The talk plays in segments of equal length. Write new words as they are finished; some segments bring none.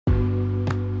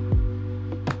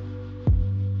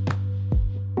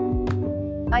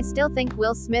I still think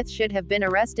Will Smith should have been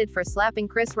arrested for slapping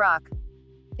Chris Rock.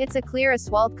 It's a clear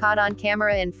assault caught on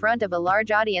camera in front of a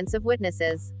large audience of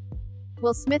witnesses.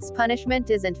 Will Smith's punishment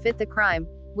isn't fit the crime.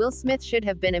 Will Smith should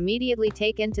have been immediately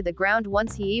taken to the ground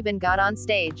once he even got on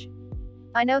stage.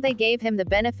 I know they gave him the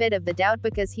benefit of the doubt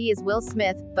because he is Will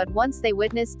Smith, but once they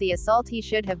witnessed the assault, he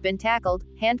should have been tackled,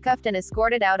 handcuffed, and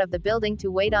escorted out of the building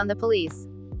to wait on the police.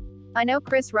 I know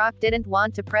Chris Rock didn't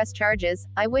want to press charges.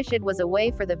 I wish it was a way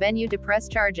for the venue to press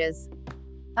charges.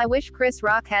 I wish Chris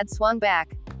Rock had swung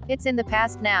back. It's in the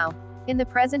past now. In the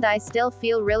present, I still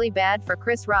feel really bad for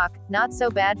Chris Rock, not so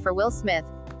bad for Will Smith.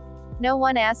 No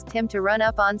one asked him to run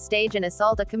up on stage and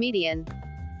assault a comedian.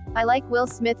 I like Will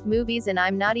Smith movies and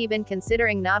I'm not even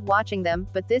considering not watching them,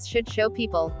 but this should show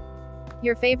people.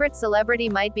 Your favorite celebrity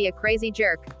might be a crazy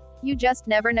jerk. You just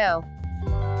never know.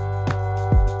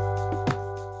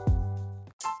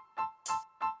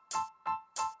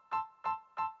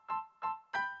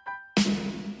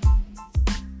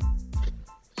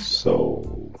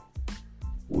 So,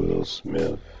 Will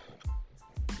Smith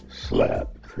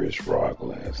slapped Chris Rock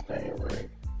last night, right?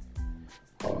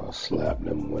 Slapped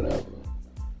him whenever.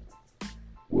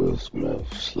 Will Smith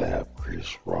slapped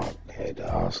Chris Rock at the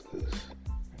Oscars.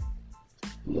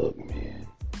 Look, man,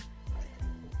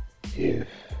 if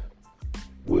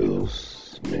Will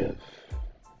Smith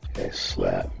had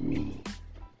slapped me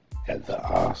at the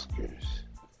Oscars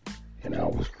and I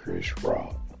was Chris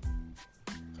Rock,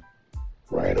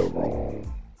 right or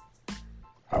wrong,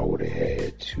 I would have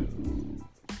had to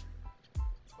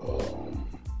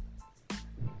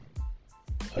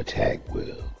attack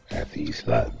Will after he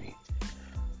slapped me.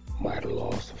 Might have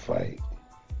lost the fight.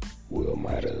 Will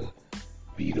might have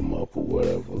beat him up or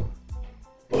whatever.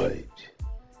 But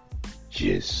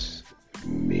just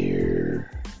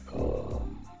mere,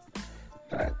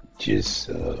 not just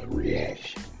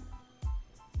reaction.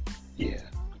 Yeah,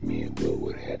 me and Will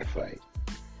would have had to fight.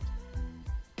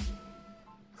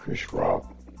 Chris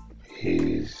Rock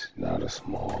is not a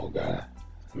small guy.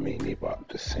 I mean, they about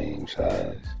the same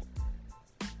size.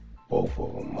 Both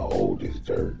of them are old as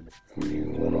dirt. I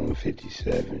mean, one of them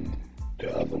 57,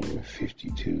 the other one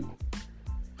 52.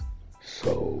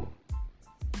 So,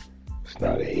 it's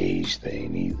not an age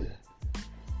thing either.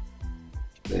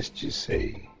 Let's just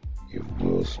say, if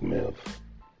Will Smith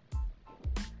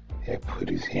had put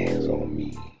his hands on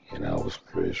me and I was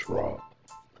Chris Rock,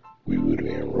 we would have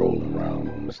been rolling around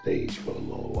on the stage for a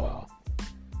little while.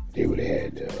 They would have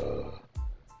had to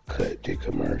cut the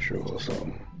commercial or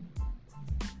something.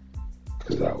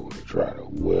 Because I would have tried to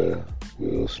wear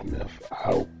Will Smith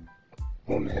out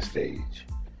on that stage.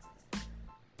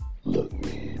 Look,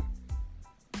 man,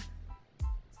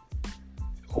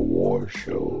 award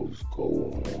shows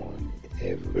go on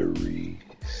every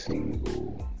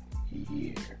single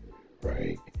year,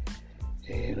 right?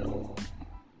 And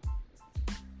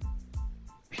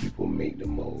people make the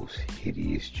most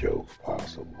hideous jokes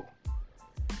possible.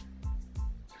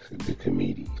 So the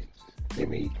comedians, they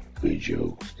make good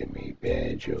jokes, they make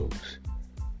bad jokes,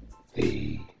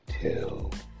 they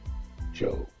tell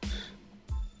jokes.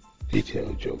 They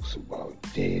tell jokes about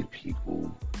dead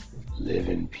people,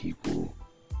 living people,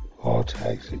 all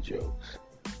types of jokes.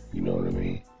 You know what I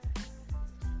mean?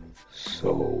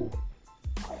 So,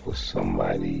 for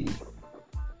somebody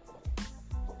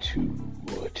to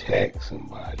attack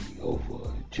somebody over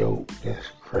a joke, that's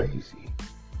crazy.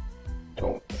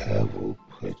 Don't ever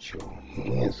put your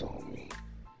hands on me.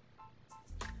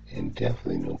 And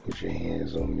definitely don't put your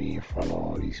hands on me in front of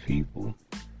all these people.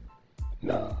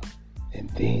 Nah. And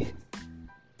then,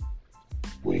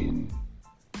 when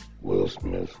Will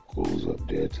Smith goes up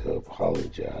there to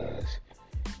apologize,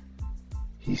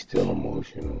 he's still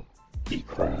emotional. He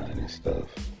crying and stuff.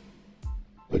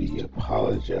 But he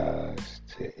apologized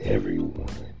to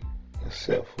everyone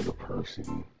except for the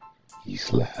person he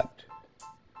slapped.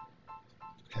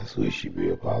 That's who he should be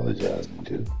apologizing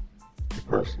to. The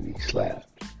person he slapped.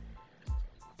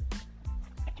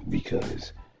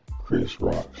 Because Chris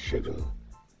Rock should have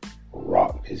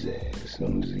rocked his ass as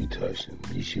soon as he touched him.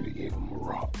 He should have gave him a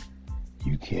rock.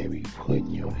 You can't be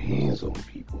putting your hands on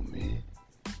people, man.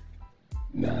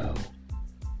 Now,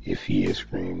 if he had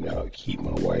screamed out, "Keep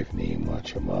my wife's name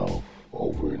out your mouth,"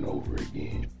 over and over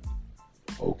again,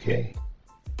 okay.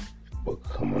 But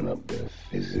coming up there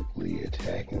physically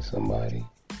attacking somebody,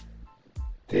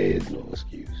 there is no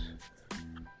excuse.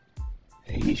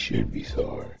 And he should be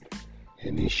sorry.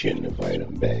 And they shouldn't invite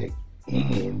him back.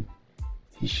 And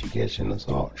he should catch an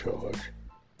assault charge.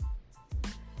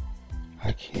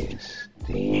 I can't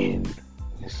stand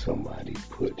when somebody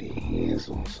put their hands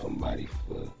on somebody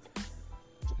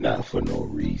not for no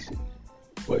reason,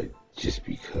 but just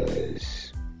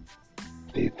because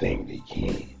they think they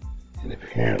can. And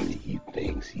apparently he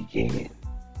thinks he can.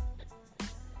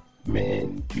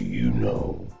 Man, do you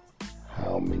know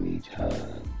how many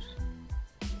times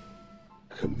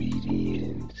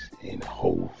comedians and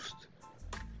hosts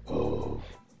of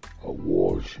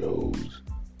award shows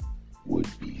would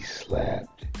be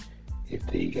slapped if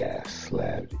they got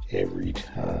slapped every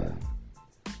time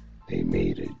they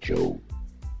made a joke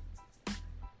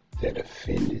that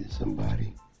offended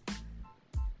somebody?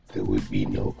 There would be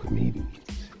no comedians.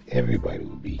 Everybody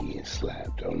would be getting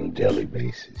slapped on a daily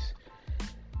basis.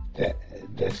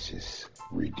 That's just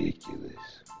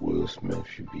ridiculous. Will Smith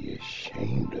should be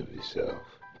ashamed of himself.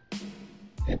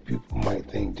 And people might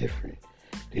think different.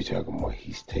 They're talking about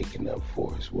he's taking up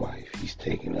for his wife. He's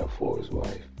taking up for his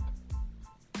wife.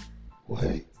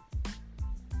 What?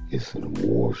 It's an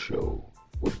award show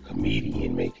with a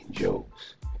comedian making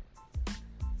jokes.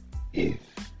 If,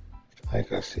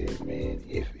 like I said, man,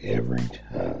 if every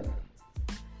time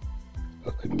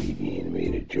a comedian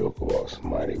made a joke about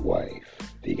somebody's wife,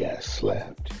 they got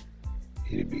slapped,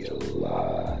 it'd be a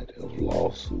lot of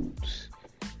lawsuits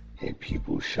and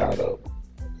people shot up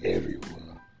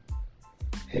everywhere.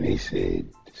 And they said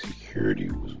security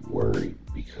was worried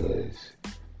because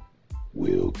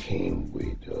Will came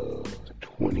with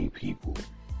 20 people.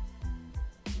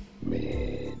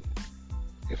 Man,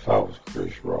 if I was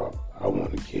Chris Rock, I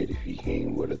wouldn't have cared if he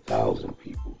came with 1,000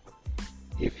 people.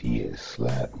 If he had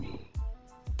slapped me,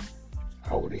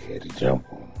 I would have had to jump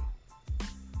on him.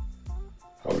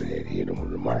 I would have had to hit him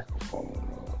with a microphone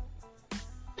or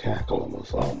tackle him or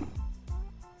something.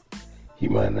 He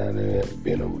might not have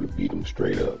been able to beat him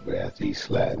straight up, but after he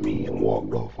slapped me and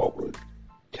walked off, I would have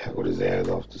tackled his ass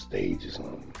off the stage or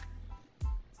something.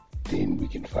 Then we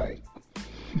can fight.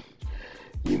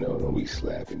 You know, don't be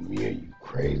slapping me. Are you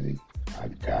crazy? I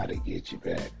gotta get you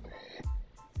back, man.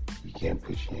 You can't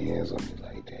put your hands on me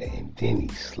like that. And then he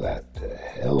slapped the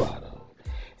hell out of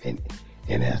him.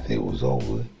 And after it was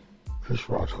over, Chris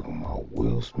Rock talking about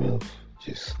Will Smith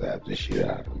just slapped the shit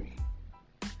out of me.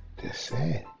 That's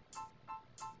sad.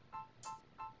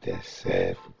 That's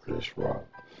sad for Chris Rock.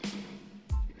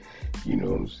 You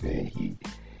know what I'm saying?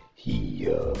 He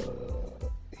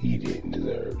didn't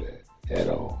deserve that at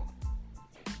all.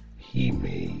 He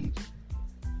made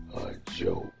a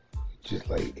joke, just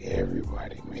like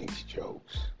everybody makes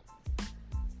jokes.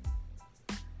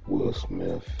 Will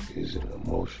Smith is an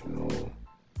emotional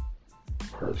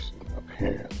person,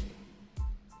 apparently.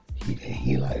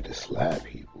 He liked to slap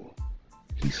people.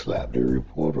 He slapped a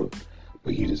reporter,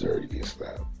 but he deserved to get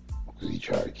slapped because he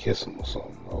tried to kiss him or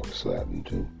something. I would have slapped him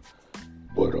too.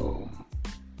 But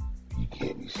you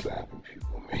can't be slapping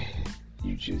people, man.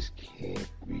 You just can't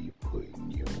be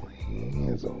putting your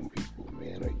hands on people,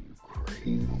 man. Are you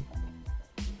crazy?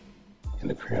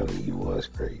 And apparently he was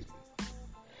crazy.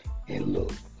 And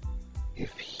look,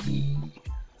 if he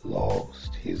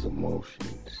lost his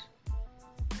emotions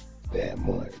that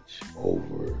much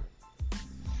over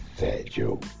that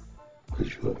joke,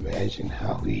 could you imagine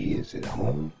how he is at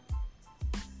home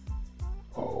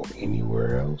or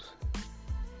anywhere else?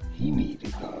 He needs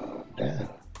to calm down.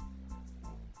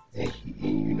 And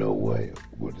you know what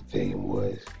the thing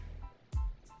was?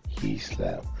 He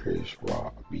slapped Chris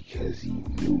Rock because he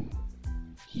knew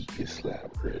he could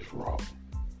slap Chris Rock.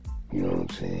 You know what I'm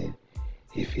saying?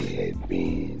 If it had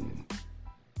been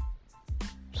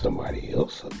somebody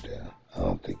else up there, I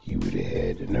don't think he would have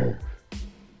had the nerve.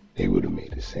 They would have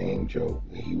made the same joke,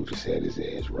 and he would have sat his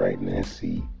ass right in that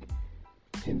seat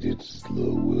and did this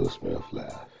little Will Smith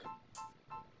laugh.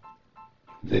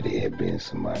 That it had been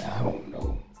somebody, I don't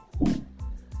know who,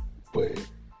 but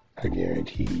I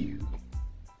guarantee you,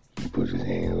 he put his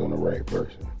hands on the right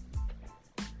person.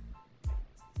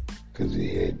 Because if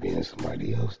it had been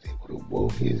somebody else, they would have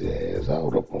woke his ass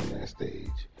out up on that stage.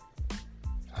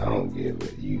 I don't give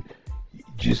a you.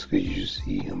 Just because you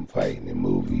see him fighting in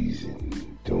movies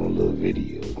and doing little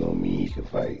videos don't mean he can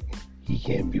fight. He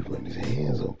can't be putting his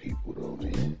hands on people though,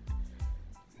 man.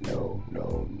 No.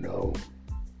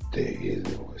 There is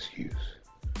no excuse.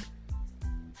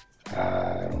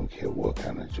 I don't care what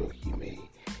kind of joke he made.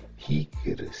 He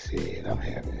could have said, I'm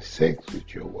having sex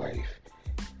with your wife.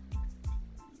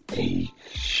 And he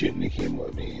shouldn't have came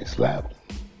up there and slapped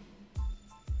him.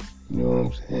 You know what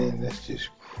I'm saying? That's just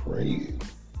crazy.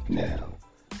 Now,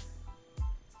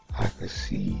 I could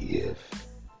see if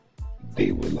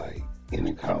they were like in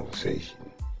a conversation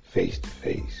face to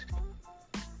face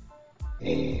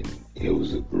and it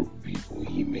was a group of people and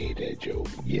he made that joke.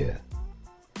 Yeah.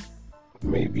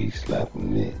 Maybe slap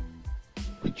him then.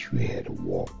 But you had to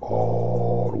walk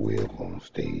all the way up on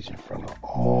stage in front of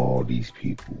all these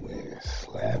people and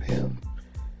slap him.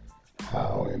 How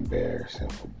embarrassing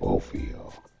for both of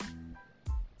y'all.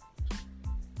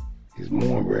 It's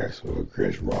more embarrassing for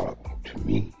Chris Rock to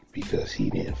me because he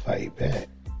didn't fight back.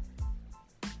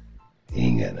 It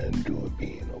ain't got nothing to do with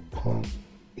being no punk.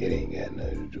 It ain't got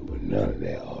nothing to do with none of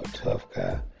that tough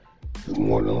guy. Because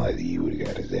more than likely he would have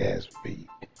got his ass beat.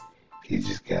 He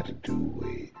just got to do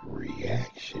with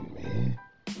reaction, man.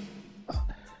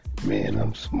 Man,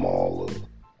 I'm smaller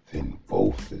than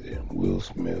both of them, Will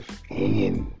Smith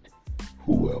and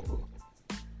whoever.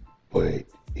 But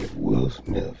if Will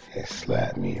Smith had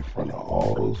slapped me in front of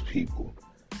all those people,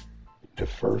 the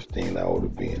first thing I would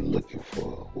have been looking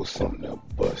for was something to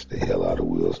bust the hell out of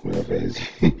Will Smith as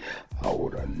I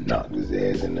would have knocked his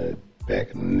ass in the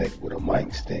back of the neck with a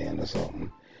mic stand or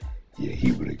something. Yeah,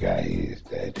 he would have got his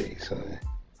that day, son.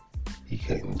 He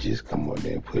couldn't just come up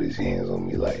there and put his hands on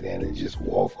me like that and just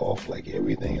walk off like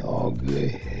everything all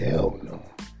good. Hell no.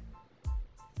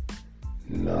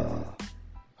 Nah.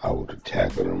 I would have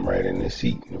tackled him right in the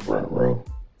seat in the front row.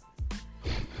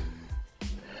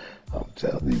 I'm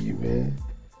telling you, man.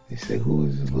 They say, who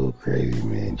is this little crazy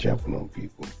man jumping on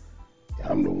people?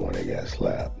 I'm the one that got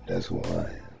slapped. That's who I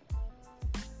am.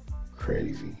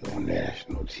 Crazy on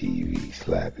national TV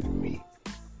slapping me.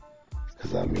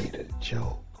 Because I made a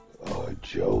joke. A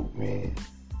joke, man.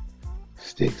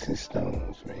 Sticks and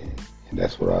stones, man. And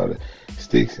that's what all the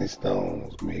sticks and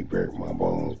stones may break my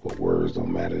bones, but words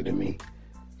don't matter to me.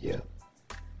 Yeah.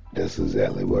 That's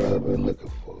exactly what I've been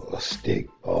looking for. A stick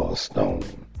or a stone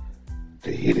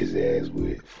to hit his ass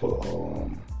with for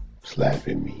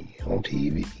slapping me on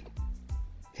TV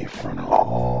in front of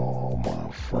all my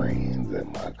friends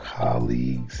and my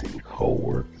colleagues and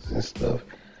co-workers and stuff.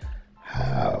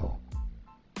 How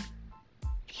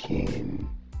can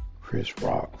Chris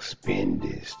Rock spin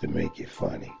this to make it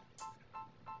funny?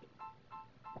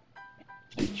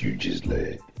 Did you just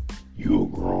you a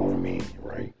grown man,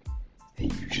 right?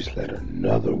 And you just let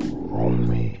another grown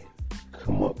man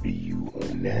come up to you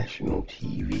on national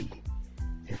TV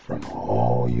in front of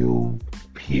all your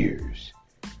peers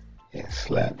and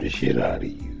slap the shit out of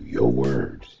you, your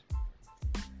words,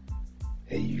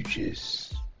 and you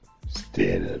just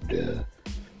stand up there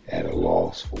at a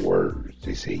loss for words.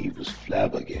 They say he was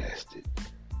flabbergasted.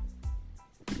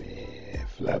 Man,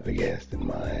 flabbergasted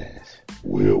my ass.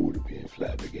 Will would have been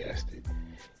flabbergasted.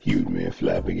 He would have been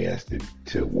flabbergasted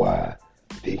to why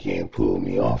they can't pull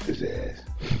me off his ass.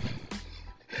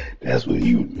 That's what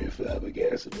he would have been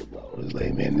flabbergasted about. It's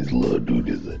like, man, this little dude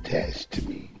is attached to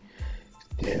me.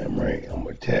 Damn right, I'm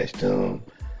attached to him,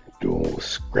 doing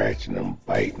scratching him,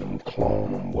 biting him,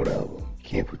 clawing him, whatever.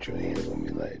 Can't put your hands on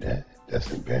me like that.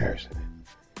 That's embarrassing.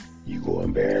 You go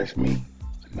embarrass me,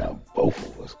 now both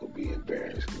of us gonna be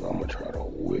embarrassed because I'm gonna try to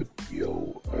whip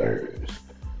your ass.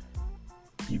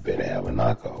 You better have a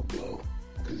knockout blow,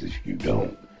 because if you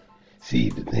don't, see,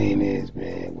 the thing is,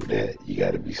 man, with that, you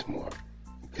gotta be smart.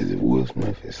 Because if Will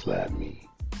Smith had slapped me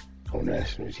on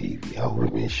national TV, I would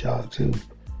have been shocked too.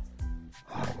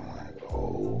 I'd have been like,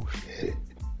 oh shit,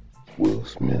 Will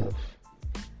Smith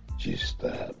just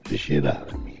slapped the shit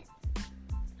out of me.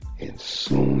 And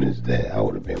soon as that, I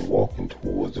would have been walking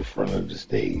towards the front of the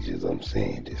stage as I'm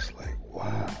saying this, like,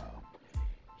 wow,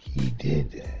 he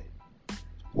did that.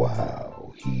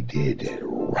 Wow, he did that.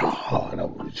 Rah! And I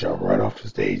would have jumped right off the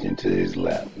stage into his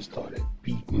lap and started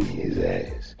beating his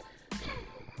ass.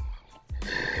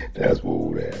 That's what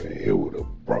would happen. It was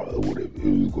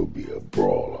going to be a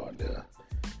brawl out there.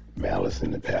 Malice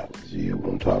in the Palace. You hear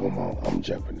what I'm talking about? I'm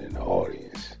jumping in the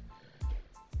audience.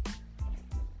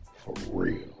 For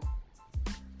real.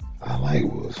 I like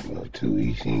Will Smith too.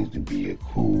 He seems to be a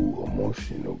cool,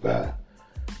 emotional guy.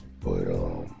 But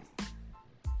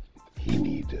he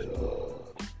needed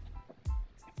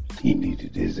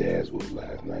his ass whooped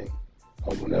last night.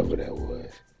 Or whenever that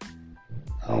was.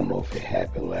 I don't know if it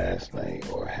happened last night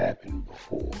or happened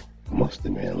before. It must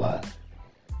have been live.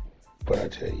 But I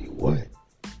tell you what,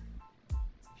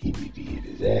 he need to get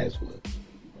his ass whooped.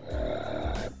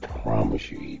 I promise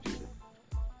you he do.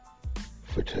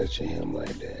 For touching him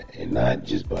like that. And not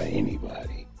just by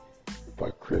anybody.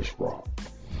 By Chris Rock.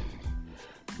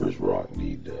 Chris Rock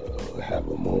need to have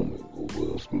a moment with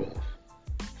Will Smith.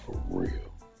 For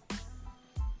real.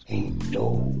 Ain't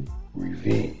no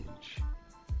revenge.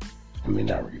 I mean,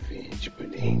 not revenge,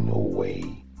 but ain't no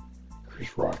way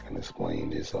Chris Rock can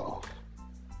explain this off.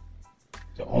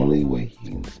 The only way he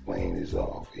can explain this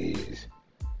off is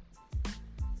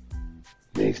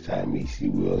next time he see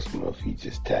Will Smith, he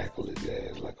just tackle his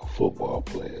ass like a football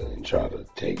player and try to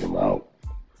take him out.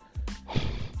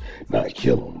 Not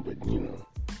kill him, but,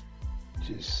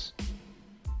 just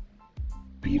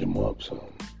beat him up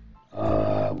some.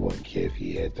 I wouldn't care if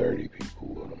he had 30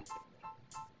 people with him.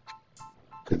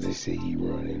 Because they say he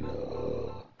running,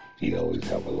 he always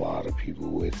have a lot of people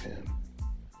with him.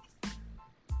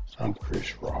 I'm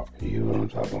Chris Rock. You know what I'm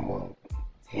talking about?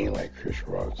 Ain't like Chris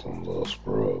Rock, some little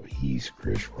scrub. He's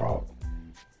Chris Rock.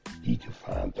 He can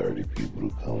find 30 people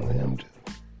to come with him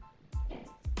too.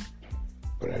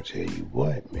 But I tell you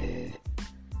what, man,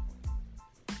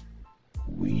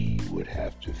 we would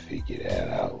have to figure that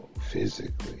out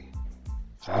physically.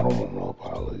 I don't want no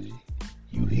apology.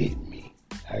 You hit me.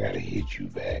 I gotta hit you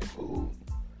back, fool.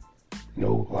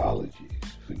 No apologies.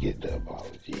 Forget the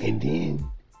apology. And then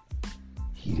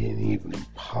he didn't even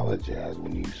apologize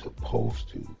when he was supposed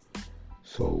to.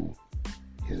 So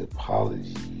his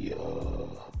apology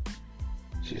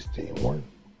just didn't work,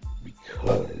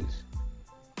 because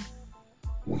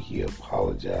when he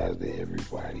apologized to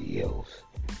everybody else,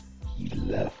 he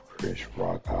left Chris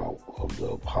Rock out of the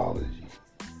apology.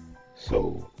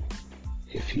 So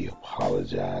if he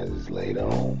apologizes later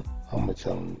on, I'm going to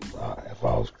tell him, if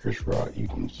I was Chris Rock, you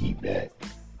can keep that.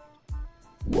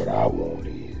 What I want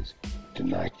is to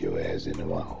knock your ass in the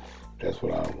mouth. That's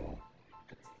what I want.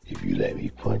 If you let me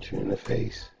punch you in the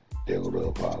face, there go the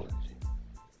apology.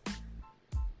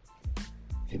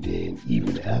 And then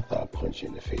even after I punch you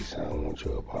in the face, I don't want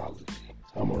your apology.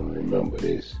 I'm going to remember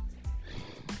this.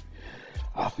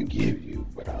 I forgive you,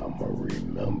 but I'm going to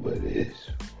remember this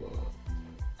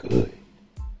for good.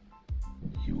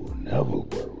 You will never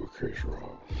work with Chris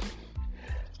Rock.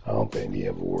 I don't think they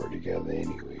ever worked together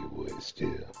anyway, but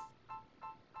still.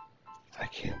 I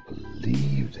can't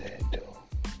believe that, though.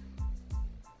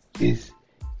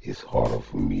 It's harder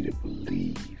for me to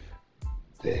believe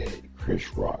that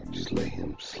Chris Rock just let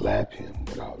him slap him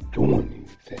without doing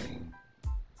anything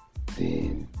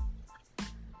than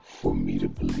for me to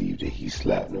believe that he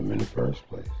slapped him in the first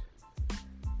place.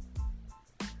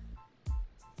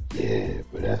 Yeah,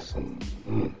 but that's some,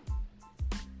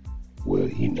 well,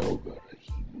 he know better.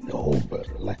 He know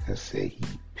better. Like I said, he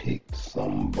picked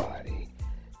somebody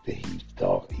that he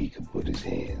thought he could put his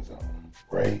hands on,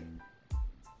 right?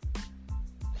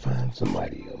 Find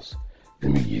somebody else.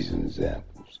 Let me give you some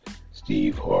examples.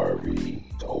 Steve Harvey,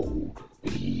 old,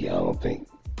 but I don't think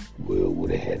Will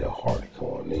would have had the heart to come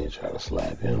on there and try to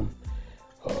slap him.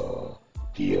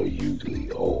 D.L. Hughley,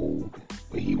 old,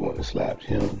 but he wouldn't have slapped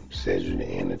him. Cedric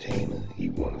the Entertainer, he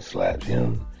wouldn't have slapped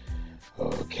him.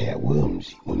 Cat Williams,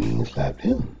 he wouldn't even slap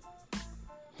him.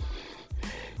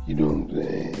 You know what I'm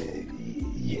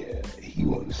saying? Yeah, he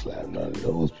wouldn't have slapped none of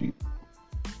those people.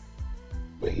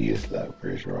 But he'd slap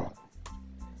Chris Rock.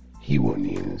 He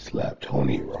wouldn't even slap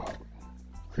Tony Rock,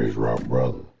 Chris Rock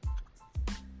brother.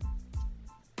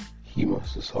 He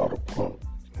must have saw the punk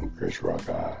in Chris Rock's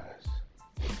eyes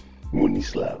when he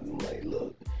slapped him. Like,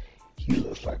 look, he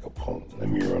looks like a punk. Let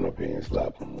me run up here and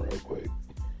slap him real quick.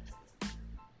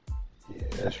 Yeah,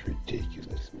 that's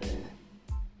ridiculous, man.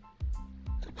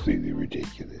 Completely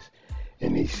ridiculous.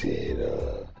 And they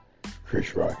said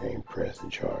Chris Rock ain't pressing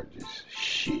charges.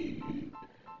 Shit.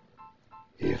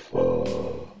 If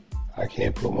I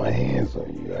can't put my hands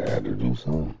on you, I got to do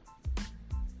something.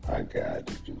 I got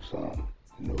to do something.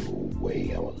 No way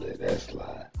I'm gonna let that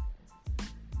slide.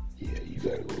 Yeah, you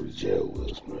gotta go to jail,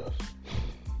 Will Smith.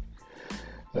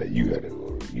 Like you gotta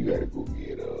go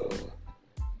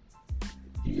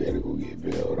get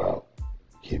bailed out.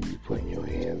 Can't be putting your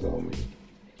hands on me.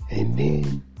 And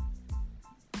then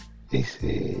they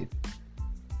said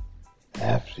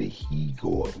after he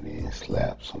go up there and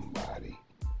slap somebody,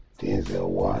 Denzel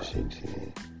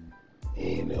Washington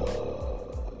and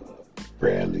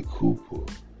Bradley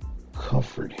Cooper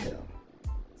comfort him.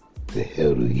 The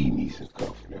hell do he need some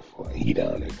comforting for? He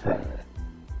down there crying.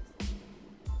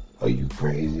 Are you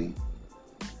crazy?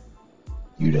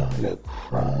 You down there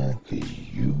crying because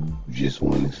you just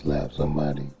want to slap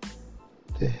somebody?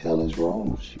 The hell is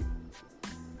wrong with you?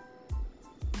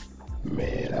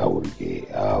 Man, I would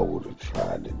have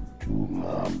tried to do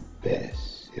my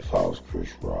best if I was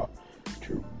Chris Rock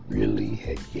to really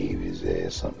have gave his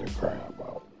ass something to cry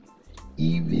about.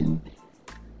 Even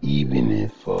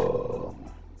if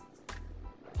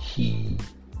he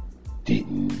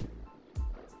didn't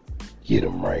get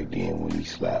him right then when he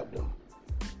slapped him.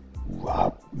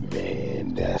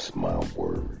 Man, that's my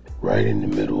word. Right in the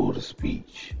middle of the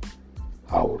speech,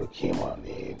 I would have came out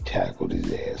there and tackled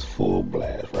his ass full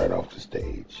blast right off the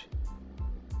stage.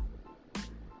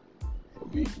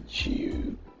 We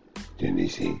cheered. Then they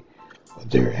say,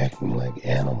 they're acting like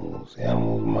animals.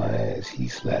 Animals my ass. He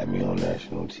slapped me on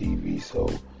national TV, so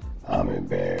I'm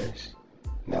embarrassed.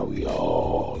 Now we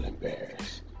all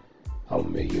embarrassed. I'm gonna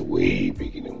make it way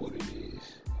bigger than what it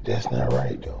is. That's not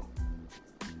right, though.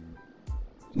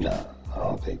 Nah, I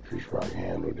don't think Chris Rock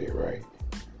handled it right.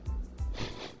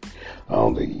 I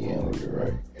don't think he handled it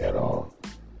right at all.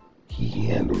 He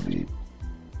handled it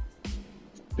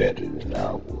better than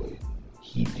I would.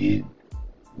 He did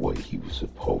what he was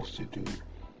supposed to do.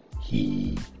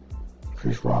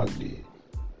 Chris Rock did.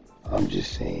 I'm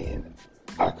just saying,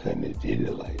 I couldn't have did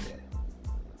it like that.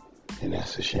 And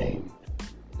that's a shame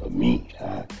of me.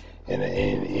 And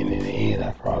in the end,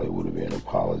 I probably would have been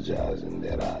apologizing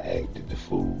that I acted the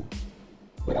fool.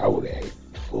 But I would have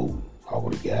acted the fool. I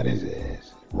would have got his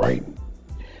ass right.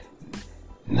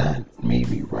 Not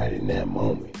maybe right in that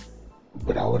moment,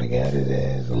 but I would have got his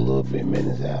ass a little bit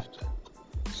minutes after.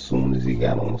 As soon as he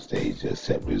got on stage to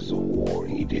accept his award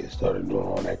and he started doing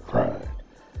all that crying,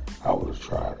 I would have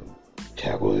tried to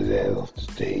tackle his ass off the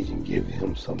stage and give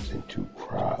him something to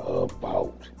cry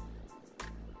about.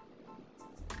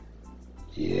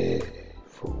 Yeah,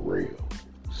 for real.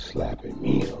 Slapping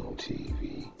me on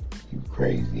TV. You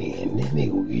crazy. And then they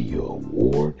gonna give you an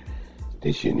award.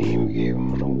 They shouldn't even give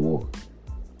him an award.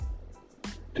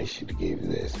 They should have gave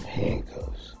his ass some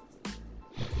handcuffs.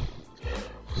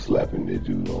 For slapping the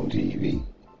dude on TV.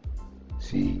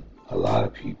 See, a lot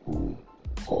of people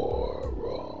are,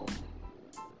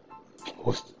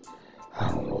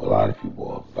 a lot of people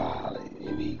are violent,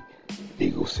 and they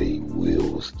go say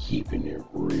Will was keeping it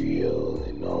real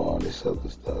and all this other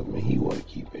stuff. Man, he wasn't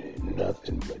keeping it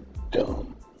nothing but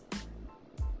dumb.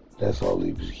 That's all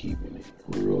he was keeping it,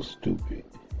 real stupid.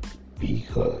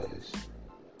 Because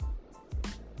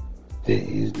there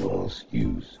is no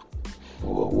excuse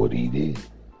for what he did.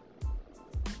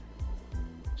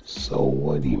 So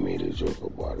what, he made a joke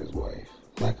about his wife.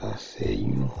 Like I said, you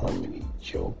know how many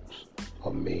jokes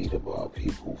are made about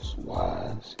people's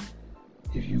wives?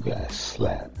 If you got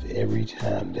slapped every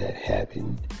time that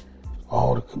happened,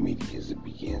 all the comedians would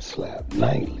be getting slapped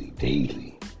nightly,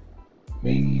 daily,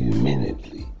 maybe even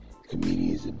minutely.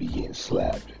 Comedians would be getting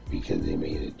slapped because they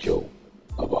made a joke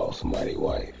about somebody's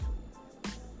wife.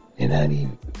 And not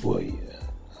even, well, yeah,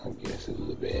 I guess it was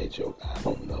a bad joke. I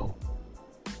don't know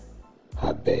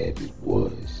how bad it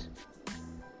was.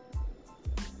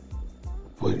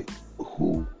 But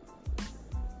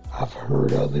I've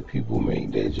heard other people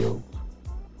make that joke.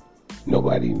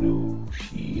 Nobody knew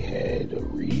she had a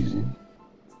reason.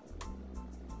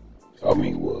 I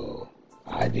mean, well,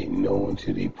 I didn't know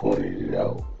until they pointed it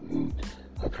out. And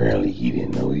apparently he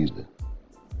didn't know either.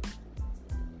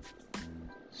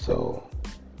 So,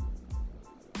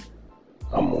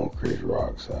 I'm on Chris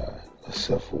Rock's side.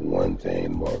 Except for one thing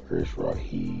about Chris Rock,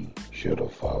 he should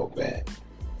have fought back.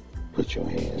 Put your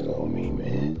hands on me,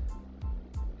 man.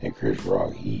 And Chris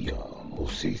Rock, he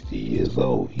almost 60 years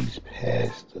old. He's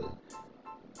past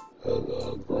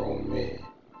a grown man.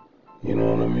 You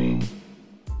know what I mean?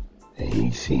 And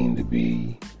he seemed to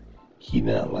be, he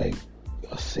not like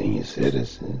a senior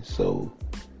citizen, so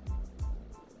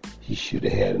he should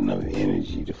have had enough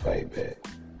energy to fight back.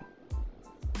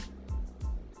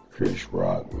 Chris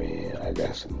Rock, man, I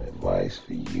got some advice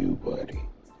for you, buddy.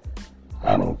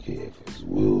 I don't care if it's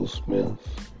Will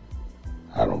Smith.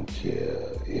 I don't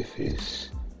care if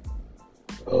it's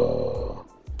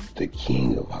the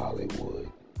king of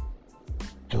Hollywood.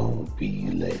 Don't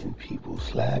be letting people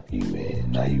slap you,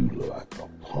 man. Now you look like a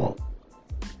punk.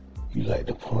 You like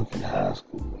the punk in high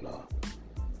school now.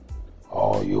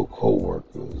 All your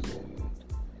coworkers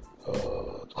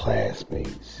and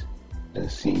classmates done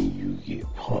seen you get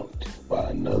punked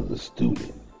by another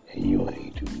student, and you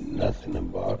ain't do nothing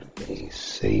about it. They ain't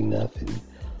say nothing.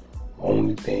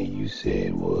 Only thing you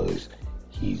said was,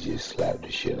 he just slapped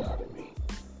the shit out of me.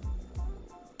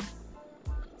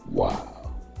 Wow.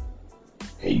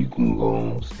 And you can go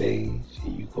on stage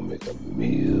and you can make a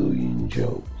million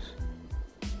jokes.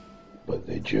 But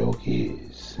the joke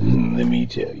is, let me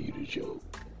tell you the joke.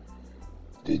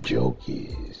 The joke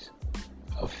is,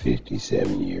 a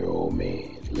 57-year-old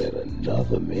man let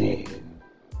another man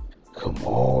come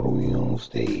all the way on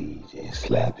stage and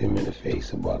slap him in the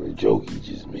face about a joke he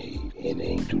just made and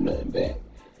ain't do nothing back.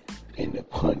 And the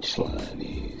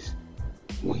punchline is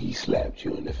when he slapped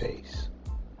you in the face.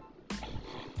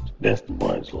 That's the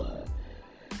punchline.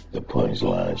 The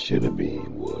punchline should have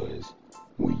been was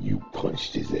when you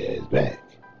punched his ass back.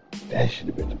 That should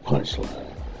have been the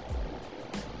punchline.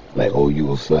 Like, oh, you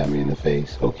gonna slap me in the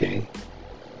face? Okay.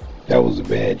 That was a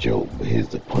bad joke, but here's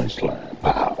the punchline.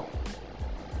 Pow.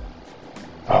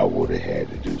 I would have had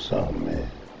to do something,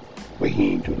 man. But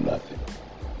he ain't do nothing.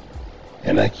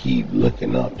 And I keep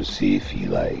looking up to see if he,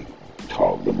 like,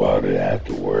 talked about it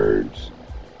afterwards.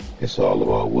 It's all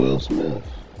about Will Smith.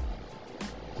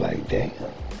 Like, damn.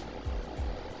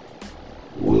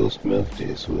 Will Smith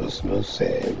this, Will Smith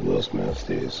sad, Will Smith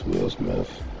this, Will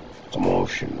Smith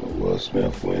emotional. Will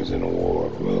Smith wins an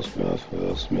award. Will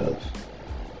Smith.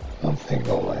 I'm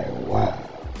thinking like, wow.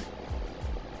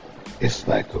 It's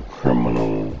like a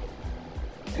criminal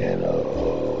and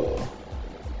a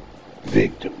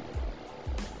victim.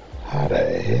 How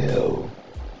the hell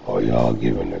are y'all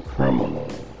giving the criminal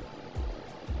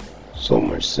so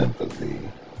much sympathy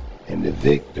and the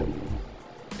victim,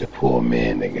 the poor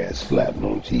man that got slapped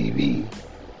on TV,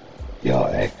 y'all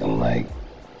acting like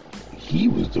he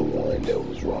was the one that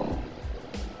was wrong?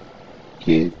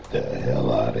 Get the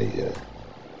hell out of here.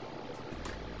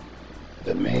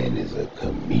 The man is a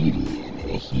comedian and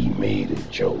he made a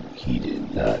joke. He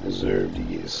did not deserve to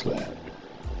get slapped.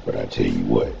 But I tell you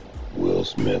what, Will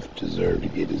Smith deserved to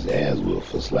get his ass whipped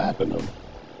for slapping him.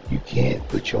 You can't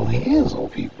put your hands on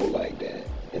people like that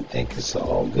and think it's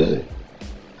all good.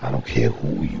 I don't care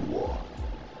who you are.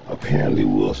 Apparently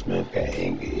Will Smith got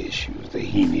anger issues that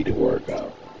he need to work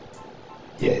out.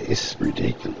 Yeah, it's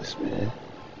ridiculous, man.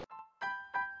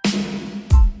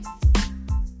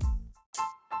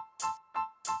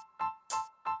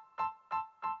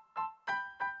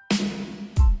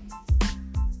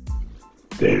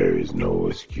 There is no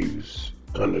excuse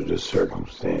under the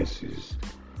circumstances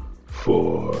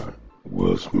for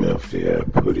Will Smith to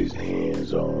have put his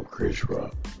hands on Chris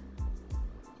Rock.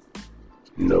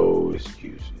 No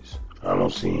excuses. I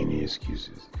don't see any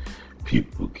excuses.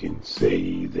 People can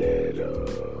say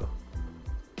that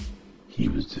he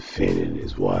was defending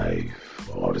his wife,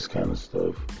 all this kind of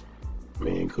stuff.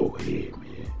 Man, go ahead,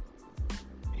 man.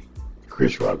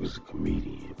 Chris Rock is a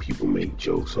comedian. People make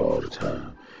jokes all the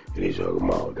time. And they talk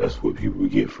about that's what people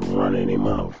get from running their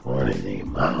mouth. Running their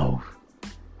mouth?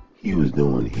 He was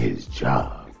doing his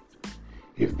job.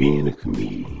 If being a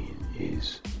comedian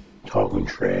is talking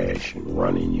trash and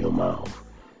running your mouth,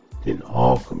 then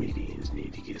all comedians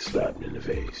need to get slapped in the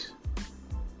face.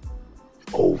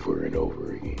 Over and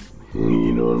over again.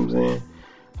 You know what I'm saying?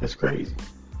 That's crazy.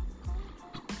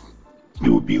 It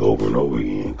would be over and over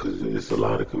again because there's a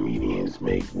lot of comedians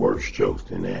make worse jokes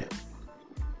than that.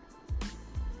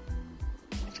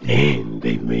 And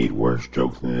they've made worse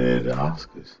jokes than that at the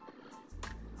Oscars.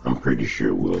 I'm pretty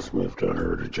sure Will Smith done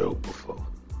heard a joke before.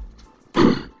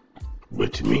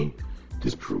 But to me,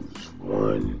 this proves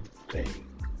one thing.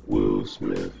 Will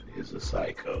Smith is a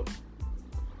psycho.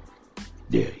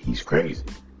 Yeah, he's crazy.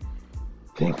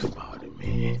 Think about it,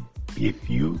 man. If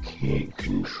you can't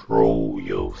control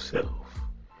yourself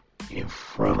in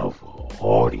front of an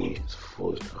audience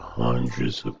for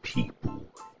hundreds of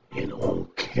people and on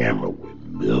camera with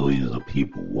millions of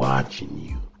people watching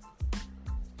you,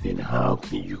 then how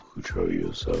can you control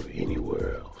yourself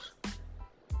anywhere else?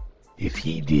 If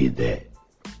he did that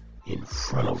in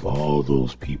front of all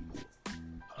those people,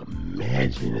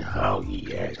 imagine how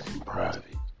he acts in private.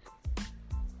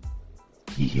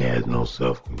 He has no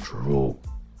self-control.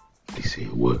 They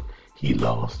said, what? He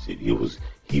lost it.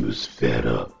 He was fed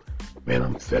up. Man,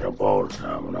 I'm fed up all the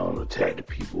time when I don't attack the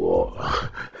people. Or,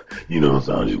 you know what I'm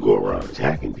saying? I just go around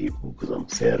attacking people because I'm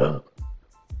fed up.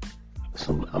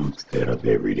 I'm fed up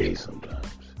every day sometimes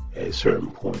at certain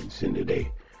points in the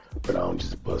day. But I don't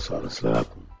just bust out and slap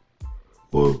him.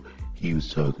 Well, he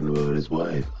was talking about his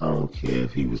wife. I don't care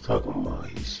if he was talking about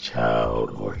his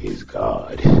child or his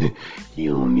God. He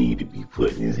don't need to be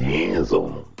putting his hands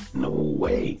on him. No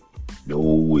way.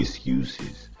 No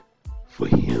excuses for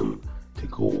him to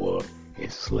go up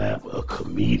and slap a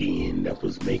comedian that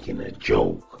was making a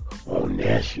joke on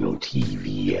national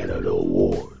TV at the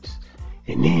awards.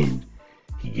 And then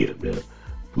he get up there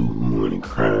boo-hooing and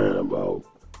crying about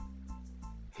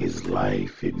his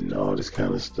life and all this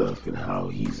kind of stuff and how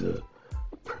he's a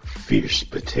fierce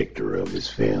protector of his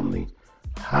family.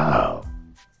 How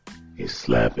is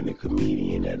slapping a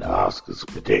comedian at the Oscars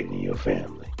protecting your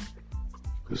family?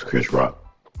 Was Chris Rock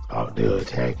out there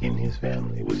attacking his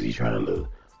family? Was he trying to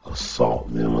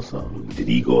assault them or something? Did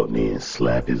he go up there and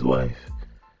slap his wife?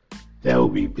 That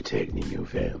would be protecting your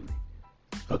family.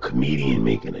 A comedian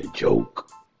making a joke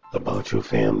about your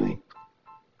family,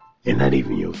 and not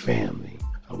even your family,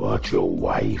 about your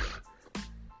wife,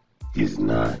 is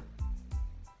not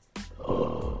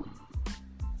a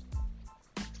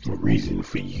reason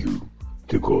for you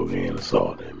to go over there and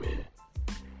assault that man.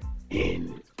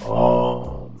 And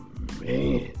oh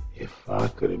man, if I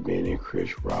could have been in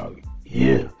Chris Rock,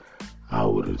 yeah, I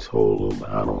would have told him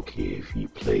I don't care if he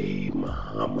played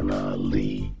Muhammad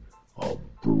Ali or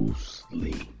Bruce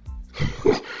Lee.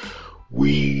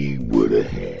 We would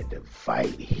have had to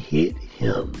fight, hit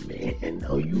him, man.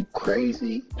 Are you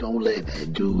crazy? Don't let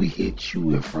that dude hit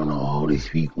you in front of all these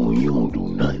people and you don't do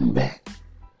nothing back.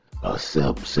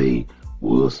 Except say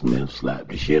Will Smith slapped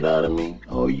the shit out of me.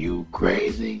 Are you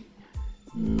crazy?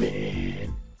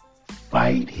 Man,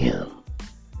 fight him.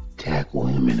 Tackle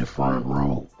him in the front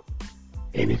row.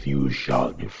 And if you was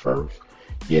shocked at first,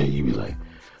 yeah, you'd be like,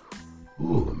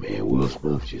 ooh, man, Will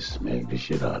Smith just smacked the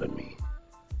shit out of me.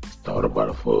 Thought about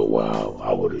it for a while.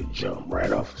 I would have jumped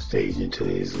right off the stage into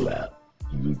his lap.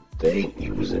 You think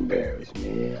he was embarrassed,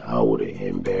 man. I would have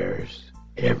embarrassed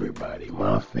everybody.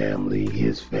 My family,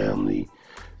 his family,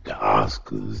 the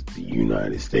Oscars, the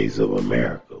United States of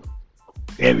America.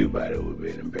 Everybody would have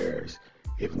been embarrassed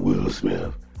if Will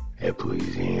Smith had put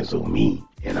his hands on me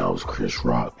and I was Chris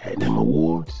Rock at them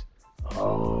awards.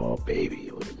 Oh, baby,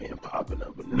 it would have been popping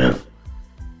up. But no.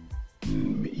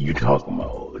 You talking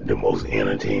about the most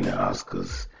entertaining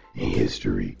Oscars in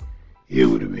history. It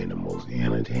would have been the most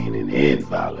entertaining and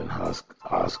violent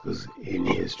Oscars in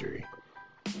history.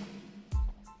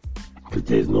 Because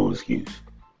there's no excuse.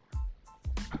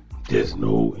 There's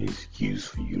no excuse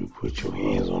for you to put your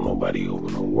hands on nobody over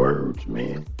no words,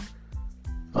 man.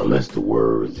 Unless the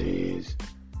words is,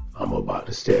 I'm about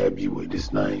to stab you with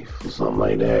this knife or something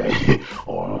like that.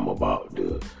 Or I'm about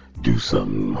to do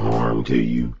something harm to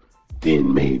you.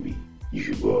 Then maybe you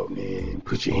should go up there and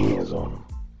put your hands on them.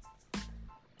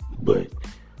 But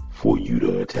for you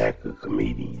to attack a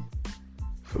comedian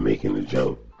for making a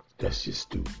joke, that's just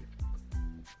stupid.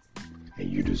 And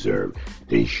you deserve,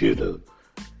 they should have,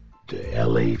 the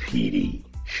LAPD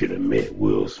should have met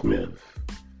Will Smith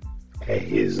at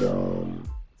his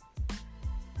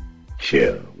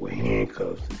chair with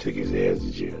handcuffs and took his ass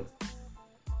to jail.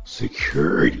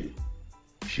 Security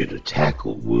should have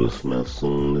tackled Will Smith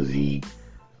soon as he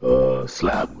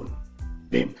slapped him.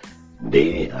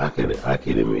 I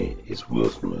could admit it's Will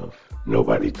Smith.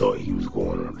 Nobody thought he was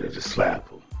going up there to slap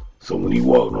him. So when he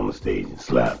walked on the stage and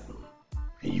slapped him,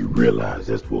 and you realize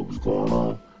that's what was going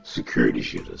on, security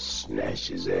should have snatched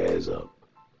his ass up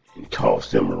and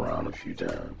tossed him around a few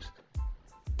times.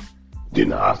 Then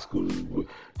the Oscars,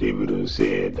 they would have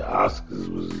said the Oscars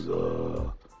was,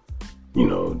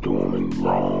 doing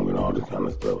wrong and all this kind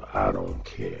of stuff. I don't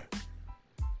care.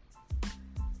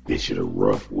 They should have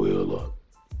roughed Will up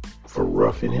for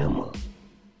roughing him up.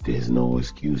 There's no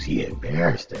excuse. He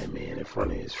embarrassed that man in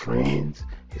front of his friends,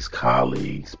 his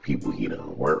colleagues, people he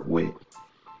done work with.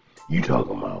 You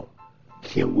talking about,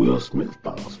 can Will Smith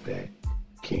bounce back?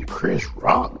 Can Chris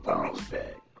Rock bounce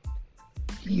back?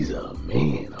 He's a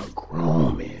man, a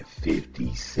grown man,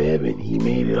 57. He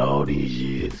made it all these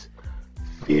years.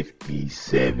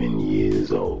 57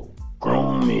 years old,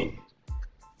 grown man,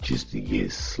 just to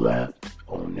get slapped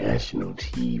on national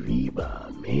TV by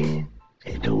a man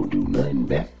and don't do nothing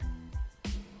back.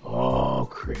 Oh,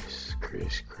 Chris.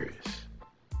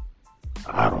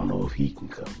 I don't know if he can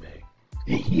come back.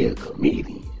 And he a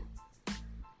comedian.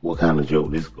 What kind of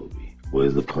joke this gonna be?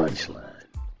 Where's the punchline?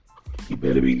 He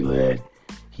better be glad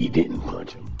he didn't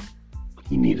punch him.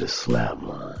 He need a slap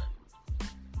line.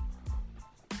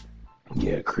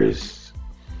 Yeah, Chris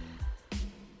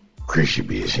should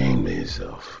be ashamed of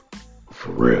himself,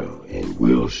 for real. And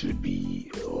Will should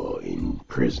be in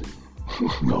prison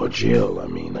or jail. I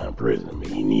mean, not prison. I mean,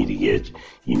 he need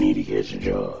to catch a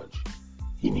charge.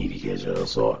 He need to catch an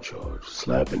assault charge for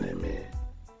slapping that man.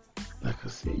 Like I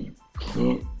said, you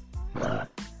can't not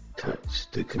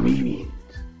touch the comedians.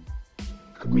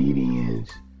 Comedians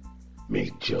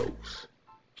make jokes.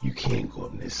 You can't go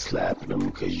up there slapping them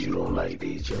because you don't like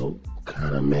their joke. What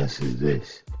kind of mess is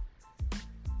this?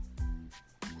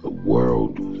 The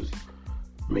world was,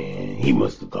 man, he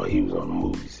must have thought he was on a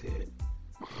movie set.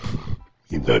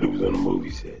 He thought he was on a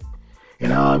movie set.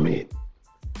 And I'll admit,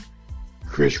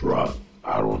 Chris Rock,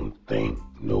 I don't think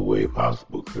no way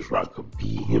possible Chris Rock could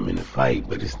beat him in a fight,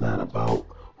 but it's not about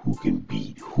who can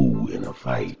beat who in a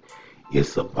fight.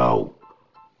 It's about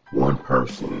one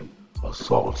person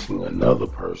assaulting another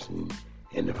person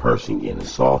and the person getting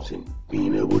assaulted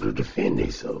being able to defend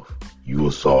themselves. You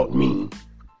assault me,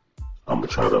 I'm going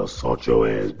to try to assault your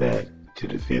ass back to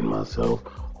defend myself,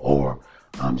 or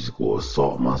I'm just going to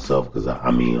assault myself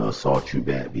assault you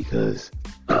back because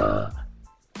I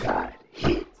got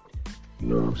hit. You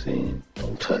know what I'm saying?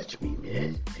 Don't touch me,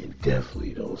 man. And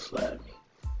definitely don't slap me.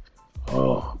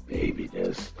 Oh, baby,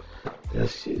 that's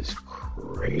just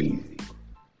crazy.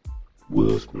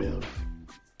 Will Smith,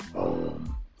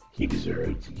 he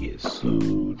deserved to get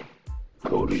sued,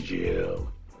 go to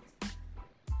jail,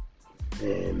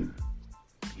 and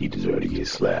he deserved to get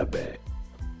slapped back.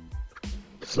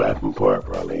 The slapping part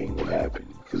probably ain't gonna happen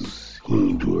because he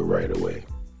ain't do it right away.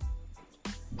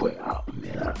 But I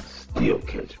still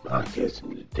catch him. I'll catch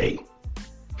him today.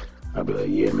 I'll be like,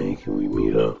 yeah, man, can we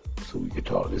meet up so we can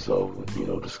talk this over,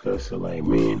 discuss it? Like,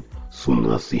 man, soon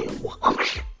as I see him,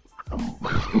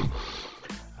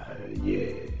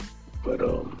 Yeah, but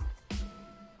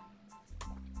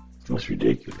it's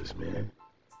ridiculous, man.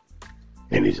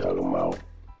 And they talking about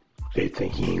they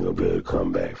think he ain't gonna be able to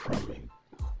come back from it.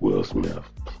 Will Smith,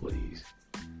 please.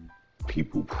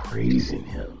 People praising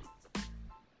him.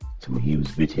 Tell me he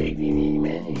was protecting me,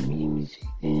 man. He was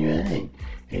protecting you, man.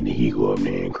 And then he go up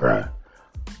there and cry.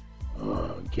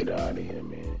 Get out of here,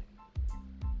 man.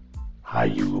 How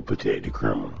you will protect the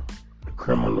criminal? The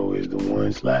criminal is the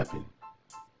one slapping.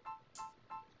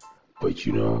 But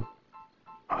you know,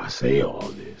 I say all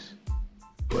this,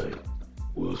 but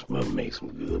Will Smith makes some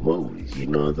good movies. You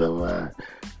know what I'm talking about?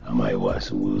 I might watch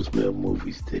some Will Smith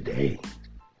movies today,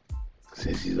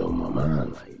 since he's on my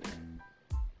mind like that.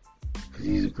 Because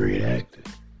he's a great actor.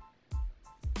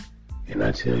 And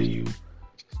I tell you,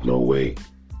 there's no way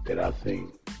that I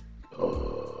think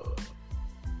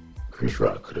Chris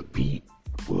Rock could have beat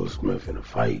Will Smith in a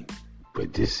fight.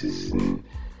 But this isn't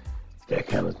that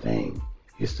kind of thing.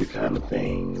 It's the kind of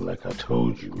thing, like I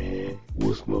told you, man,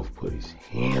 Will Smith put his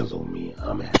hands on me,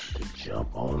 I'm going to have to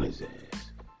jump on his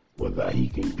ass. Whether he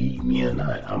can beat me or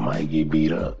not, I might get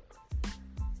beat up.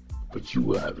 But you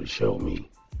will have to show me.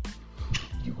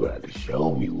 You will have to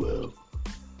show me, Will,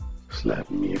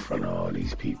 slapping me in front of all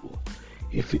these people.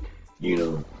 If it,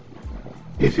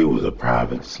 if it was a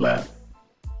private slap,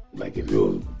 like if it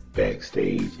was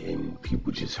backstage and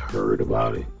people just heard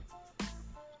about it,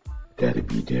 that'd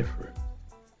be different.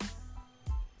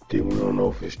 Then we don't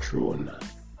know if it's true or not.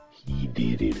 He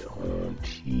did it on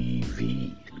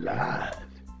TV live.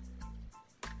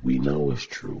 We know it's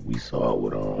true. We saw it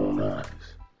with our own eyes.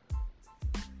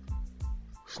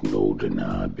 There's no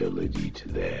deniability to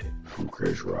that from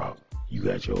Chris Rock. You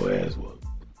got your ass whooped.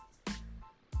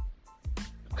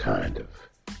 Kind of.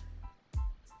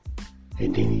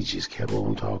 And then he just kept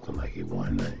on talking like it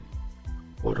wasn't nothing.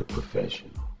 What a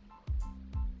professional.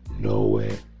 No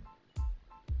way.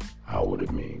 I would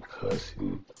have been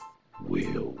cussing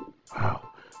Will out.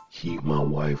 Keep my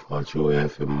wife out your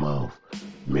effing mouth.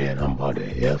 Man, I'm about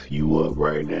to F you up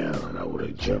right now. And I would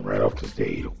have jumped right off the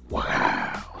stage.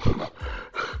 Wow.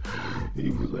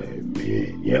 He was like,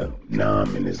 man, yep. Now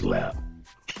I'm in his lap.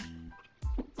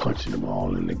 Punching them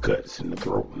all in the guts and the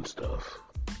throat and stuff.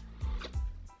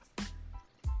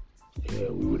 Yeah,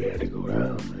 we would have had to go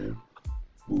down, man.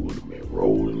 We would have been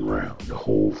rolling around. The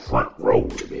whole front row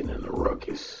would have been in a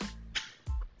ruckus.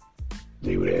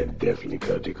 They would have definitely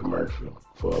cut the commercial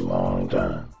for a long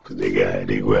time. Because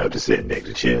they would have to set back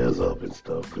the chairs up and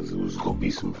stuff. Because it was going to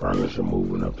be some furniture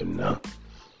moving up and down.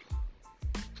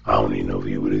 I don't even know if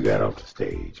he would have got off the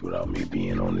stage without me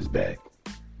being on his back.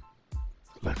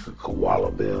 Like a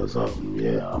koala bear or something.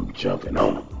 Yeah, I'm jumping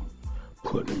on him.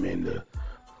 Putting him in the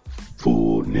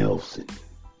full Nelson,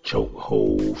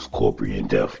 chokehold, scorpion,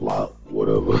 deathlock,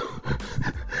 whatever.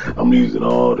 I'm using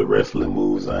all the wrestling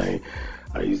moves I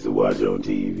used to watch on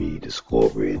TV. The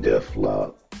scorpion,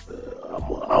 deathlock.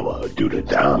 I'm gonna do the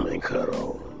diamond cut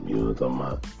on him. You know what I'm talking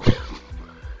about?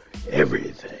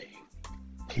 Everything.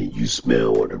 Can you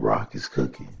smell what the Rock is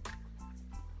cooking?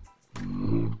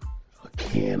 Mm-hmm. A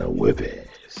can of whip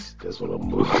ass. That's what I'm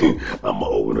doing. I'm gonna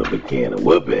open up a can of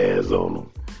whip ass on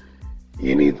him.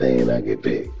 Anything I could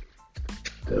pick.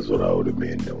 That's what I would have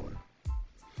been doing.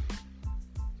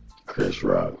 Chris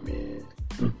Rock, man.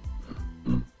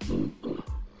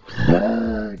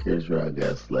 Chris Rock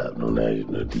got slapped on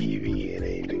national TV and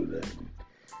ain't do nothing.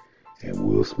 And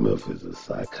Will Smith is a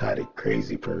psychotic,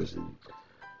 crazy person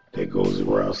that goes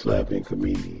around slapping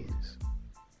comedians.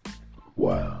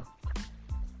 Wow.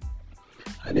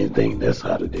 I didn't think that's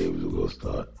how the day was going to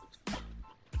start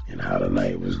and how the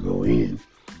night was going to end.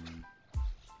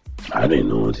 I didn't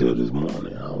know until this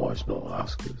morning. I don't watch no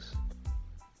Oscars.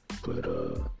 But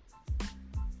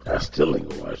I still ain't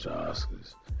gonna watch the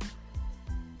Oscars.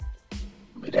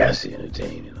 But that's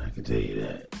entertaining, I can tell you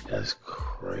that. That's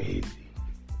crazy.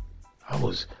 I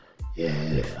was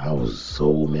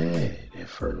so mad at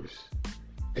first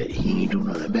that he ain't do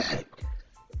nothing back.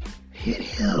 Hit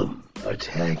him,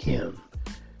 attack him.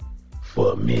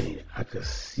 For a minute, I could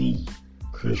see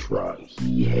Chris Rock.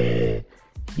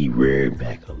 He reared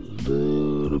back a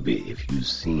little bit. If you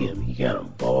see him, he kind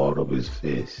of balled up his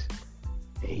fist.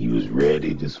 And he was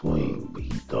ready to swing, but he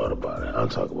thought about it. I'm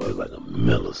talking about it like a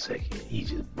millisecond. He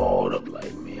just balled up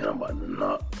like, man, I'm about to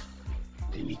knock.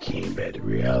 Then he came back to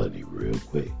reality real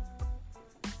quick.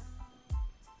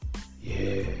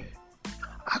 Yeah.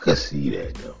 I could see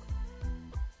that, though.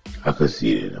 I could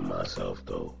see that in myself,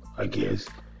 though. I guess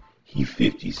he's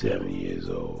 57 years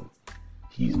old.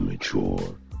 He's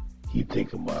mature. He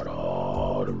think about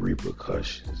all the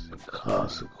repercussions and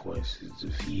consequences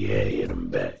if he had hit him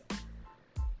back.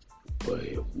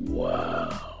 But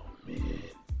wow, man,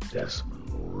 that's some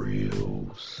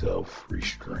real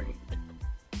self-restraint.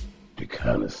 The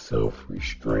kind of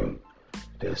self-restraint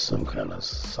that some kind of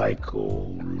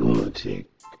psycho lunatic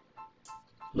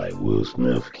like Will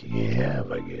Smith can't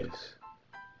have, I guess.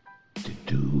 The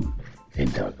dude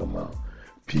ain't talking about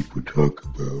people talk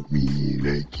about me and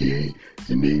I can't,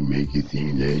 and they make it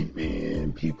seem like,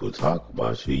 man, people talk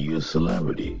about you, you're a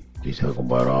celebrity. They talk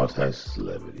about all types of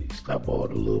celebrities. Stop all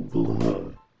the little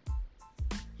boo-hooing.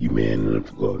 You man enough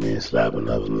to go out there and slap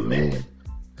another man.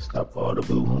 Stop all the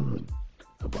boo-hooing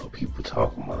about people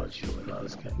talking about you and all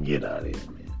this kind of, get out of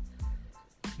here, man.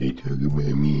 They talking about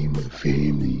me and my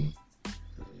family.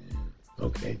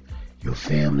 Okay, your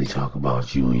family talk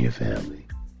about you and your family.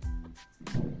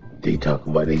 They talk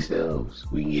about themselves.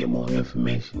 We can get more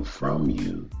information from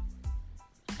you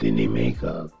than they make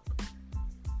up.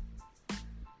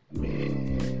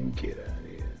 Man, get out of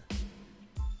here.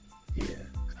 Yeah,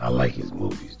 I like his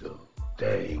movies though.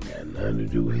 That ain't got nothing to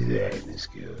do with his acting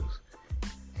skills.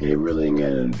 And it really ain't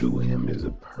got nothing to do with him as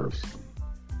a person.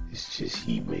 It's just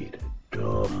he made a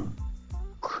dumb,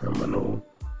 criminal,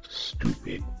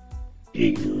 stupid,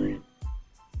 ignorant,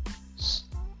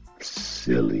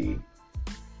 silly,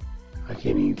 I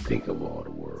can't even think of all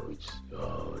the words,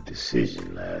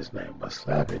 decision last night by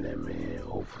slapping that man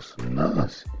over some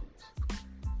nonsense.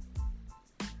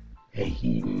 And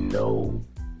he know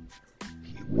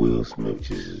Will Smith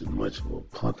just as much of a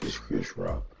punk as Chris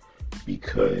Rock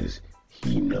because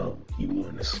he know he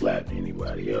wouldn't have slapped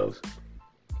anybody else.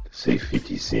 Say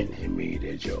 50 Cent had made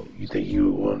that joke. You think he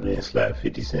would want to slap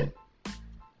 50 Cent?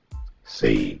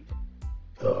 Say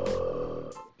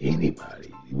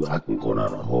anybody. I can go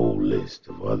down a whole list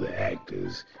of other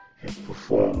actors and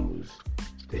performers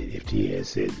that if he had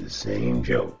said the same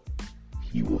joke,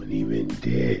 he wouldn't even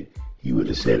dead. He would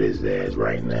have sat his ass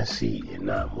right in that seat and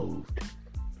not moved.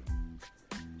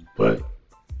 But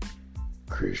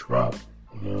Chris Rock,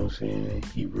 you know what I'm saying?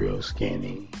 He real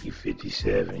skinny. He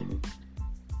 57.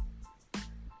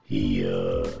 He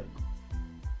I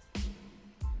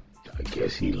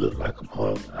guess he looked like a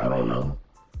punk. I don't know.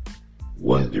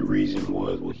 What the reason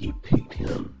was what he picked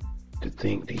him to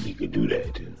think that he could do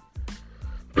that to.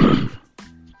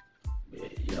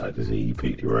 Yeah, like I said, he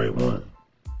picked the right one.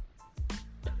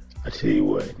 I tell you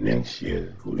what, next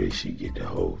year, who they should get the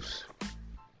host?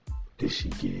 They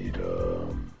should get,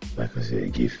 like I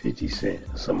said, get 50 Cent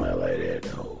or somebody like that to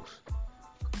host.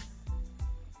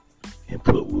 And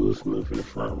put Will Smith in the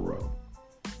front row.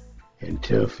 And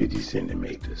tell 50 Cent to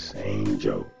make the same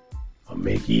joke. Or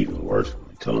make even worse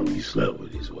one. Tell him you slept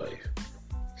with his wife.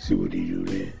 See what he do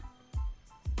then.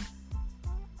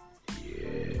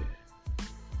 Yeah.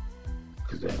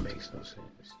 Because that makes no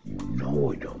sense. You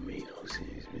know it don't make no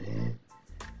sense, man.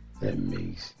 That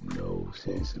makes no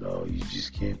sense at all. You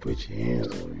just can't put your hands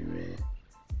on me, man.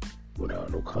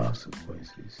 Without no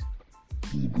consequences.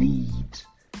 He needs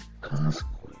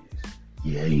consequences.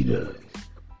 Yeah, he does.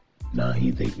 Nah,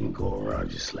 he think he can go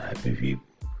around just slapping people.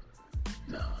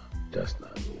 Nah, that's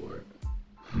not gonna work.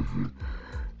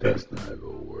 That's not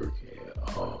gonna work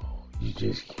at all. You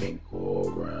just can't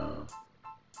go around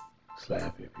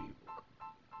slapping people.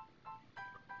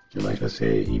 And like I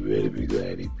said, he better be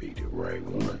glad he picked the right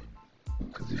one.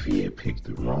 Because if he had picked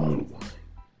the wrong one,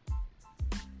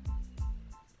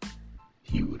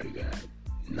 he would have got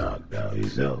knocked out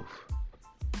himself.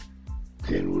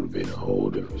 Then it would have been a whole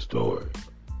different story.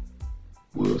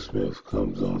 Will Smith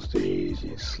comes on stage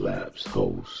and slaps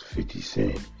host 50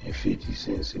 Cent, and 50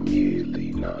 Cent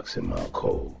immediately knocks him out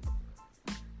cold.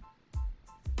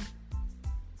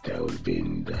 That would have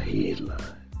been the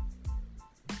headline.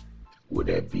 Would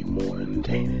that be more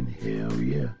entertaining? Hell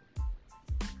yeah.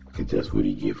 Because that's what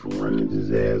he get for running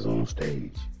his ass on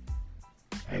stage.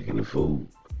 Acting a fool.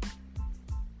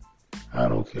 I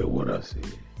don't care what I said.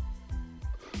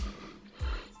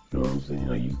 You know what I'm saying?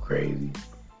 Are you crazy?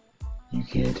 You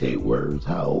can't take words.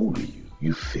 How old are you?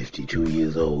 You 52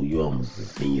 years old. You almost a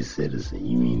senior citizen.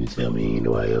 You mean to tell me ain't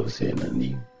nobody ever said nothing to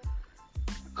you?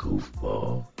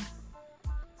 Goofball.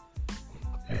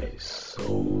 That is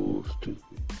so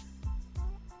stupid.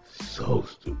 So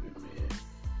stupid, man.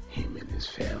 Him and his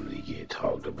family get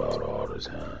talked about all the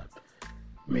time.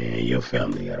 Man, your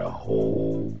family got a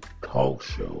whole talk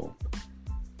show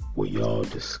where y'all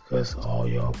discuss all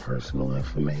y'all personal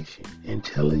information and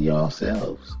tell it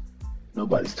yourselves.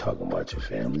 Nobody's talking about your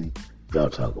family. Y'all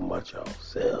talking about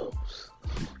yourselves.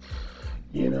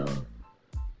 You know?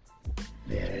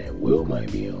 Man, Will might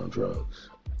be on drugs.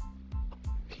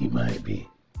 He might be.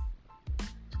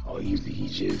 Or either he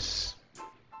just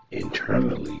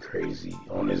internally crazy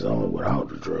on his own without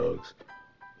the drugs.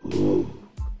 Ooh.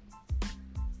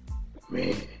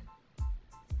 Man,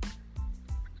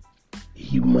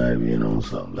 he might have been on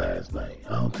something last night.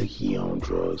 I don't think he on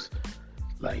drugs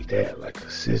like that, like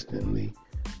consistently.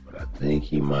 But I think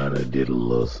he might have did a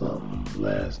little something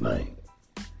last night.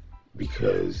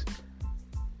 Because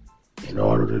in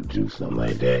order to do something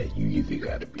like that, you either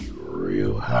got to be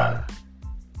real high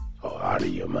or out of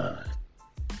your mind.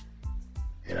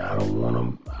 And I don't want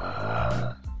him,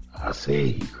 I say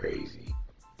he crazy,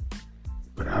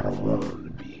 but I don't want him to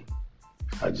be.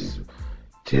 I just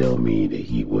tell me that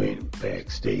he went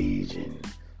backstage and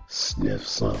sniffed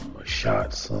something or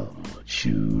shot something or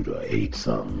chewed or ate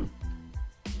something.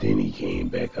 Then he came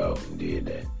back out and did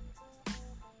that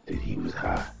he was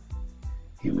high.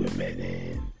 He went back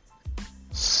there and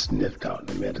sniffed out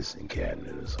the medicine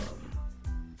cabinet or something.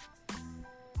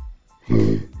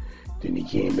 Then he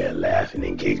came back laughing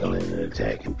and giggling and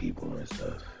attacking people and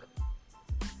stuff.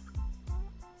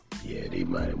 Yeah, they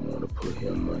might want to put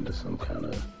him under some kind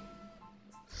of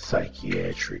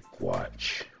psychiatric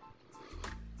watch.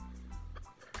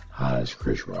 How is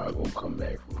Chris Rock gonna come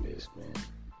back from this, man?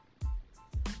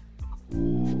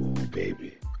 Ooh,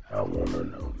 baby, I want to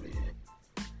know, man.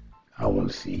 I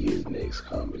want to see his next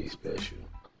comedy special.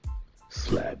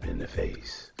 Slap in the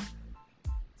face.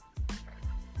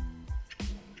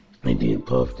 And then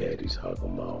Puff Daddy's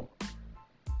talking about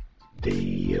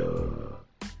they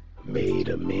made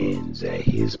amends at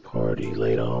his party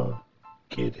later on.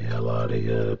 Get the hell out of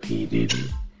here, P. Diddy.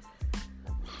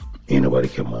 Ain't nobody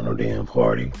come on no damn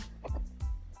party.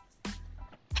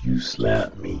 You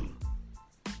slapped me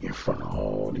in front of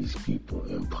all these people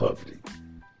in public.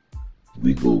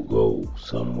 We go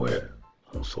somewhere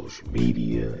on social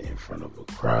media in front of a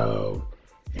crowd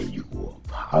and you go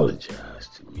apologize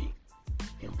to me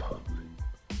in public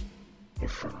in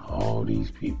front of all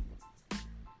these people.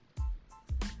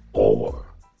 Or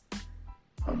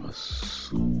I'ma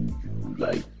sue you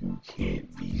like you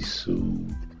can't be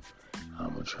sued.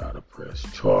 I'ma try to press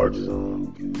charges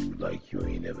on you like you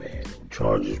ain't never had no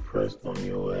charges pressed on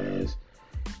your ass.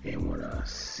 And when I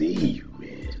see you,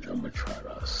 man, I'ma try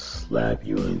to slap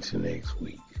you into next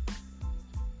week.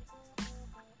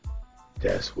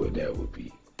 That's what that would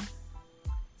be.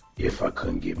 If I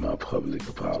couldn't get my public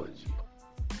apology.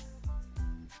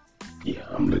 Yeah,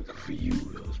 I'm looking for you,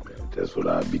 Will Smith. That's what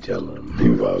I'd be telling him.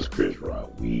 If I was Chris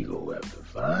Rock, we go have to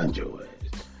find your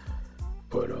ass.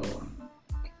 But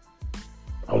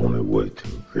I wonder what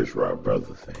the Chris Rock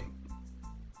brother think.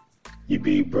 Your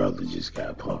big brother just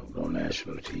got punked on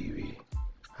national TV.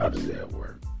 How does that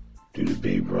work? Do the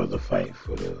big brother fight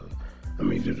for do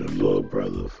the little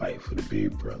brother fight for the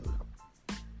big brother?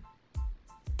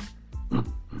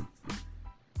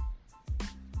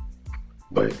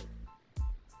 But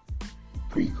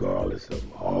regardless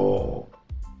of all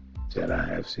that I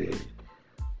have said,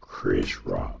 Chris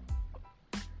Rock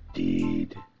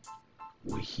did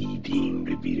what he deemed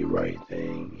to be the right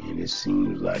thing, and it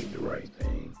seems like the right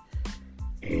thing.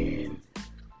 And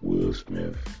Will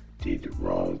Smith did the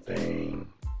wrong thing,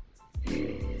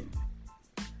 and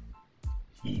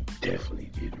he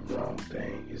definitely did the wrong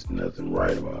thing. There's nothing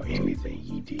right about anything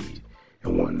he did. It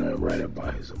wasn't nothing right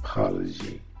about his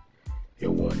apology.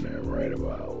 It wasn't nothing right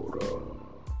about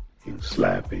him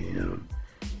slapping him.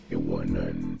 It wasn't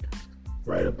nothing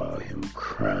right about him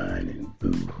crying and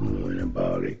boo-hooing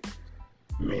about it.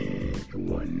 Man, it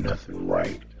wasn't nothing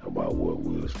right about what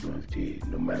Will Smith did,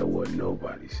 no matter what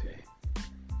nobody said.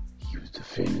 He was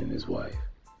defending his wife.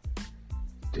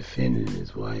 Defending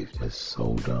his wife, that's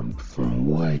so dumb. From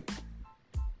what?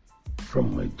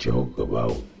 From a joke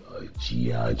about a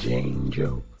G.I. Jane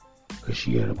joke? Because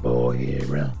she had a bald head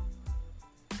around?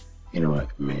 You know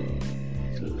what, man,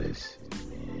 listen,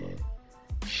 man.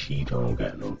 She don't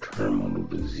got no terminal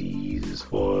disease as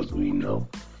far as we know.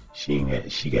 She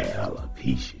got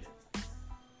alopecia.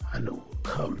 I know a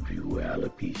couple of people with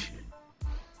alopecia.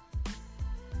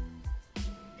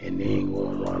 And they ain't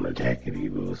going around attacking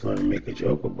people or something, make a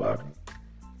joke about it.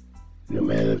 No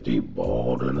matter if they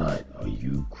bald or not. Are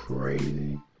you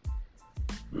crazy?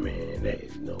 Man, that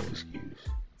is no excuse.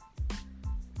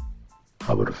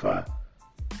 How about if I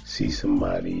see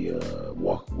somebody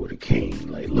walking with a cane?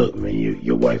 Like, look, man,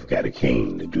 your wife got a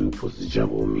cane. The dude supposed to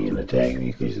jump on me and attack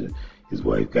me because his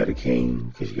wife got a cane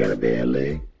because she got a bad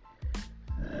leg.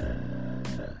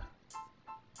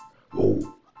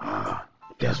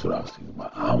 That's what I was thinking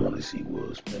about. I want to see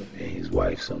Will Smith and his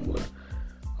wife somewhere.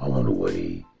 I wonder where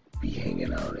they be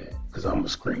hanging out at, because I'm going to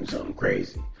scream something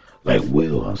crazy. Like,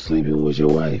 Will, I'm sleeping with your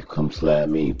wife. Come slap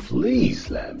me. Please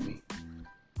slap me.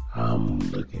 I'm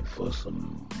looking for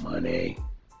some money.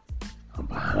 I'm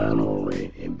behind on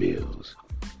rent and bills.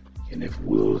 And if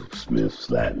Will Smith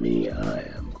slap me, I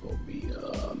am going to be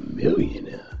a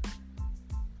millionaire.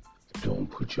 Don't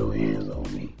put your hands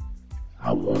on me.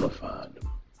 I want to find him.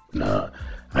 Nah,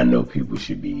 I know people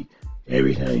should be,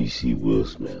 every time you see Will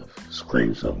Smith,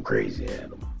 scream something crazy at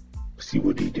him. See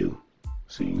what he do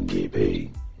so you can get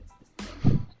paid.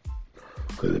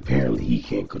 Because apparently he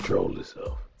can't control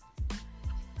himself.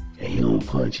 And he don't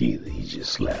punch either. He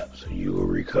just slaps. So you will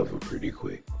recover pretty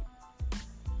quick.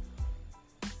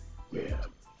 Yeah.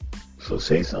 So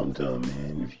say something to him,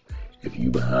 man. If you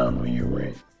behind on your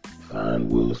rent, find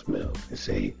Will Smith and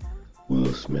say,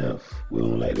 Will Smith, we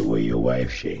don't like the way your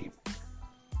wife shaped.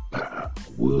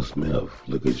 Will Smith,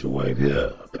 look at your wife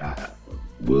here.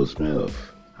 Will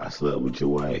Smith, I slept with your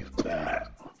wife.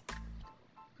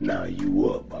 Now you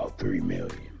up about $3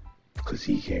 million because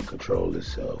he can't control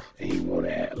himself and he want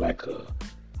to act like a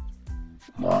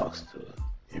monster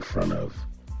in front of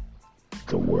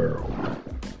the world.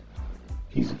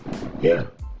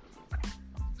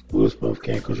 Will Smith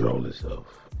can't control himself.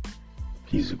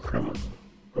 He's a criminal,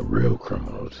 a real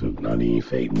criminal too, not even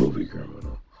fake movie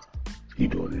criminal. He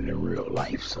doing it in real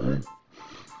life, son.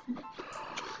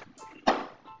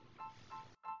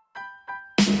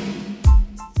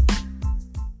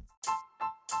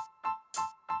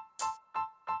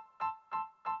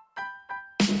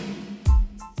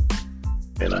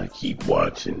 And I keep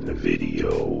watching the video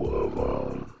of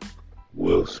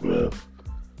Will Smith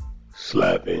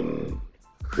slapping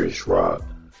Chris Rock,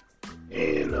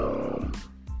 and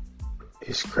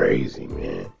it's crazy,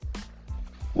 man.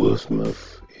 Will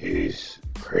Smith is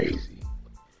crazy.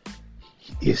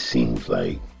 It seems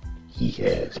like he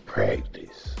has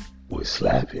practice with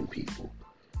slapping people.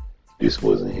 This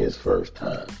wasn't his first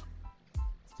time.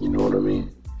 You know what I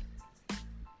mean?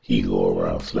 He go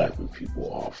around slapping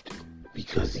people often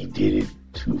because he did it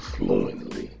too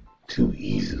fluently, too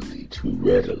easily, too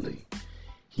readily.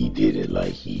 He did it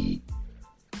like he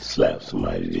slapped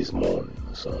somebody this morning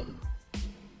or something.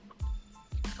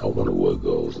 I wonder what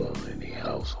goes on in the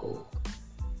household.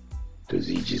 Does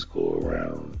he just go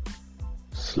around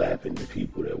slapping the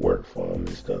people that work for him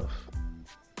and stuff?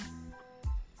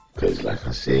 Because like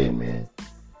I said, man,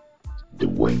 the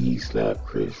way he slapped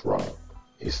Chris Rock,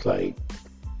 it's like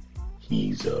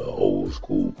he's an old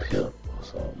school pimp or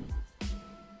something.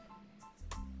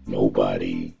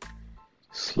 Nobody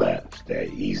slaps that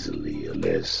easily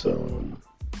unless,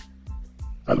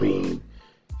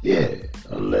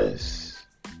 unless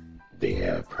they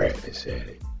have practice at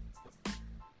it.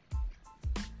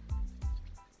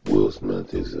 Will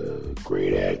Smith is a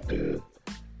great actor,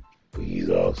 but he's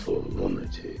also a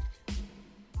lunatic.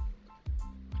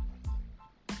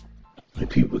 And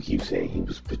people keep saying he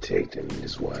was protecting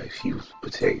his wife. He was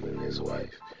protecting his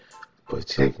wife.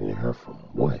 Protecting her from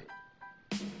what?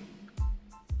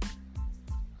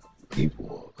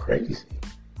 People are crazy.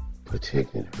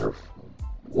 Protecting her from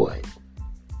what?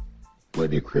 What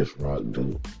did Chris Rock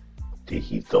do? Did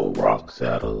he throw rocks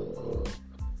at her?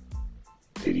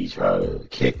 Did he try to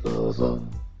kick her or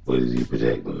something? What is he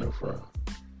protecting her from?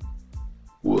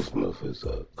 Will Smith is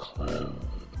a clown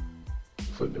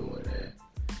for doing that.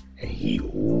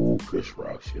 And Chris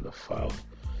Rock should have fought.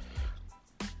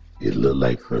 It looked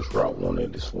like Chris Rock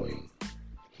wanted to swing.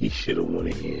 He should have went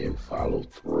ahead and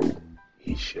followed through.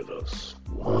 He should have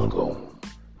swung on him.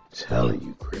 I'm telling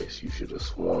you, Chris, you should have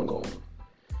swung on him.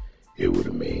 It would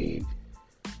have made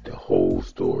the whole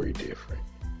story different.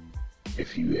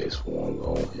 If you had swung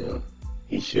on him,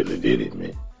 he should have did it,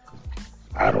 man.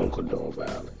 I don't condone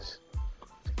violence.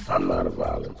 I'm not a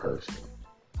violent person.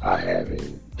 I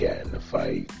haven't gotten a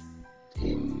fight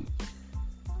in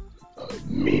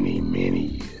many, many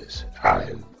years.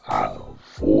 I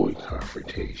avoid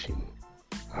confrontation.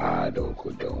 I don't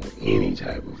condone any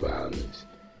type of violence.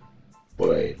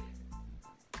 But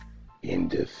in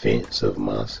defense of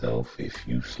myself, if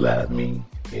you slap me,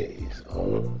 it is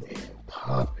on and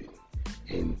popping.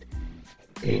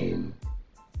 And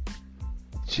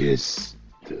just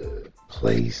the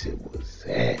place it was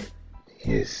at,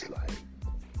 it's like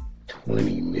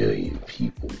 20 million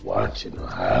people watching, or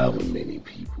however many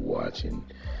people watching.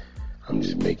 I'm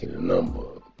just making a number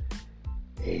up.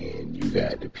 And you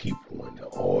got the people in the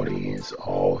audience,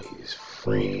 all his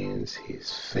friends,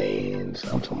 his fans.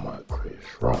 I'm talking about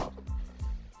Chris Rock.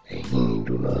 And he ain't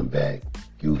do nothing back.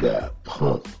 You got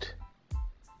punked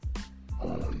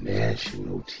on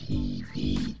national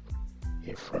TV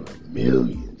in front of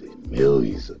millions and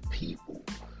millions of people.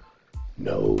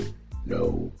 No.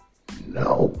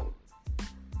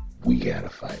 We gotta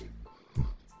fight.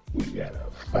 We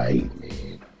gotta fight,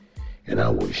 man. And I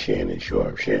was Shannon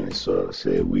Sharp. Shannon Sharp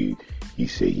said he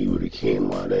said he would have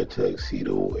came out of that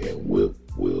tuxedo and whipped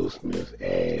Will Smith's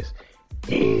ass.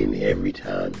 And every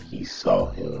time he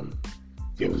saw him,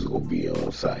 it was gonna be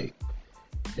on sight.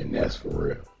 And that's for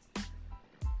real.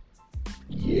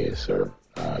 Yes, sir.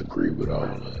 I agree with all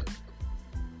that.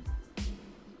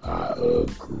 I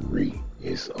agree.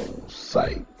 It's on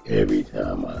sight. Every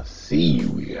time I see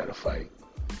you, we gotta fight.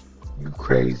 You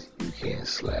crazy? You can't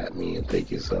slap me and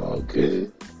think it's all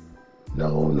good.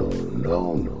 No, no,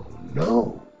 no, no,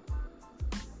 no.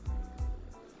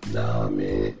 Nah,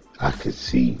 man. I could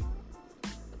see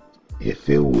if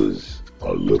it was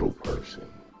a little person.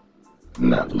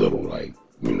 Not little like,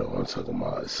 I'm talking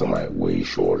about somebody way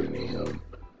shorter than him.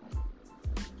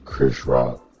 Chris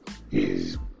Rock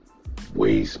is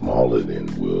way smaller than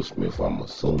Will Smith, I'm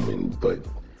assuming, but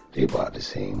they about the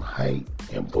same height,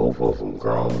 and both of them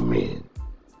grown men.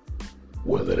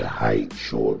 Whether the height,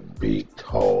 short, big,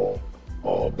 tall,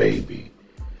 or baby,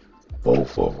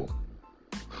 both of them.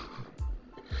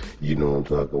 You know what I'm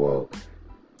talking about?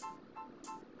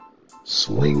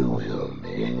 Swing on him,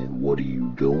 man. What are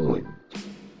you doing,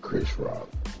 Chris Rock?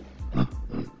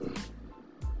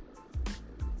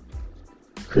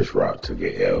 Chris Rock took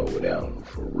an L with that one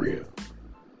for real.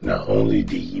 Not only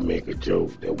did he make a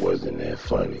joke that wasn't that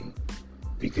funny,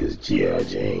 because G.I.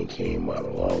 Jane came out a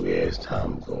long ass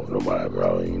time ago. Nobody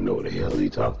probably even know what the hell he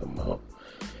talking about.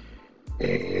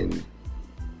 And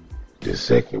the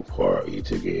second part he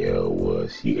took an L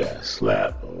was he got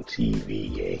slapped on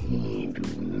TV and he ain't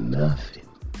do nothing.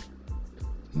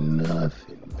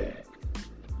 Nothing back.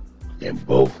 And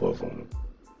both of them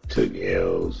took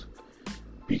L's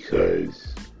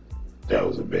because that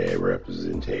was a bad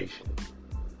representation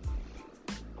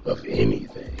of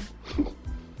anything.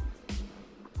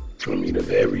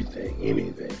 Of everything,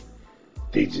 anything.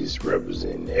 They just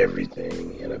represent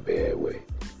everything in a bad way.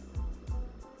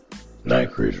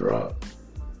 Not Chris Rock.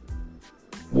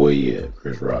 Well, yeah,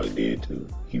 Chris Rock did too.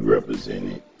 He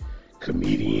represented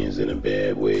comedians in a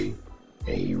bad way,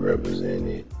 and he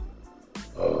represented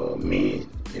men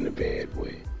in a bad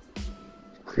way.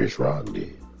 Chris Rock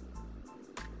did.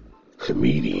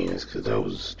 Comedians, because that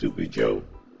was a stupid joke.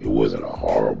 It wasn't a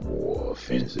horrible or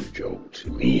offensive joke. To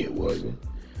me, it wasn't.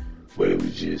 But it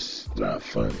was just not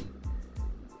funny.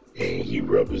 And he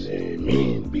represented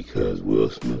men because Will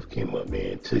Smith came up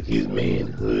there and took his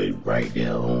manhood right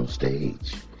down on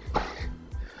stage.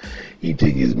 He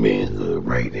took his manhood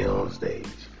right down on stage.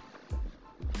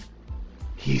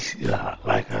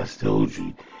 Like I told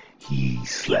you, he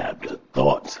slapped the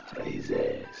thoughts out of his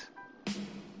ass.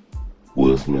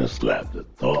 Will Smith slapped the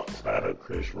thoughts out of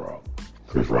Chris Rock.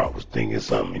 Chris Rock was thinking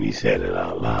something and he said it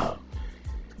out loud.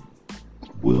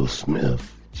 Will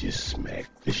Smith just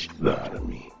smacked the shit out of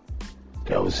me.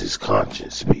 That was his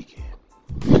conscience speaking.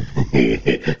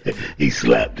 He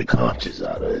slapped the conscience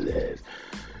out of his ass.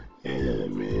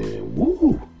 And man,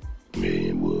 woo.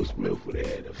 Man, Will Smith would have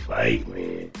had to fight,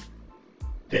 man.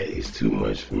 That is too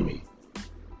much for me.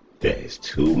 That is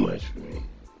too much for me.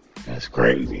 That's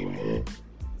crazy, man.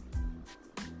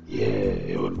 Yeah,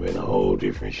 it would have been a whole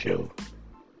different show.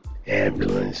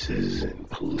 Ambulances and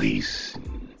police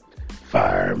and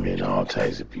firemen, all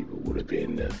types of people would have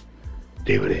been there.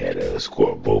 They would have had to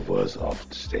escort both of us off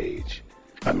the stage.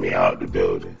 Out the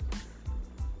building.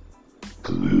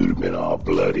 Because we would have been all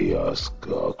bloody. Our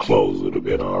clothes would have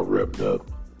been all ripped up.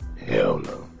 Hell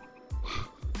no.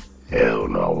 Hell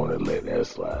no, I want to let that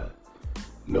slide.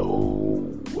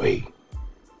 No way.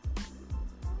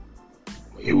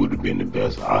 It would have been the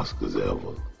best Oscars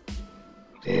ever.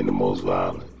 And the most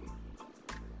violent.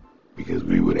 Because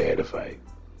we would have had to fight.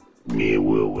 Me and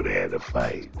Will would have had to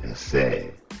fight. That's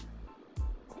sad.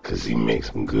 Because he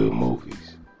makes some good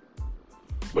movies.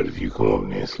 But if you come up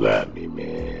there and slap me,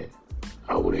 man,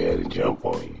 I would have had to jump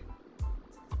on you.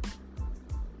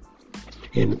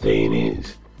 And the thing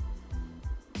is,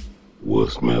 Will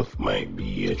Smith might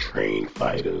be a trained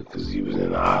fighter because he was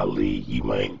in our league. He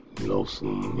might know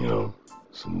some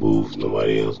moves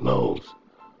nobody else knows.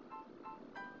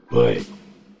 But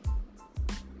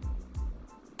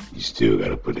you still got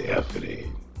to put the effort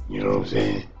in. You know what I'm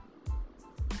saying?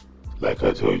 Like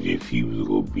I told you, if he was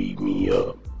going to beat me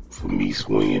up for me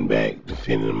swinging back,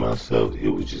 defending myself, it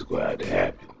was just going to have to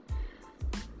happen.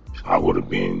 I would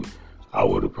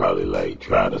have probably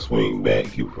tried to swing back.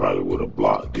 He probably would have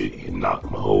blocked it and knocked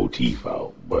my whole teeth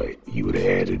out. But he would have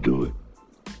had to do it.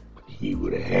 He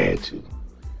would have had to.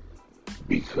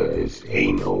 Because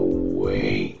ain't no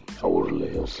way I would have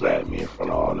let him slap me in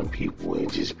front of all them people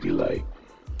and just be like,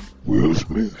 Will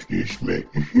Smith just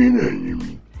smacked the shit out of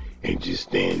me. And just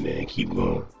stand there and keep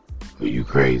going. Are you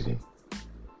crazy?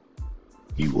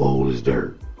 You old as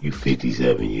dirt. You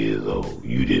 57 years old.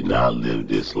 You did not live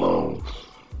this long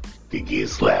to get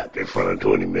slapped in front of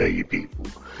 20 million people.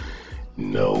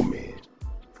 No, man.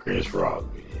 Chris Rock,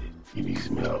 man. You need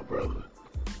some help, brother.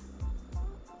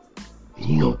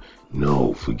 He don't,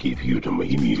 no, forget people talking about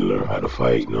he need to learn how to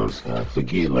fight. You know what I'm saying?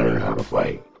 Forget learning how to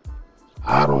fight.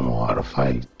 I don't know how to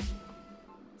fight.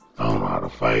 I don't know how to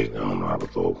fight. I don't know how to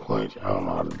throw a punch. I don't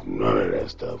know how to do none of that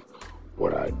stuff.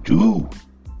 What I do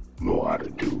know how to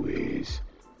do is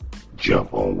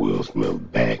jump on Will Smith's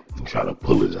back and try to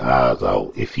pull his eyes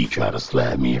out if he try to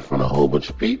slap me in front of a whole bunch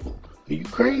of people. Are you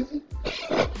crazy?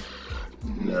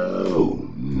 No.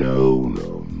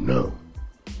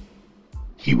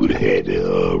 He would have had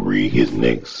to read his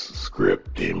next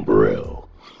script in Braille.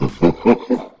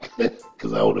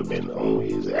 Because I would have been on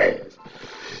his ass.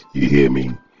 You hear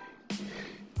me?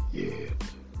 Yeah.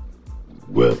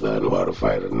 Whether I know how to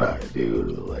fight or not, they would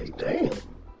have like, damn.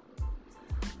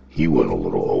 He went a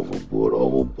little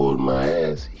overboard my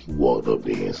ass. He walked up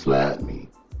there and slapped me.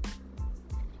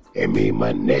 And made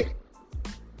my neck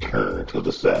turn to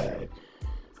the side.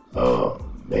 Oh,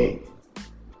 man.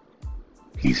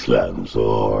 He slapped him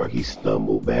so hard, he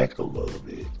stumbled back a little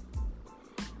bit.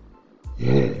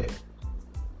 Yeah.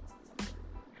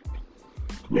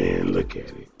 Man, look at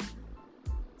it.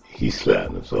 He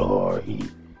slapped him so hard,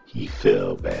 he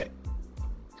fell back.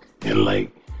 And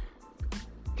like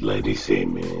they say,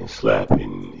 man,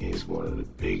 slapping is one of the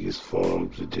biggest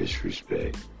forms of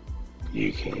disrespect.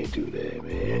 You can't do that,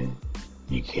 man.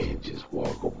 You can't just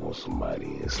walk up on somebody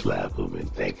and slap them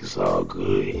and think it's all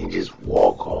good and just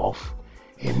walk off.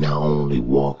 And not only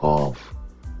walk off,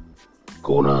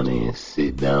 go down there and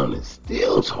sit down and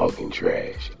still talking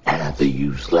trash after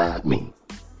you slap me.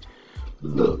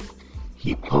 Look,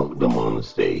 he punked him on the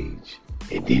stage,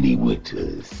 and then he went to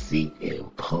his seat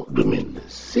and punked him in the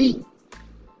seat.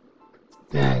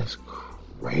 That's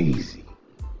crazy.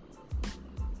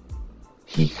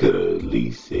 He could have at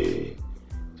least said,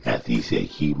 after he said,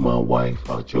 keep my wife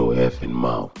out your effing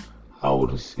mouth, I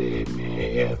would have said,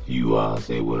 man, F you, I'll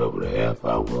say whatever the F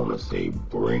I want to say,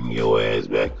 bring your ass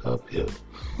back up here.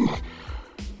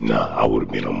 Nah, I would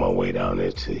have been on my way down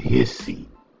there to his seat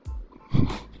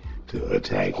to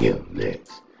attack him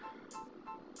next.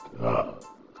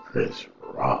 Chris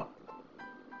Rock.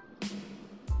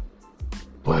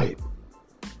 But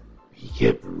he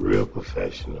kept it real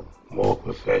professional, more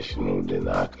professional than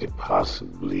I could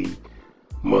possibly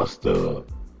muster up.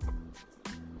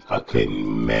 I couldn't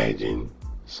imagine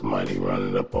somebody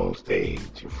running up on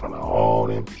stage in front of all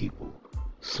them people,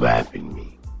 slapping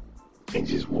me, and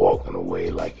just walking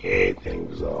away like everything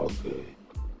was all good.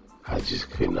 I just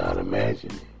could not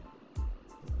imagine it.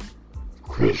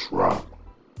 Chris Rock,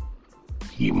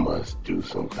 he must do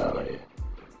some kind of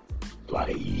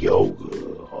like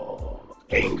yoga or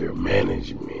anger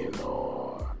management,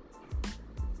 or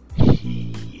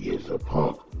he is a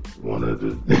punk. One of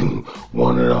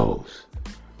those.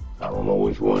 I don't know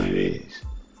which one it is.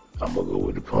 I'm gonna go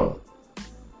with the punk.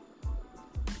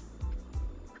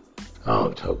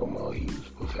 I'm talking about he was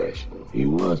professional. He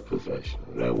was professional.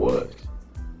 That was.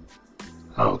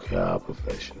 I don't care how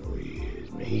professional he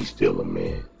is, man. He's still a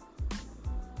man.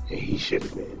 And he should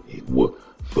have been.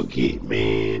 Forget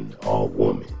man or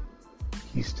woman.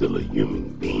 He's still a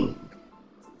human being.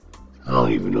 I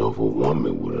don't even know if a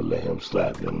woman would have let him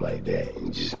slap them like that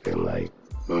and just been like,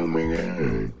 oh my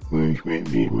God, Will Smith,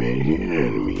 this man hit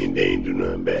on me, and they ain't do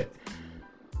nothing back.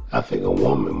 I think a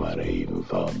woman might have even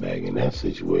fought back in that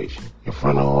situation in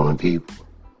front of all the people.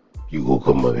 You gonna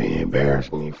come up here and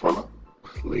embarrass me in front of?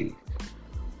 Please.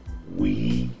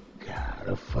 We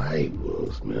gotta fight,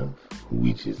 Will Smith.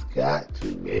 We just got to,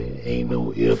 man. Ain't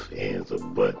no ifs, ands, or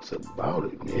buts about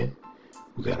it, man.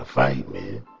 We gotta fight,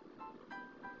 man.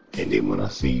 And then when I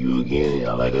see you again,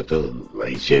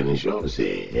 like Shannon Sharp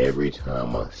said, every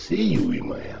time I see you, we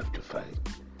might have to fight.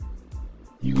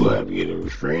 You gonna have to get a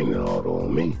restraining order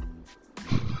on me.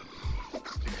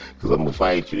 Cause I'm gonna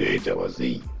fight you every time I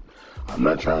see you. I'm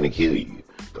not trying to kill you,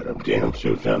 but I'm damn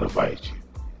sure trying to fight you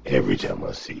every time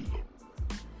I see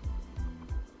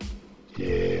you.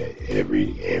 Yeah,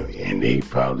 and they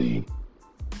probably,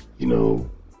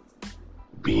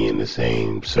 be in the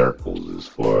same circles as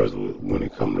far as when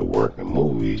it comes to working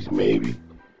movies, maybe.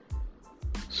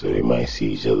 So they might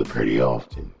see each other pretty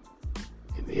often.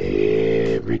 And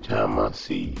every time I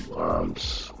see you, I'm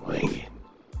swinging.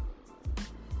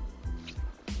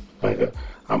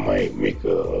 I might make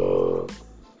a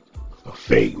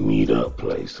fake meet-up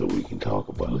place so we can talk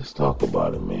about it. Let's talk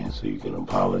about it, man, so you can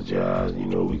apologize.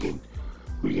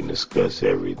 We can discuss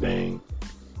everything.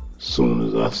 Soon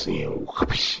as I see him,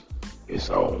 whoosh, it's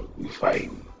on. We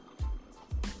fighting.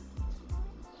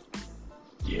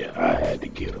 Yeah, I had to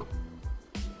get him.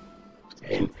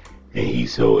 And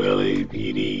he's so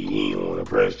LAPD, he ain't want to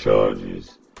press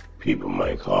charges. People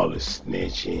might call it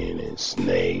snitching and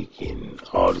snake and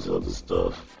all this other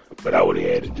stuff. But I would have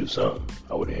had to do something.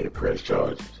 I would have had to press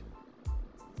charges.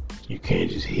 You can't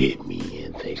just hit me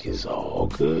and think it's all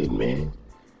good, man.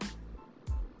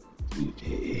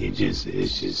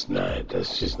 It's just not,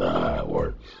 that's just not how it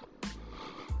works.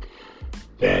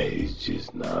 That is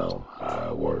just not how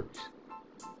it works.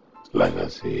 Like I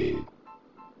said,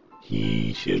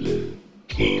 he should have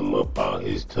came up out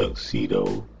his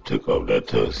tuxedo, took off that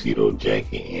tuxedo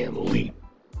jacket and leaped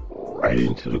right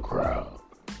into the crowd.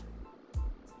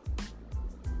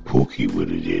 Pookie would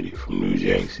have did it from New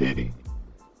Jack City.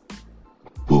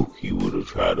 Pookie would have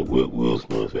tried to whip Will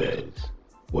Smith's ass.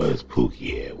 Where's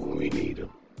Pookie at when we need him?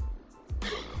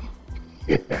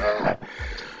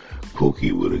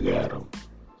 Pookie would have got him.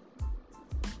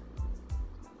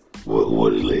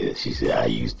 What it is? She said, I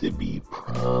used to be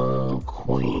prom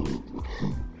queen.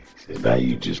 She said, now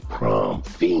you just prom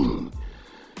fiend.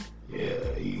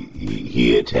 Yeah,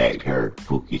 he attacked her.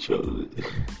 Pookie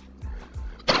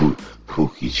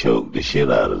choked the shit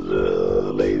out of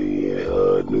the lady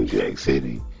in New Jack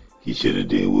City. He should have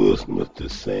did Will Smith the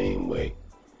same way.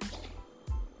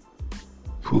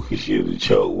 Pookie should have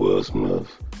choked Will Smith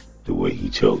the way he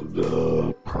choked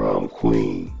the prom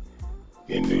queen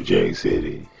in New Jack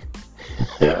City.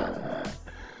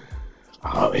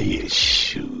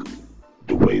 Shoot.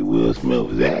 The way Will Smith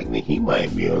was acting, he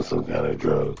might be on some kind of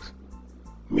drugs.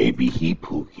 Maybe he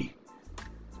Pookie.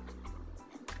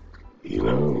 You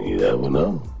know, you never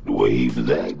know. The way he was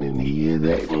acting, he is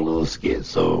acting a little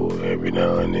schizo every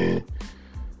now and then.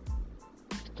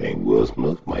 I think Will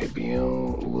Smith might be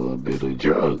on a little bit of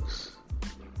drugs.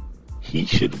 He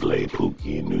should play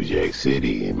Pookie in New Jack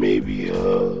City, and maybe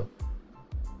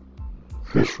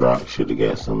Chris Rock should have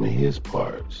got some of his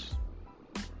parts.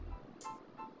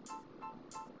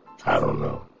 I don't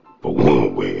know. But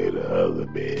one way or the other,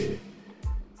 man,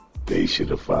 they should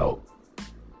have fought.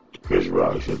 Chris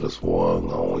Rock should have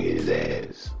swung on his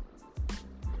ass.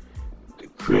 The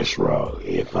Chris Rock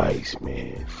advice,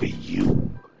 man, for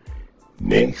you.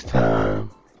 Next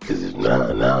time, because if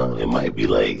not now, it might be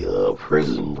like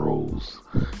prison rules.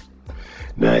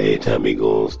 Now every time he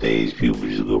go on stage, people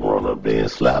just go run up there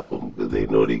and slap him because they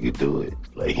know they can do it.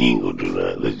 Like, he ain't gonna do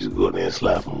nothing. Let's just go there and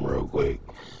slap him real quick.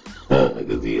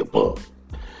 Because he a punk.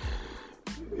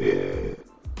 Yeah.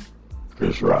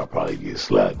 Chris Rock probably gets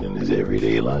slapped in his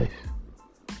everyday life.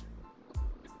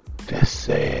 That's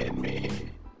sad,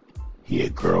 man. He a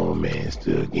grown man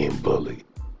still getting bullied.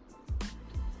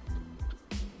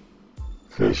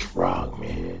 Chris Rock,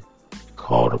 man.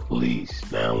 Call the police,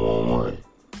 911.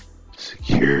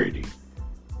 Security.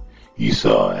 You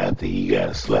saw after he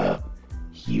got slapped,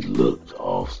 he looked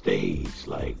off stage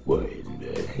like, what in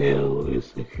the hell is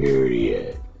security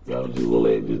at? Y'all just gonna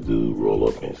let this dude roll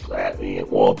up and slap me and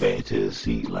walk back to his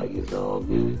seat like it's all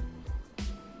good?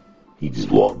 He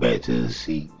just walked back to his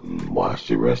seat and watched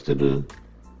the rest of the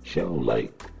show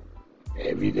like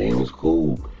everything was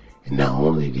cool. And not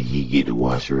only did he get to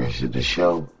watch the rest of the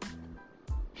show,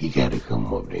 he got to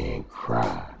come up there and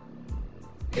cry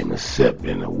and accept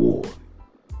an award.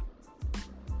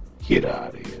 Get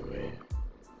out of here, man.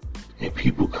 And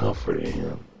people comforting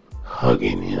him,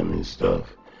 hugging him and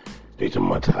stuff. They talking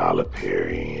about Tyler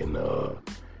Perry and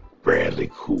Bradley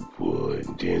Cooper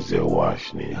and Denzel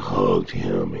Washington hugged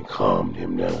him and calmed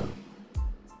him down.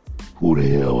 Who the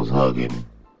hell was hugging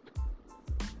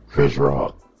Chris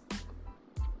Rock?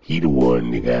 He the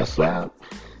one that got slapped.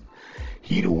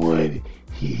 He the one,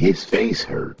 his face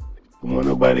hurt. They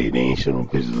ain't showing no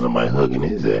pictures of somebody hugging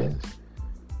his ass.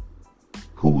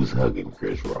 Who was hugging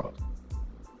Chris Rock?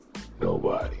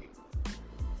 Nobody.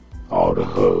 All the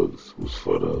hugs was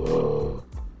for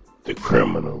the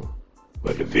criminal,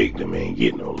 but the victim ain't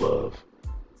getting no love.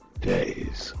 That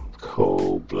is some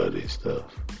cold-blooded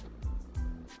stuff.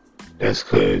 That's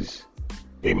because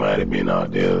they might have been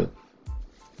out there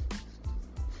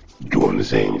doing the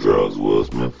same drugs Will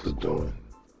Smith was doing.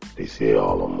 They said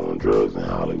all of them on drugs in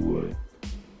Hollywood.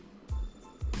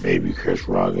 Maybe Chris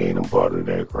Rock ain't a part of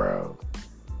that crowd.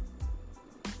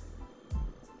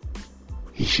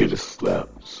 He should have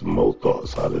slapped some more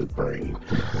thoughts out of his brain.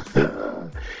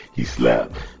 He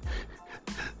slapped.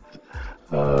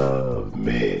 Oh,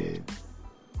 man.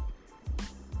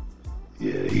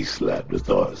 Yeah, he slapped the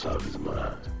thoughts out of his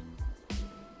mind.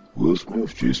 Will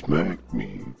Smith just smacked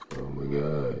me. Oh, my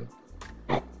God.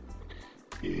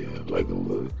 Yeah, like a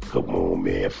little, come on,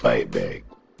 man, fight back.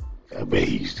 I bet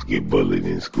he used to get bullied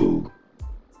in school.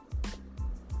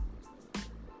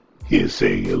 He'll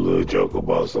say a little joke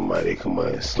about somebody come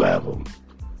out and slap him.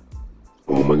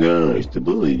 Oh my gosh, the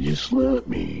bully just slapped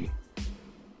me.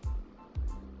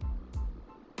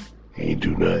 Ain't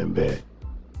do nothing back.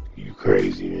 You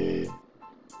crazy, man.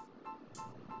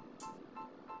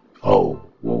 Oh,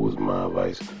 what was my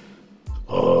advice?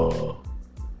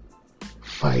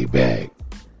 Fight back.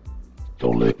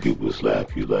 Don't let people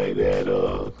slap you like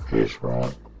that, Chris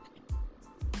Rock.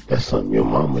 That's something your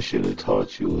mama should have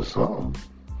taught you or something.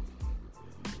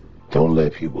 Don't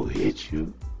let people hit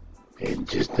you and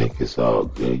just think it's all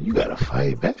good. You gotta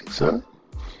fight back, son.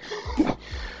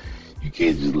 You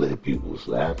can't just let people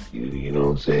slap you, you know what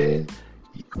I'm saying?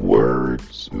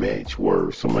 Words match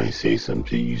words. Somebody say something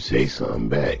to you, say something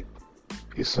back.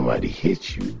 If somebody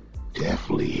hits you,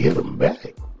 definitely hit them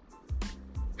back.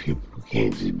 People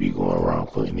can't just be going around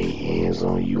putting their hands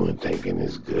on you and thinking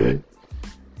it's good.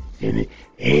 And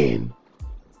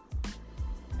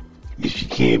if you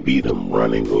can't beat them,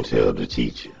 run and go tell the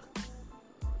teacher.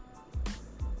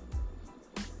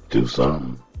 Do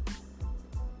something.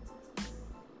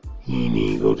 He ain't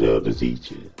even go tell the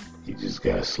teacher. He just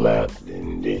got slapped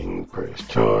and didn't press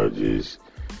charges,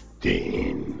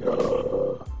 didn't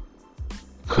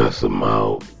cuss him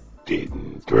out,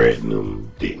 didn't threaten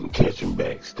him, didn't catch him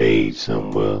backstage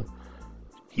somewhere.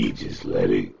 He just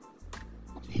let it,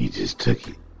 he just took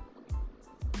it.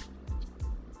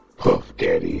 Puff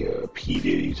Daddy, P.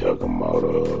 Diddy talking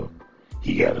about,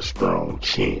 he got a strong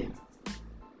chin.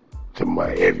 To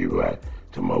my everybody,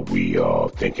 to my we all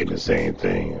thinking the same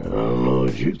thing. I don't know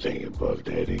what you thinking, Puff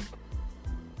Daddy.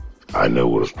 I know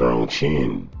what a strong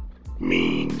chin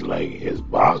means, like his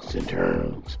boxing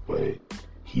terms, but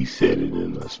he said it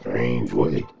in a strange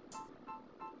way.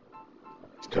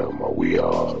 Talking about we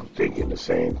all thinking the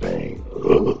same thing.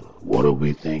 Ugh, what are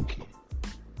we thinking?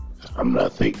 I'm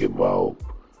not thinking about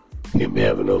him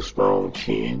having no strong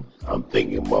chin. I'm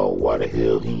thinking about why the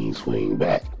hell he ain't swing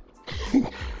back.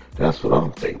 That's what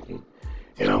I'm thinking.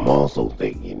 And I'm also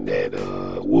thinking that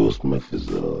Will Smith is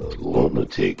a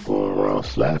lunatic going around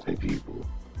slapping people.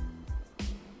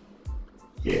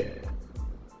 Yeah.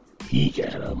 He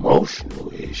got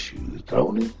emotional issues,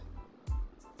 don't he?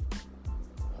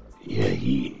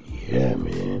 Yeah,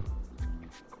 man.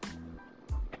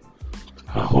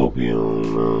 I hope you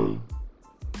don't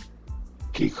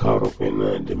get caught up in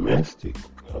nothing domestic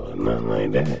or nothing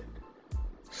like that.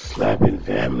 Slapping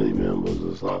family members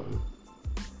or something.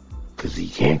 Because he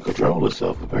can't control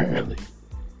himself, apparently.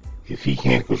 If he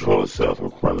can't control himself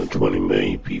in front of 20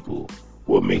 million people,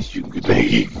 what makes you think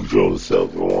he can control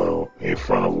himself in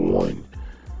front of one?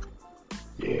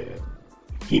 Yeah,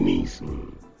 he needs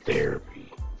some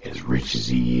therapy. As rich as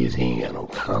he is, he ain't got no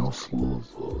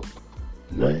counselors or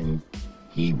nothing.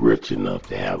 He rich enough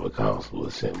to have a counselor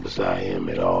sitting beside him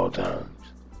at all times.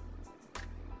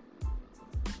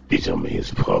 They tell me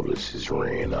his publicist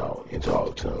ran out and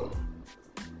talked to him.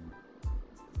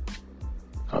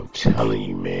 I'm telling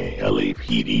you, man,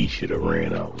 LAPD should have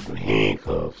ran out with some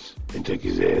handcuffs and took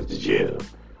his ass to jail.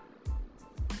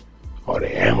 Or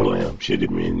the ambulance should have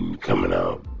been coming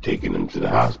out, taking him to the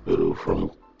hospital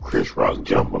from Chris Rock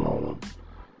jumping on him.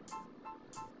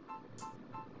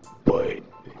 But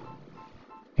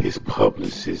his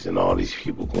publicist and all these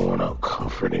people going out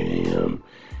comforting him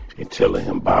and telling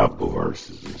him Bible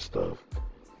verses and stuff,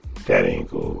 that ain't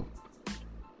cool.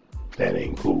 That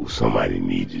ain't cool. Somebody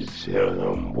needs to tell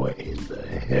him, what in the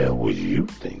hell was you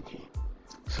thinking?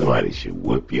 Somebody should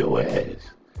whip your ass.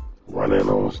 Running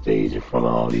on stage in front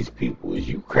of all these people. Is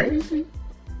you crazy?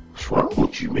 What's wrong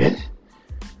with you, man?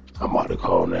 I'm about to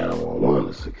call 911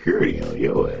 the security on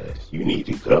your ass. You need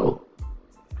to go.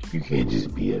 You can't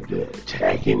just be up there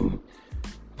attacking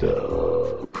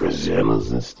the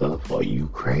presenters and stuff. Are you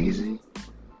crazy?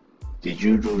 Did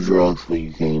you do drugs when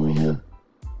you came in here?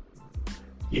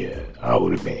 Yeah, I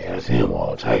would have been asking him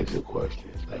all types of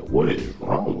questions. Like, what is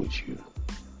wrong with you?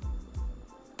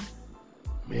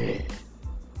 Man,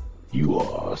 you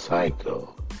are a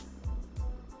psycho.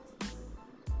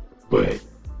 But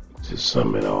to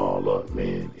sum it all up,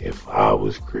 man, if I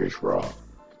was Chris Rock,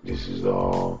 this is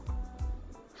all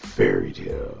fairy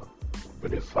tale.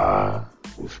 But if I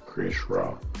was Chris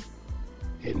Rock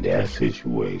in that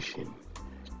situation,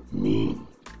 me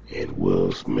and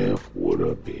Will Smith would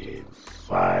have been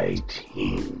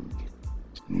fighting.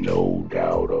 No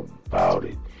doubt about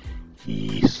it.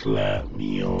 He slapped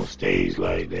me on stage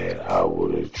like that. I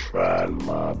would have tried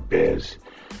my best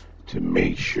to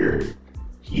make sure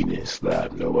he didn't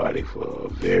slap nobody for a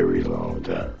very long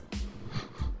time.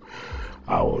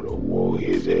 I would have wore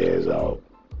his ass out.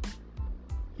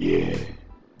 Yeah.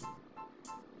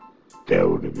 That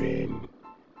would have been,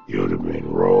 it would have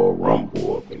been Royal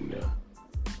Rumble up in there.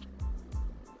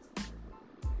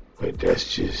 But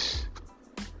that's just,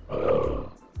 I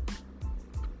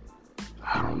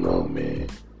don't know, man.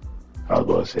 I was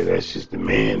about to say that's just the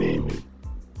man in me.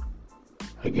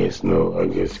 I I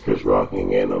guess Chris Rock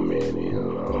ain't got no man in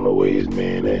him. I don't know where his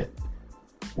man at.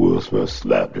 Will Smith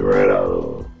slapped it right out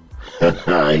of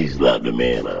him. He slapped the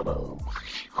man out of him.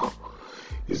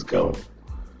 It's gone.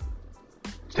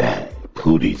 That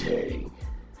Pootie Tang.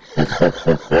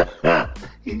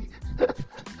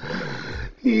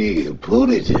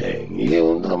 Pootie Tang. You know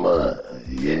what I'm talking about?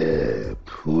 Yeah,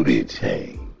 Pootie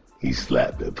Tang. He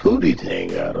slapped the Pootie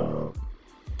Tang out of him.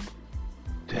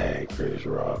 Dang, Chris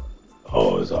Rock.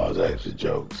 Oh, it's all types of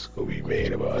jokes gonna be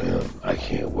made about him. I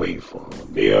can't wait for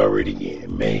him. They already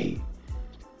getting made.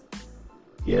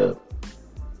 Yep.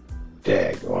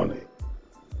 Dag on it.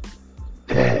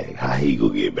 Dag, how he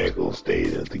gonna get back on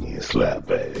stage after getting slapped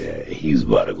back there? He's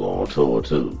about to go on tour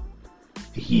too.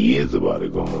 He is about to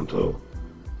go on tour.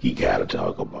 He gotta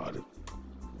talk about it.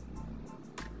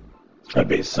 I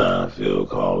bet Seinfeld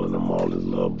calling him, all his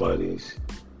little buddies,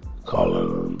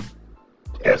 calling him,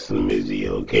 asking him is he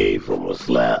okay from a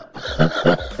slap.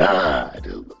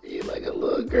 He like a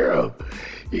little girl.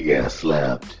 He got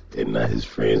slapped, and now his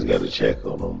friends got to check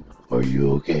on him. Are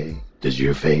you okay? Does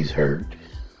your face hurt?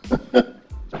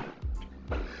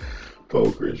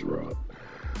 Poor Chris Rock.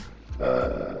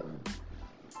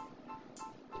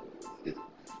 It's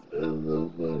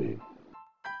so funny.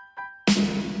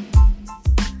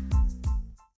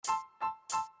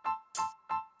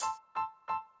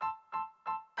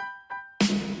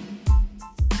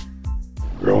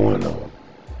 Growing up,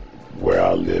 where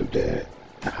I lived at,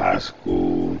 high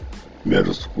school,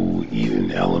 middle school,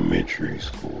 even elementary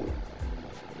school,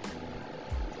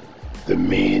 the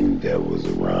men that was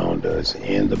around us,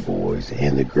 and the boys,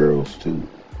 and the girls too,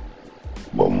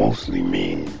 but mostly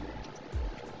men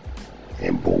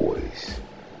and boys,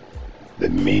 the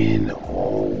men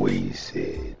always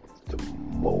said the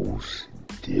most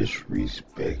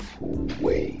disrespectful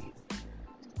way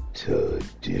to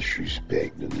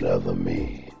disrespect another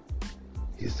man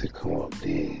is to come up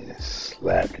there and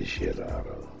slap the shit out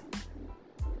of him.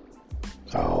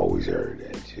 I always heard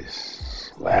that, just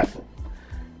slap him,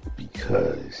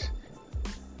 because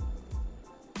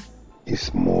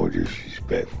it's more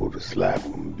disrespectful to slap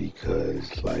him,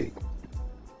 because like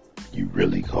you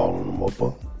really calling him a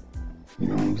bum. You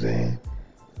know what I'm saying?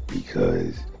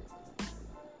 Because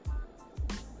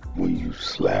when you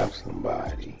slap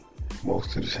somebody,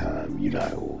 most of the time, you're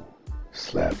not going to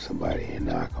slap somebody and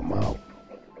knock them out.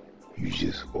 You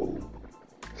just go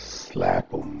slap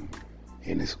them,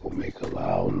 and it's going to make a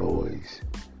loud noise,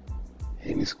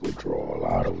 and it's going to draw a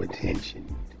lot of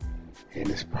attention, and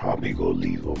it's probably going to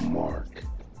leave a mark,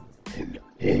 and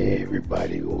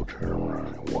everybody going to turn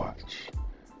around and watch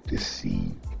to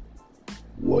see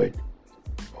what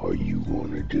are you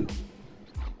going to do.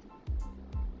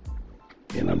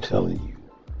 And I'm telling you,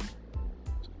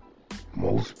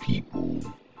 most people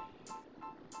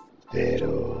that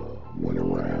went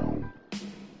around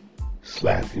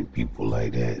slapping people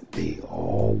like that, they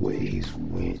always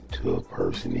went to a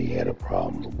person they had a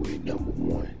problem with, number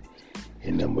one.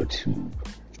 And number two,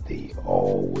 they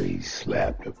always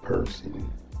slapped a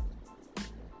person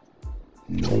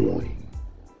knowing,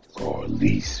 or at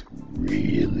least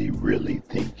really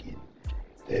thinking,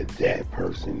 that that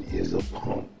person is a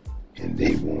punk and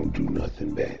they won't do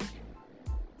nothing back.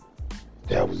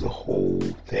 That was the whole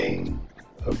thing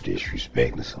of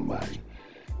disrespecting somebody,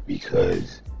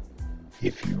 because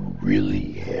if you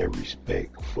really had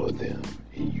respect for them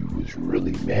and you was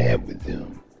really mad with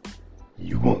them,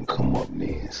 you wouldn't come up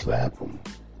there and slap them.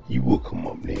 You would come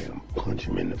up there and punch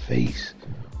them in the face,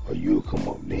 or you would come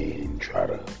up there and try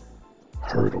to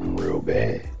hurt them real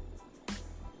bad,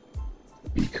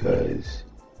 because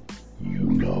you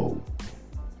know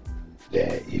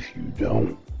that if you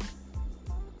don't,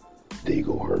 they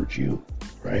go hurt you,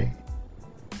 right?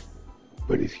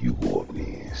 But if you go up there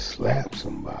and slap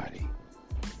somebody,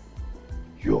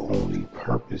 your only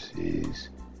purpose is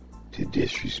to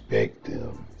disrespect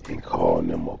them and call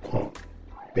them a punk,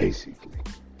 basically.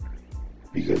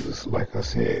 Because it's like I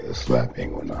said, a slap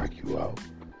ain't gonna knock you out.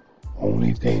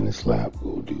 Only thing the slap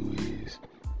will do is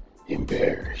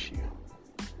embarrass you.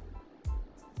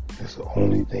 That's the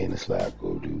only thing the slap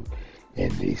will do.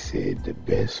 And they said the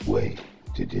best way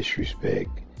to disrespect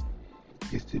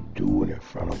is to do it in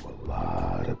front of a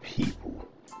lot of people.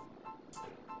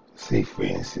 Say, for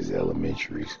instance,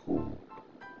 elementary school.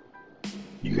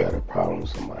 You got a problem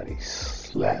with somebody,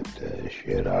 slap the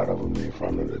shit out of them in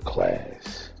front of the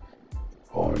class,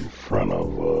 or in front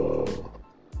of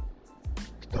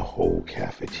the whole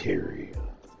cafeteria.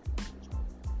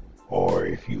 Or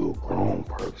if you're a grown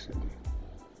person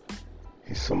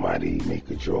and somebody make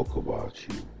a joke about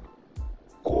you,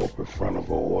 go up in front of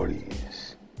an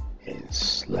audience and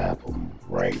slap him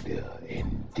right there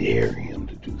and dare him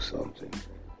to do something.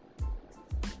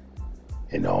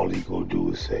 And all he gonna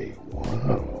do is say,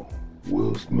 wow,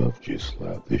 Will Smith just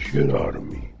slapped the shit out of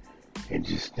me. And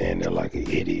just stand there like an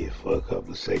idiot for a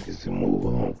couple of seconds and move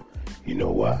on. You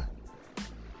know why?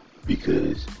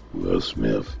 Because Will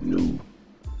Smith knew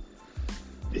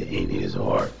that in his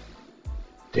heart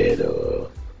that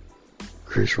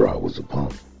Chris Rock was a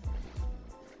punk.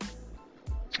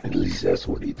 At least that's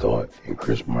what he thought. And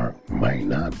Chris Rock might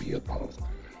not be a punk.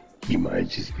 He might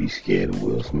just be scared of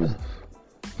Will Smith.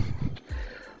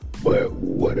 But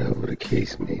whatever the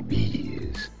case may be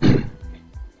is,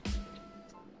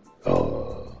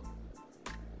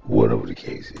 whatever the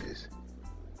case is,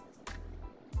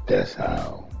 that's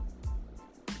how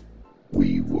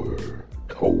we were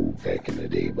told back in the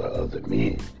day by other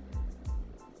men.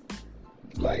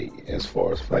 Like, as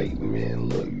far as fighting, man,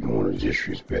 look, you want to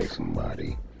disrespect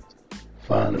somebody,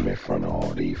 find them in front of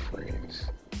all their friends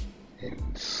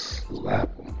and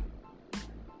slap them.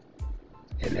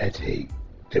 And that takes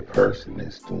the person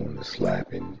that's doing the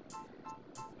slapping,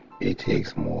 it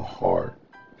takes more heart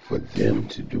for them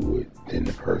to do it than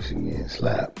the person getting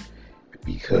slapped,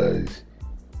 because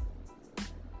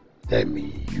that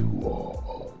means you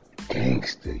are a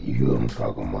gangster. You know what I'm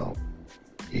talking about?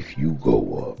 If you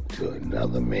go up to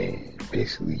another man,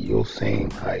 basically your same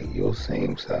height, your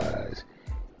same size,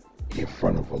 in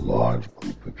front of a large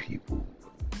group of people,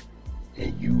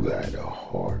 and you got a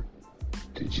heart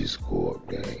to just go up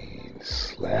there and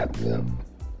slap them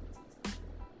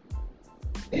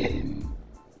and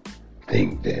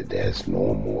think that that's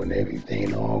normal and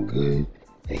everything all good,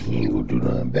 and he ain't gonna do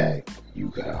nothing back, you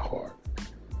got heart.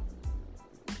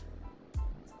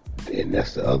 And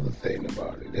that's the other thing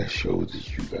about it. That shows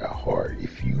that you got heart.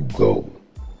 If you go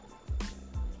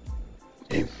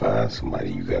and find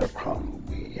somebody you got a problem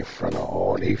with in front of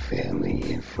all their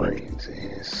family and friends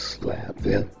and slap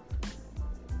them,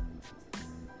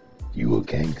 you a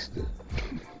gangster.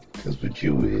 That's what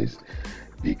you is,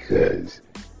 because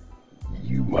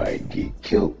you might get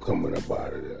killed coming up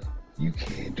out of there. You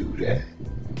can't do that.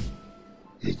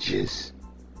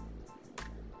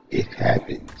 It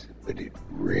happens, but it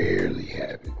rarely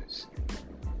happens.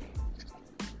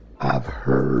 I've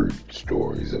heard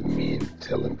stories of men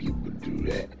telling people to do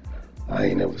that. I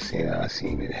ain't never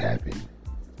seen it happen.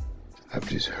 I've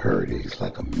just heard it. It's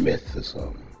like a myth or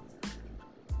something.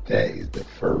 That is the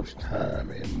first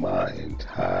time in my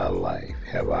entire life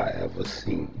have I ever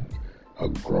seen a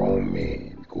grown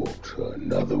man go up to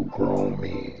another grown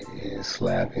man and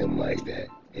slap him like that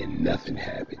and nothing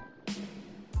happened.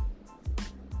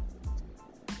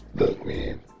 Look,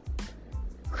 man,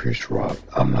 Chris Rock,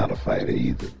 I'm not a fighter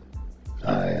either.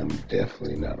 I am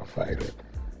definitely not a fighter.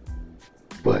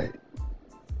 But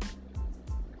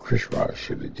Chris Rock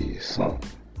should have did something.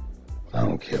 I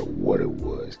don't care what it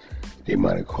was. They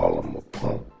might have called him a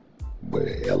punk, but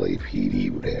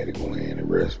LAPD would have had to go in and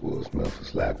arrest Will Smith for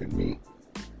slapping me.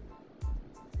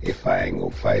 If I ain't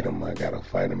gonna fight him, I gotta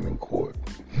fight him in court.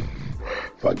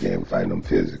 If I can't fight him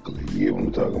physically, you know what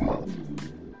I'm talking about?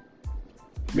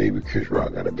 Maybe Chris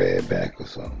Rock got a bad back or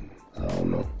something. I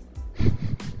don't know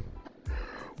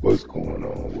what's going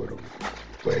on with him.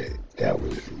 But that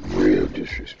was real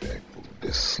disrespectful.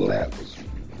 The slap was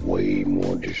way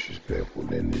more disrespectful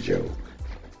than the joke.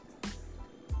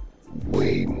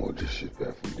 Way more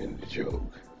disrespectful than the joke.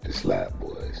 The slap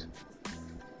was.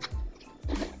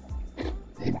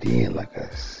 And then, like I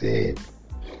said,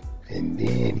 and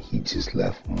then he just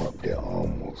left him up there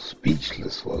almost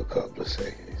speechless for a couple of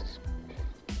seconds.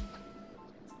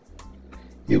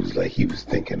 It was like he was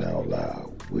thinking out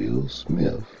loud, Will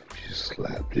Smith just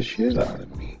slapped the shit out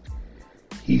of me.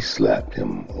 He slapped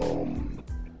him,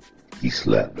 he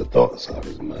slapped the thoughts out of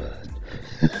his mind.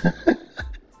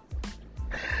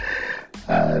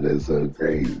 That's so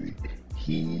crazy.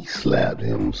 He slapped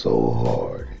him so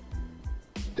hard,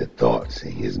 the thoughts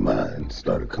in his mind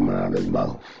started coming out of his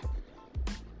mouth.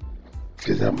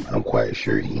 Because I'm quite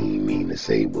sure he didn't mean to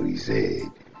say what he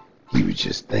said. He was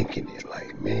just thinking it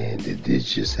like, man, did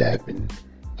this just happen?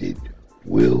 Did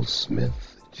Will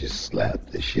Smith just slap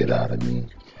the shit out of me?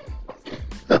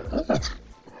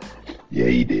 Yeah,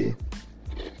 he did.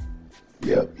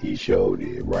 Yep, he showed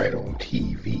it right on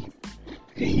TV.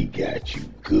 And he got you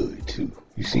good, too.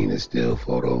 You seen the still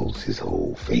photos? His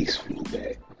whole face flew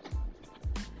back.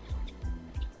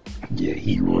 Yeah,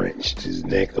 he wrenched his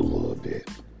neck a little bit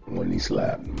when he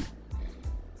slapped him.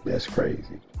 That's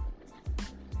crazy.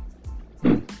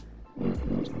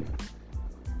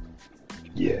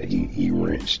 Yeah, he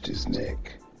wrenched his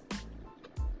neck.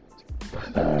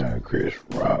 Chris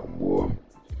Rock, boy.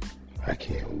 I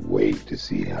can't wait to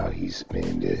see how he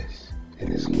spin this and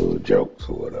his little jokes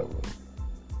or whatever.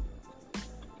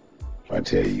 I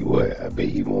tell you what, I bet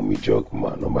he won't be joking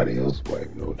about nobody else's wife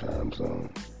no time soon.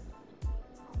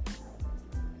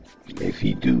 If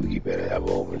he do, he better have a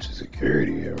whole bunch of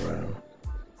security around.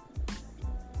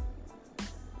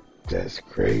 That's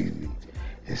crazy.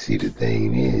 And see, the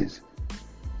thing is,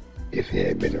 if it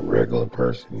had been a regular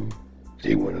person,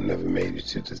 they would have never made it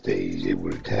to the stage. They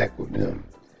would have tackled them.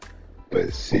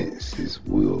 But since it's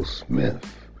Will Smith,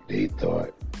 they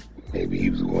thought maybe he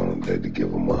was going to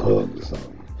give him a hug or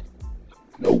something.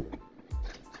 Nope.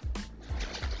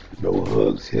 No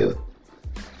hugs here.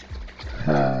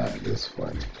 That's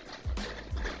funny.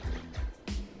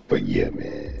 But yeah,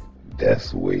 man,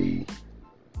 that's one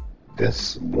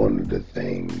of the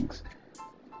things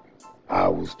I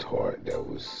was taught that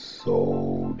was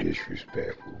so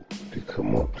disrespectful, to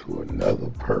come up to another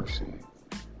person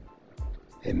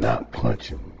and not punch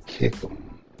him, kick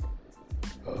him,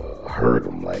 hurt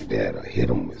him like that, or hit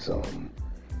him with something.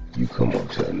 You come up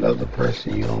to another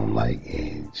person you don't like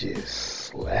and just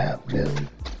slap them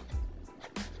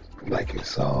like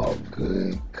it's all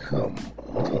good. Come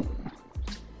on.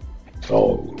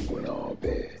 Oh, it went all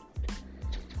bad.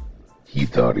 He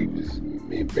thought he was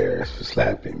embarrassed for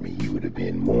slapping me. He would have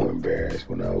been more embarrassed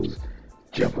when I was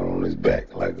jumping on his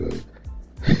back like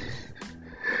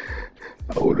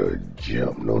I would have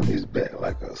jumped on his back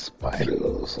like a spider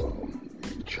or something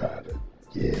and tried to,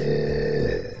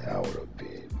 I would have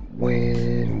been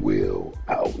wind, wheel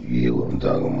out. You hear what I'm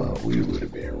talking about? We would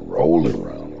have been rolling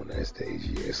around on that stage.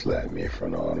 Yeah, slapped me in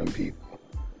front of all them people.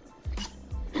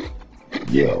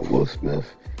 Yeah, Will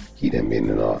Smith, he done been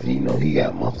in all, he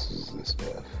got muscles and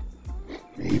stuff.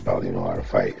 And he probably know how to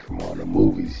fight from all the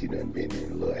movies. He done been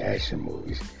in little action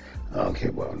movies. I don't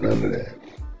care about none of that.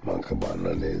 I don't care about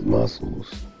none of his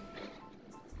muscles.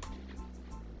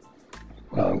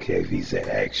 I don't care if he's an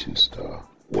action star.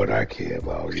 What I care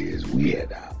about is we at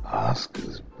the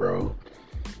Oscars, bro.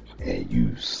 And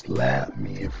you slap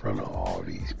me in front of all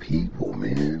these people,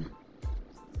 man.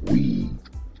 We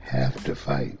have to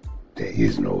fight. There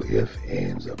is no ifs,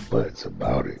 ands, or buts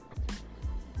about it.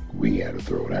 We got to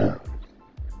throw down.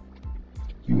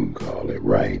 You can call it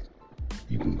right.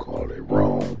 You can call it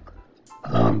wrong.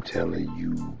 I'm telling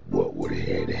you what would have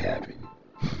had to happen.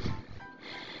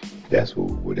 That's what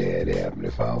would have had to happen.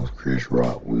 If I was Chris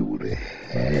Rock, we would have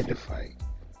had to fight.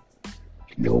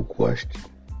 No question.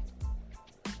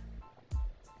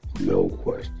 No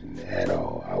question at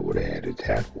all. I would have had to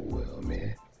tackle Will,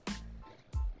 man.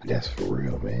 That's for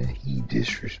real, man. He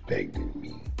disrespected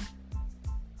me.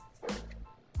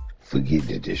 Forget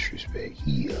the disrespect.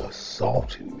 He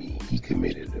assaulted me. He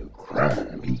committed a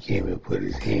crime. He came and put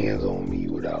his hands on me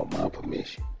without my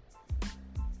permission.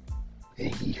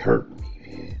 And he hurt me,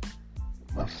 man.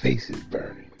 My face is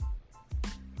burning.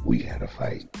 We gotta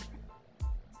fight.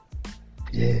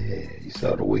 Yeah, you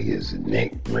saw the way his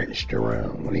neck wrenched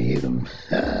around when he hit him.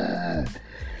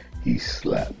 He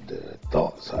slapped the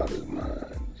thoughts out of his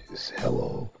mind. Just,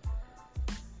 hello.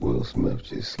 Will Smith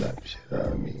just slapped the shit out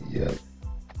of me. Yep,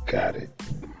 got it.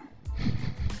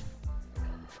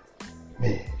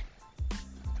 Man,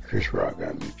 Chris Rock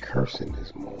got me cursing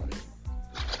this morning.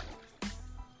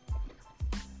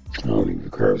 I don't even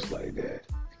curse like that,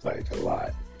 like a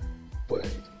lot. But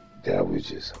that was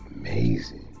just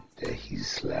amazing that he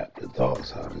slapped the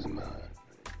thoughts out of his mind.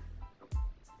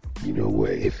 You know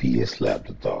what? If he had slapped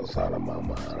the thoughts out of my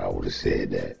mind, I would have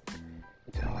said that.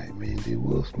 I'm like, man, did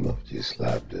Will Smith just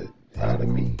slap it out of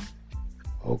me?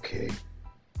 Okay.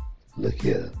 Look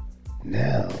here.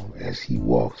 Now, as he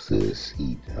walks to the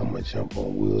seat, I'm going to jump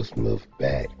on Will Smith's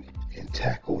back and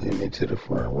tackle him into the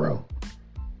front row.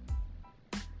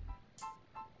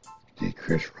 Did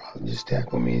Chris Rock just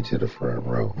tackle me into the front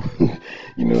row?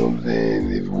 You know what I'm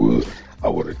saying? If Will, I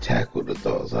would have tackled the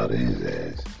thoughts out of his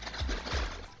ass.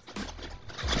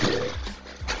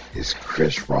 Yeah. Is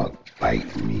Chris Rock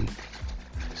biting me?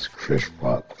 Is Chris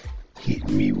Rock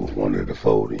hitting me with one of the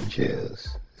folding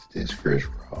chairs? Is this Chris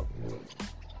Rock?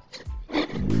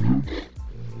 Mm-hmm.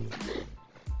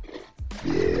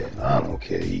 Yeah, I don't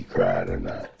care if he cried or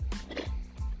not.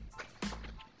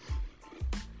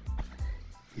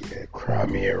 Yeah, cry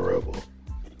me a river.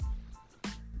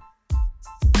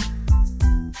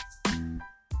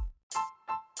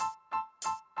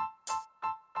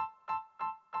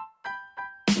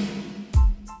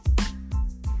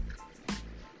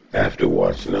 After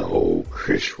watching the whole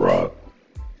Chris Rock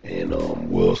and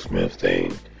Will Smith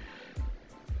thing,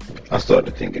 I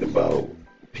started thinking about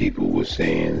people were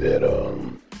saying that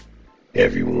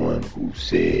everyone who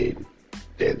said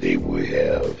that they would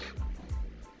have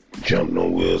jumped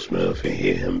on Will Smith and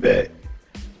hit him back.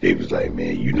 They was like,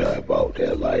 man, you not about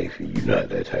that life, and you not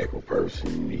that type of person,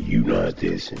 and you not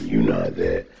this, and you not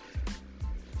that.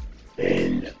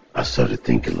 And I started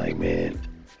thinking like, man,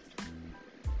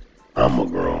 I'm a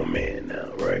grown man now,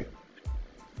 right?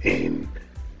 And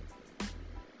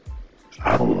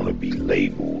I don't want to be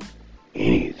labeled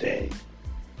anything.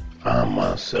 I'm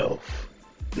myself.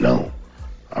 No,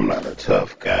 I'm not a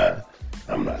tough guy.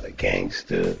 I'm not a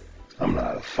gangster. I'm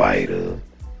not a fighter.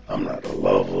 I'm not a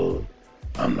lover.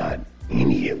 I'm not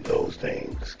any of those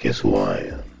things. Guess who I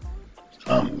am?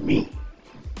 I'm me.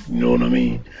 You know what I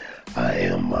mean? I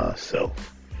am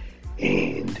myself.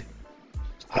 And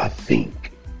I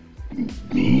think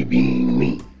me being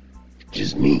me,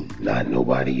 just me, not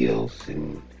nobody else,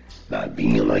 and not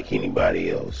being like anybody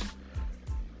else.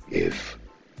 If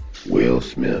Will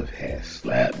Smith had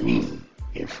slapped me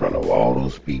in front of all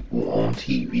those people on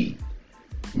TV,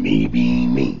 me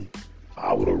being me,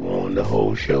 I would have ruined the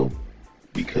whole show,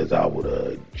 because I would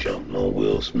have jumped on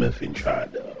Will Smith and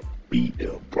tried to beat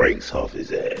the brakes off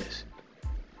his ass.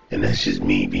 And that's just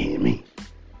me being me.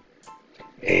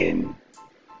 And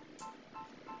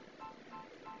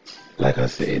like I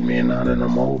said, man, now that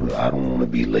I'm older, I don't want to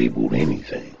be labeled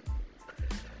anything.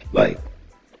 Like,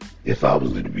 if I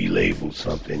was to be labeled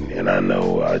something, and I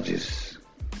know I just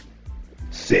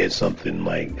said something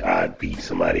like I'd beat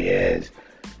somebody's ass,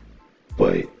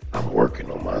 but I'm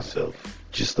working on myself.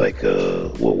 Just like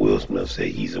what Will Smith said,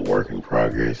 he's a work in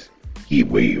progress. He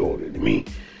way older than me.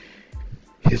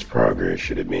 His progress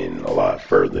should have been a lot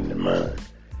further than mine.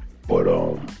 But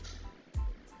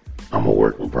I'm a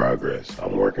work in progress.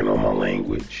 I'm working on my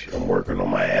language. I'm working on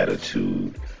my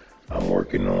attitude. I'm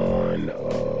working on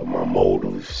my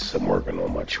motives. I'm working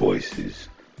on my choices.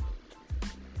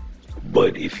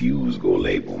 But if you was gonna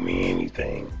label me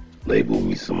anything, label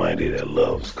me somebody that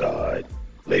loves God.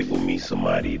 Label me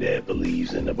somebody that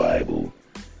believes in the Bible.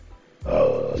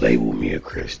 Label me a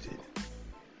Christian.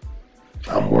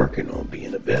 I'm working on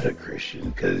being a better Christian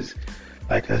because,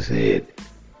 like I said,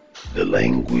 the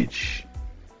language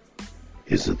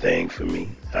is a thing for me.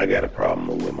 I got a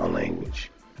problem with my language.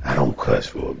 I don't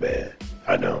cuss real bad.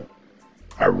 I don't.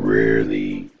 I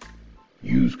rarely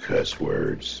use cuss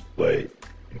words, but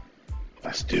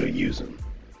I still use them.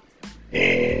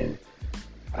 And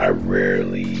I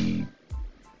rarely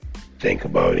think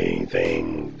about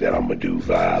anything that I'm gonna do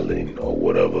violent or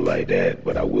whatever like that,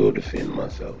 but I will defend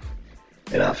myself.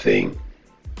 And I think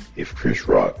if Chris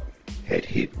Rock had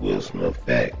hit Will Smith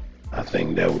back, I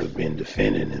think that would have been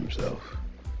defending himself.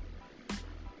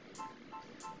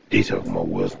 They talking about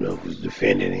Will Smith was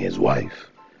defending his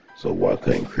wife, so why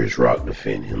couldn't Chris Rock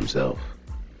defend himself?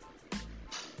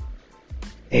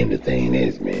 And the thing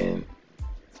is, man,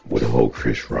 with the whole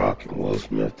Chris Rock and Will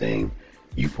Smith thing,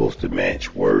 you supposed to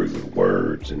match words with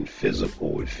words and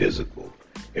physical with physical.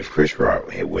 If Chris Rock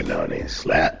had went down there and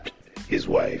slapped his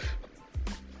wife,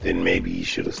 then maybe he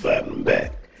should have slapped him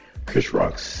back. Chris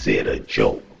Rock said a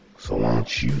joke, so why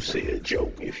don't you say a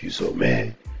joke? If you so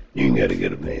mad, you ain't gotta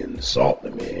get up there and assault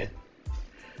the man.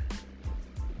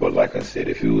 But like I said,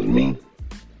 if it was me,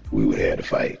 we would have had to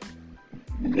fight.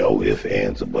 No ifs,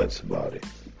 ands, or buts about it.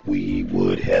 We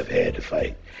would have had to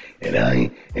fight.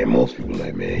 And most people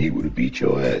like, man, he would have beat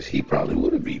your ass. He probably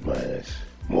would have beat my ass.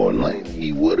 More than likely,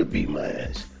 he would have beat my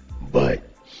ass. But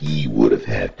he would have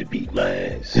had to beat my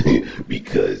ass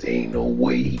because ain't no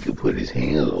way he could put his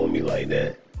hands on me like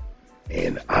that.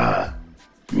 And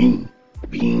me,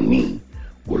 being me,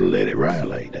 would have let it ride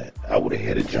like that. I would have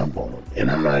had to jump on him. And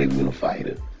I'm not even a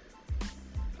fighter.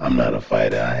 I'm not a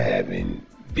fighter. I haven't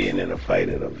been in a fight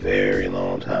in a very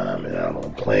long time, and I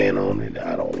don't plan on it.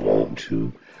 I don't want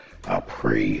to. I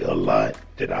pray a lot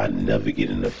that I never get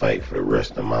in a fight for the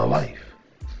rest of my life.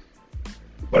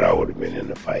 But I would have been in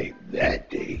a fight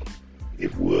that day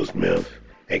if Will Smith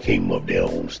had came up there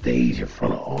on stage in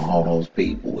front of all those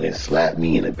people and slapped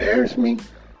me and embarrassed me.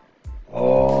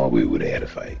 Oh, we would have had a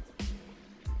fight.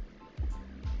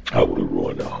 I would have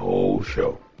ruined the whole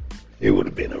show. It would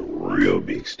have been a real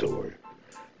big story.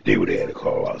 They would have had to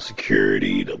call out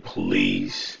security, the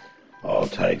police, all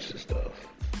types of stuff.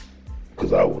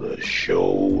 Because I would have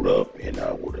showed up and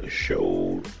I would have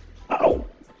showed out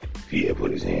if he had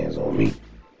put his hands on me.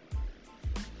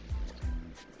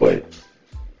 But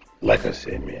like I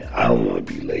said, man, I don't want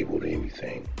to be labeled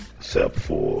anything except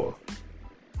for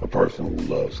a person who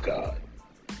loves God.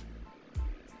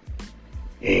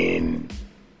 And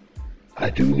I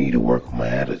do need to work on my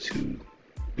attitude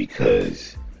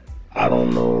because I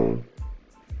don't know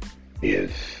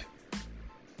if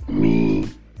me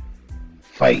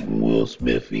fighting Will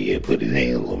Smith, he had put his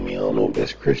hands on me. I don't know if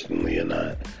that's Christianly or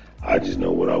not. I just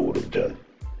know what I would have done.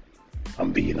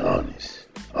 I'm being honest.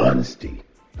 Honesty.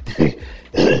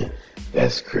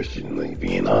 That's Christianly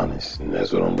being honest. And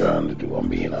that's what I'm trying to do. I'm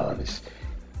being honest.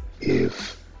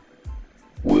 If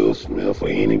Will Smith or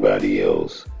anybody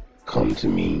else come to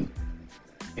me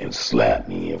and slap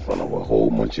me in front of a whole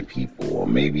bunch of people, or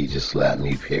maybe just slap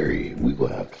me, period, we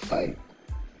gonna have to fight.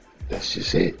 That's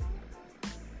just it.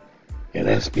 And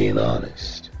that's being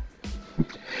honest.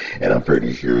 And I'm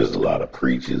pretty sure there's a lot of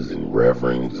preachers and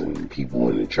reverends and people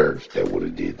in the church that would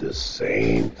have did the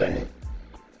same thing.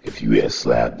 If you had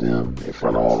slapped them in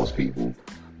front of all those people,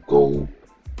 go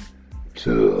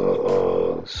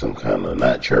to some kind of,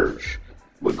 not church,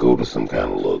 but go to some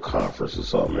kind of little conference or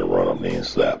something and run up there and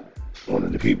slap one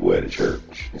of the people at a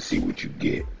church and see what you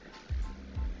get.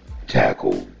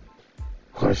 Tackled,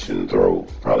 punched in the throat,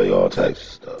 probably all types of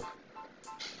stuff.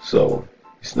 So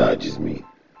it's not just me.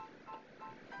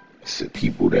 It's the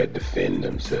people that defend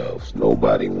themselves.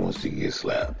 Nobody wants to get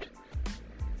slapped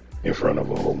in front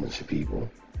of a whole bunch of people.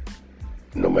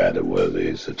 No matter whether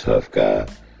it's a tough guy,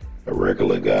 a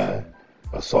regular guy,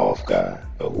 a soft guy,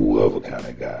 or whoever kind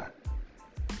of guy.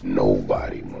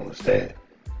 Nobody wants that.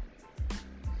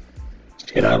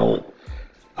 And I don't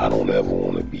ever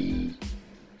want to be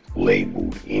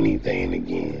labeled anything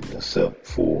again except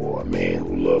for a man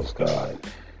who loves God,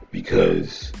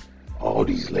 because all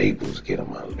these labels get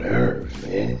on my nerves,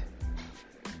 man.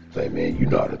 Like, man, you're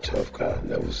not a tough guy.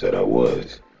 Never said I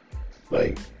was.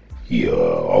 Like, he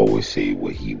always say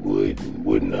what he would and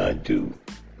would not do.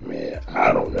 Man,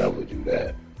 I don't ever do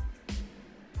that.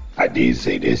 I did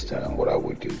say this time what I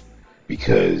would do,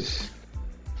 because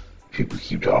people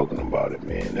keep talking about it,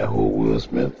 man. That whole Will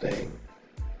Smith thing.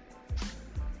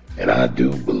 And I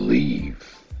believe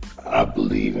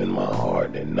in my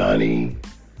heart that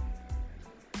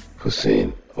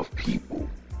 90% of people,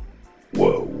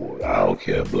 well, I don't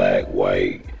care, black,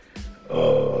 white,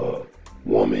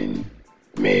 woman,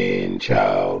 man,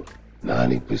 child,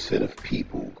 90% of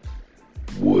people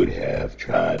would have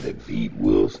tried to beat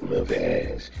Will Smith's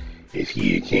ass if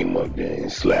he had came up there and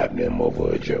slapped them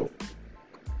over a joke.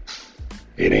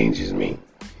 It ain't just me.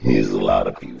 There's a lot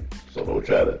of people. So don't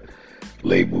try to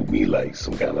label me like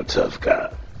some kind of tough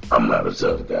guy. I'm not a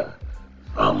tough guy.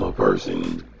 I'm a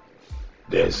person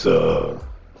that's not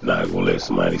gonna let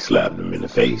somebody slap them in the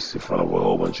face in front of a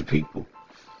whole bunch of people.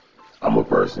 I'm a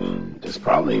person that's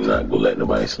probably not gonna let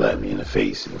nobody slap me in the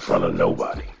face in front of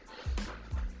nobody.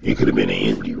 It could have been an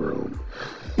empty room.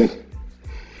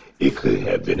 It could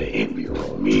have been an empty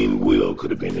room. Me and Will could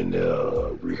have been in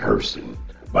there rehearsing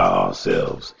by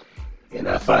ourselves. And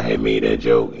if I had made that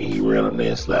joke and he ran up there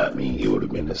and slapped me, it would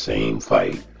have been the same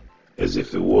fight as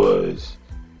if it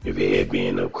had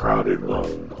been a crowded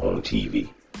room on TV.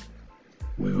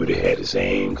 We would have had the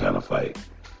same kind of fight.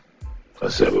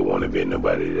 Except it wouldn't have been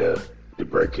nobody there to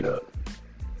break it up.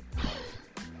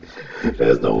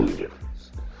 That's the only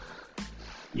difference.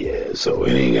 Yeah, so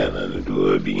it ain't got nothing to do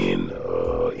with being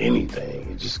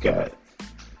anything. It just got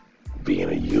being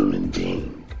a human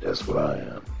being. That's what I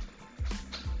am.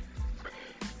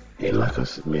 And like I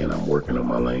said, man, I'm working on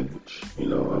my language. You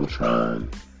know, I'm trying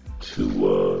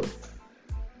to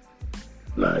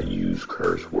not use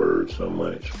curse words so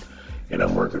much. And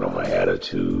I'm working on my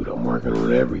attitude. I'm working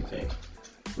on everything.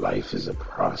 Life is a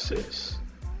process.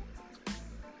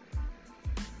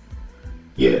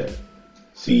 Yeah.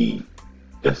 See,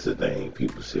 that's the thing.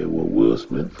 People say, well, Will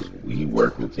Smith, he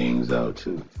working things out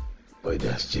too. But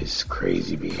that's just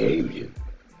crazy behavior.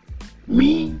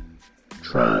 Me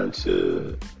trying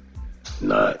to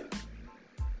not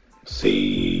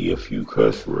say a few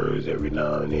cuss words every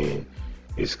now and then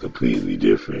is completely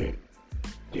different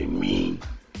than me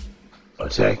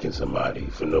attacking somebody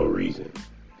for no reason.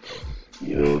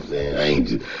 You know what I'm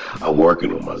saying? I'm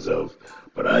working on myself,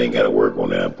 but I ain't got to work on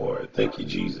that part. Thank you,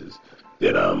 Jesus.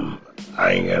 That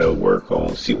I ain't got to work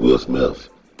on. See, Will Smith,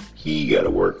 he got to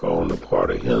work on the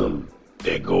part of him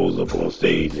that goes up on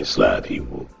stage and slap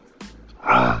people.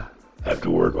 I have to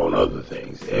work on other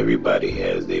things. Everybody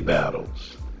has their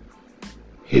battles.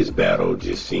 His battle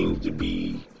just seems to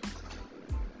be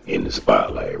in the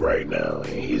spotlight right now,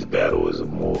 and his battle is a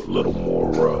little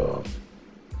more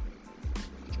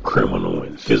criminal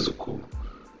and physical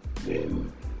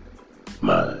than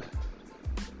mine.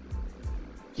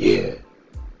 Yeah,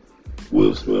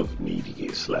 Will Smith need to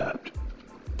get slapped.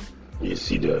 Yes,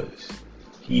 he does.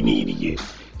 He need to get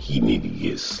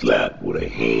slapped with a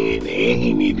hand, and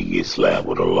he need to get slapped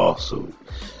with a lawsuit.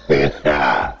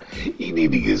 He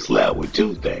need to get slapped with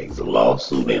two things, a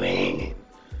lawsuit and a hand.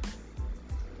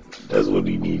 That's what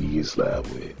he need to get slapped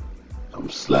with. I'm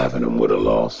slapping him with a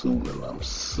lawsuit, and I'm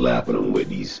slapping him with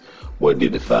these What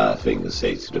did the five fingers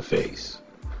say to the face?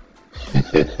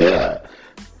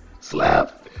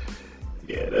 Slap.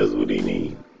 Yeah, that's what he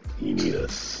need. He need a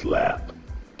slap.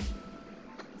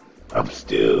 I'm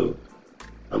still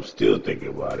thinking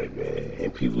about it, man.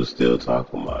 And people still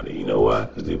talking about it. You know why?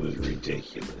 Because it was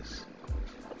ridiculous.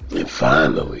 And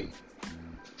finally,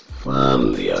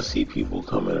 I see people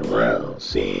coming around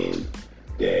saying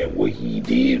that what he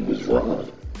did was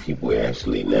wrong. People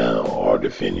actually now are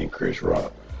defending Chris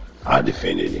Rock. I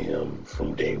defended him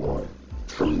from day one.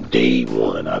 From day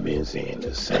one, I've been saying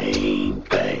the same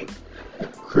thing.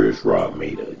 Chris Rock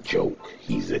made a joke.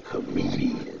 He's a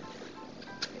comedian.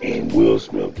 And Will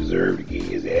Smith deserved to get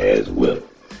his ass whipped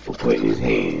for putting his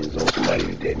hands on somebody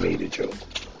that made a joke.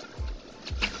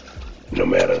 No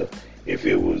matter if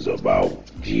it was about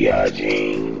G.I.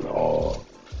 Jane or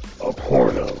a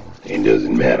porno, it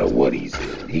doesn't matter what he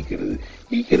said. He could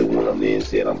have went up there and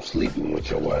said, "I'm sleeping with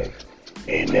your wife,"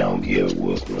 and now give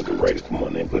Will Smith the right to come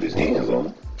on there and put his hands on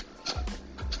him.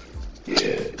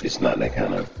 Yeah, it's not that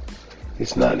kind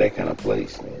of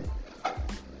place, man.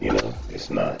 You know,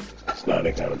 it's not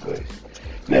that kind of place.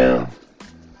 Now,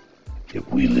 if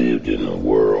we lived in a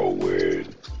world where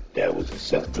that was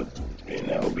acceptable, then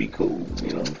that would be cool,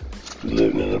 you know. We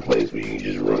lived in a place where you can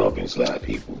just run up and slap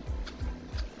people.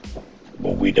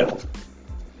 But we don't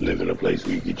live in a place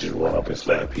where you can just run up and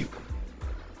slap people.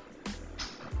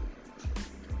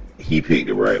 He picked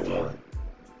the right one.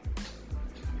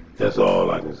 That's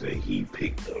all I can say. He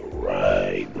picked the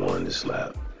right one to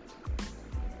slap.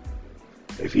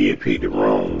 If he had picked the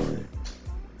wrong one,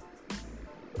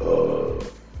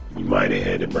 you might have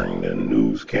had to bring the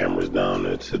news cameras down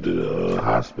there to the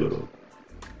hospital,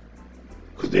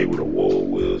 because they would have wore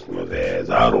Will Smith's ass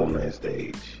out on that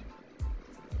stage.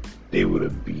 They would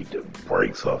have beat the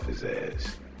brakes off his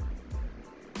ass.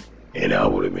 And I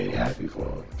would have been happy for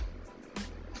him.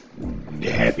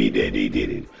 Happy that they did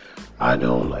it. I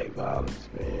don't like violence,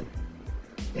 man.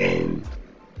 And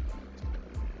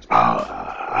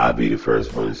I'll be the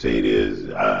first one to say this.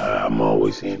 I'm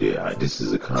always saying that this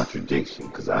is a contradiction,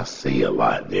 because I say a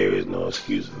lot, there is no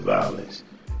excuse for violence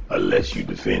unless you're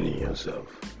defending yourself.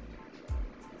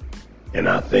 And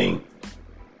I think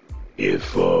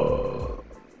if Will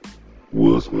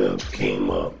Smith came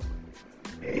up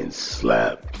and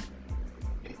slapped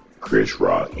Chris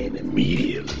Rock, and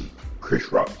immediately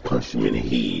Chris Rock punched him in the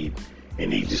head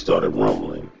and he just started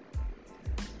rumbling,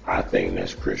 I think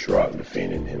that's Chris Rock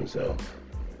defending himself.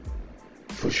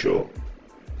 For sure.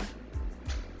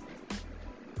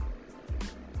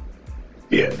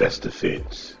 Yeah, that's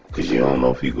defense. Because you don't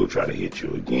know if he go try to hit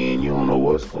you again. You don't know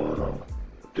what's going on.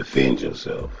 Defend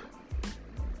yourself.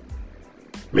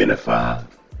 Man,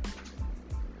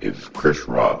 if Chris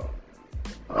Rock,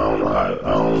 I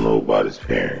don't know about his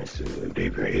parents,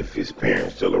 if his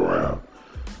parents still around,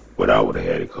 but I would have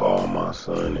had to call my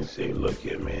son and say, "Look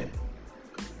here, man,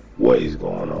 what is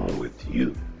going on with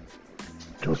you?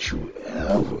 Don't you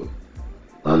ever,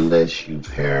 unless you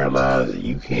paralyzed,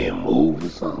 you can't move or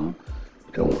something,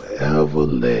 don't ever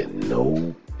let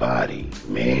nobody,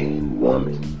 man,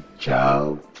 woman,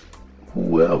 child,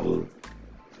 whoever,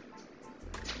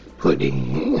 put their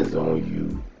hands on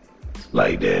you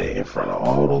like that in front of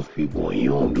all those people and you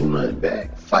don't do nothing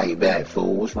back. Fight back,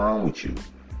 fool. What's wrong with you?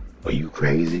 Are you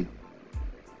crazy?"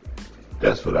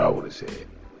 That's what I would have said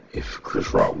if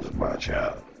Chris Rock was my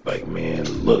child. Like, man,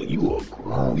 look, you are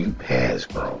grown. You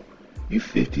past grown. You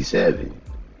 57.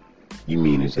 You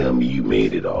mean to tell me you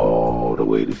made it all the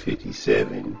way to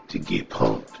 57 to get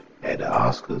punked at the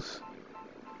Oscars?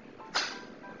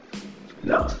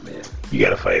 Nah, man. You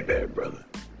gotta fight back, brother.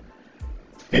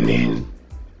 And then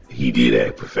he did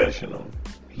act professional.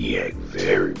 He acted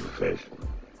very professional.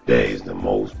 That is the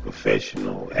most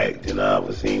professional acting I've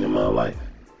ever seen in my life.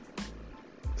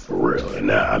 For real.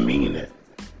 And I mean that.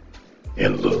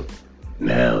 And look,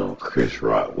 now Chris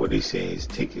Rock, what they say his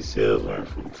ticket sales went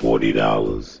from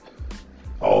 $40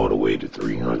 all the way to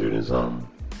 $300 and something.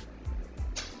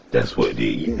 That's what they,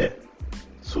 yeah.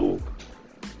 So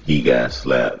he got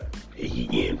slapped and he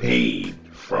getting paid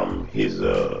from his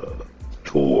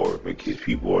tour because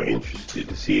people are interested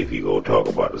to see if he go talk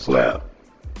about the slap.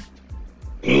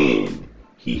 And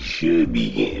he should be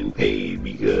getting paid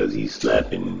because he's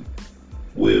slapping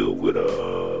Will with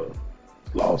a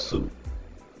lawsuit.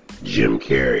 Jim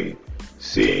Carrey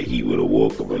said he would have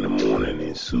woke up in the morning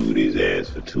and sued his ass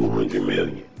for $200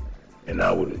 million, and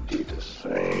I would have did the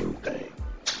same thing.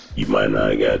 You might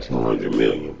not have got $200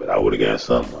 million, but I would have got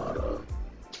something out of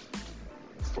it.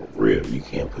 For real, you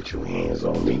can't put your hands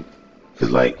on me, cause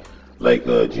like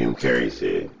Jim Carrey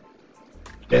said,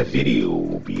 that video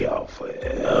will be out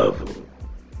forever.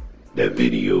 That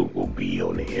video will be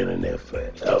on the internet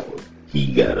forever.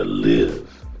 He gotta live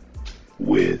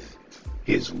with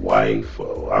his wife,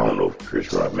 or I don't know if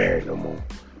Chris Rock married no more,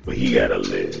 but he gotta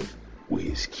live with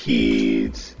his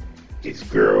kids, his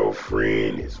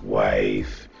girlfriend, his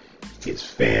wife, his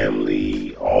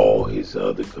family, all his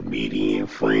other comedian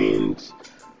friends,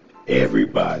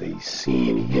 everybody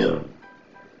seeing him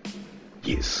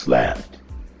get slapped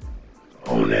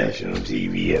on national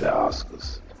TV at the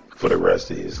Oscars for the rest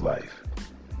of his life.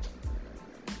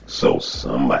 So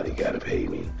somebody gotta pay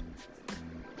me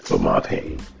for my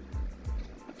pain.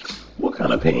 What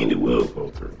kind of pain did Will go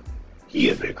through? He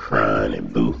had been crying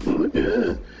and booing.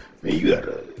 Man,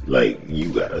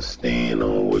 you gotta stand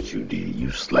on what you did.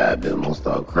 You slapped him, don't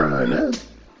start crying now.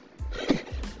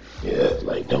 Yeah,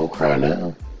 like, don't cry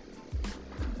now.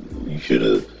 You should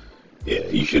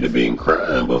have been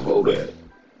crying before that.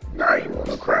 I ain't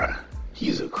wanna cry.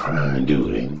 He's a crying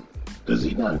dude, ain't he? Does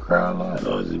he not cry a lot,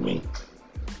 or is it me?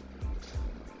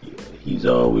 Yeah, he's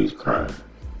always crying.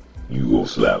 You go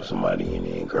slap somebody and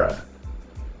then cry.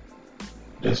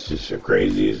 That's just the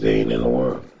craziest thing in the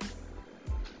world.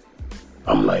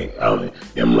 I'm like,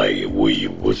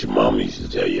 what your mama used to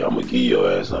tell you? I'm gonna give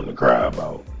your ass something to cry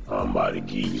about. I'm about to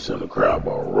give you something to cry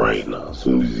about right now. As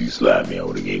soon as he slapped me, I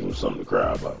would have gave him something to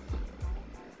cry about.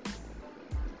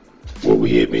 What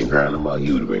we had been crying about,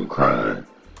 he would have been crying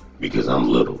because I'm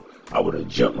little. I would have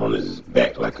jumped on his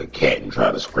back like a cat and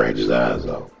tried to scratch his eyes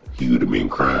out. He would have been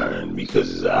crying because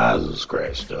his eyes were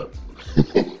scratched up.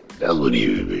 That's what he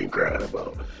would have been crying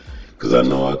about. Because I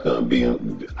know I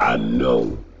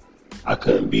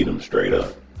couldn't beat him straight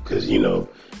up. Because, you know,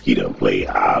 he done played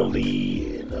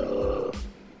Ali and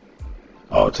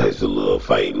all types of little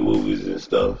fighting movies and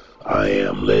stuff. I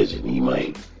Am Legend. He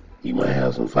might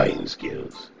have some fighting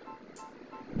skills.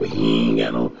 But he ain't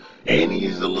got no... And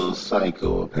he's a little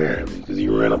psycho, apparently, because he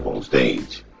ran up on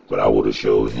stage. But I would have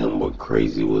showed him what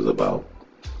crazy was about.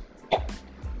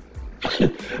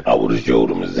 I would have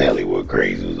showed him exactly what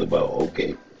crazy was about.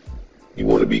 Okay, you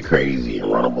want to be crazy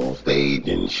and run up on stage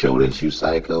and show that you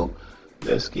psycho?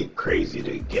 Let's get crazy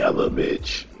together,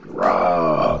 bitch.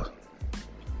 Rah!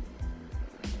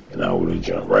 And I would have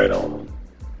jumped right on him.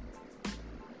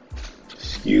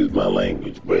 Excuse my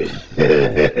language, but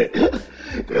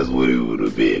that's what it would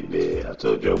have been, man. I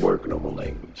told you I'm working on my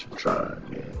language. I'm trying,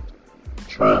 man.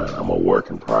 I'm a work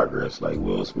in progress like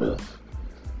Will Smith.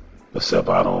 Except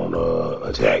I don't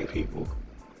attack people.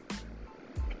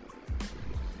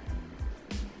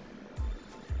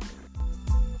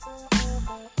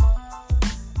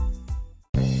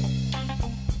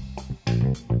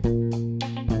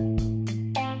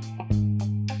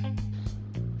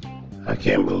 I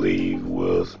can't believe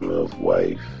Will Smith's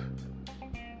wife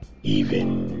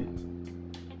even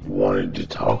wanted to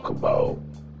talk about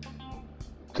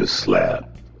the slap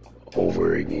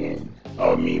over again.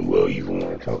 I mean, Will even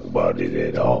want to talk about it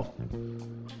at all.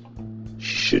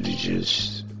 She should have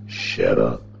just shut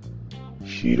up.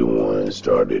 She the one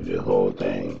started the whole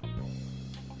thing.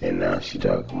 And now she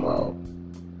talking about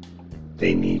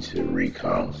they need to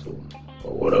recounsel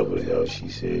or whatever the hell she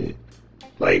said.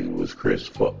 Like it was Chris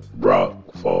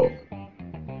Rock's fault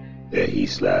that he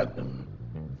slapped him.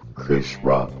 Chris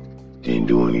Rock didn't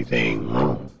do anything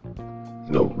wrong.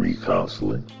 You know,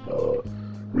 recounseling,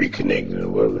 reconnecting or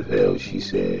whatever the hell she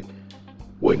said.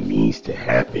 What needs to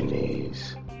happen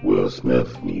is Will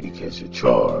Smith need to catch a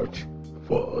charge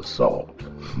for assault.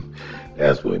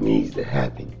 That's what needs to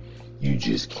happen. You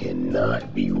just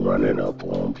cannot be running up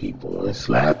on people and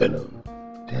slapping them.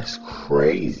 That's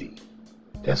crazy.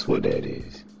 That's what that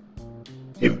is.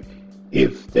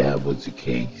 If that was the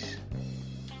case,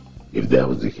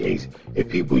 if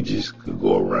people just could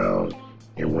go around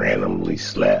and randomly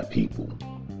slap people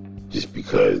just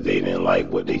because they didn't like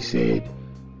what they said,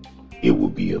 it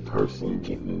would be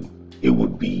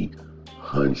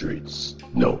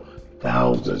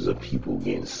thousands of people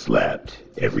getting slapped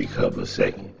every couple of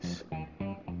seconds.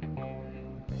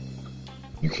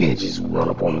 You can't just run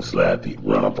up on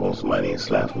somebody and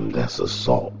slap them. That's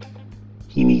assault.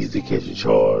 He needs to catch a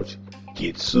charge,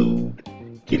 get sued,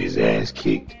 get his ass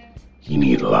kicked. He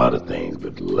needs a lot of things,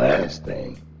 but the last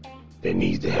thing that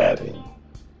needs to happen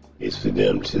is for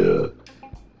them to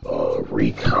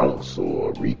recounsel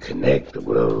or reconnect or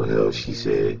whatever the hell she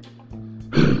said.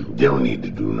 They don't need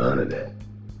to do none of that.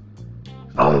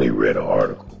 I only read an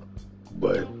article,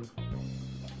 but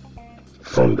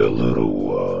from the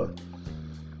little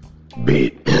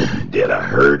bit that I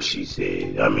read, she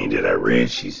said,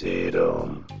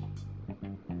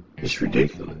 it's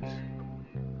ridiculous.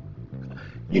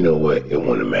 You know what? It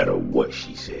wouldn't matter what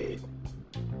she said,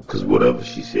 because whatever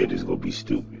she said is going to be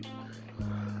stupid.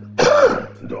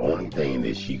 the only thing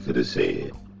that she could have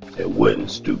said that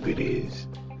wasn't stupid is,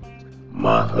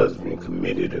 my husband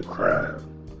committed a crime.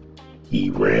 He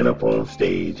ran up on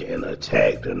stage and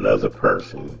attacked another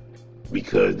person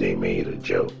because they made a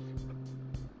joke.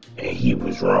 And he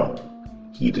was wrong.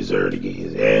 He deserved to get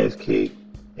his ass kicked,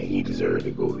 and he deserved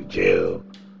to go to jail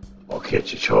or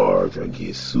catch a charge or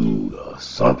get sued or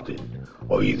something.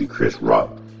 Or either Chris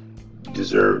Rock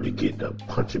deserved to get to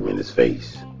punch him in his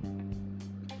face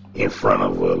in front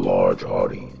of a large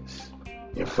audience,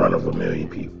 in front of 1 million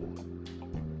people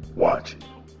watching.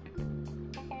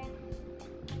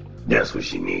 That's what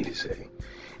she needed to say.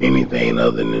 Anything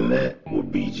other than that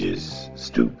would be just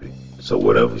stupid. So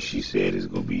whatever she said is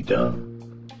going to be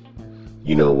dumb.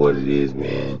 You know what it is,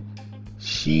 man?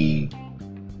 She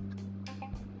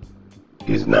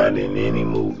is not in any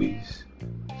movies.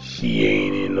 She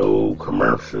ain't in no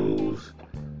commercials.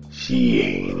 She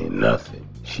ain't in nothing.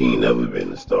 She ain't never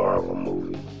been the star of a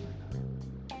movie.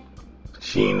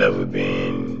 She ain't never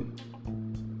been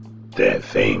that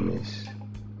famous.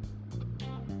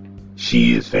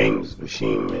 She is famous, but she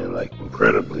ain't been like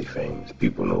incredibly famous.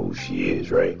 People know who she is,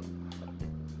 right?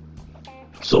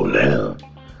 So now,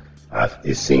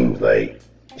 it seems like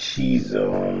she's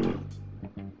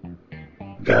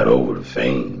got over the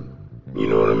fame. You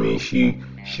know what I mean? She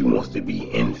wants to be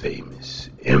infamous.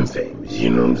 You know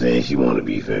what I'm saying? She want to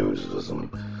be famous for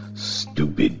some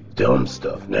stupid, dumb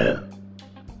stuff now.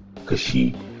 Cause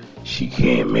she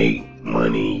can't make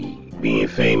money being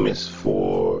famous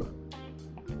for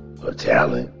a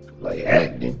talent like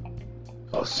acting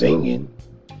or singing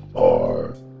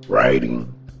or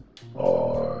writing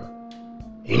or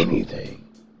anything.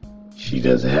 She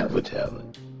doesn't have a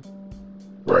talent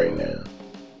right now.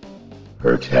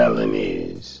 Her talent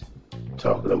is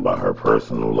talking about her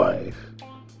personal life,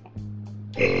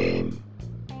 and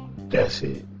that's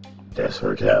it. That's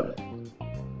her talent.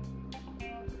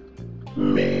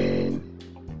 Man,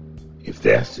 if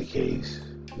that's the case,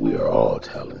 we are all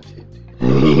talented.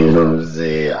 You know what I'm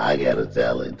saying? I got a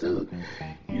talent too.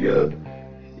 You know,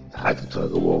 I can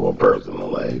talk about my personal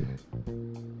life.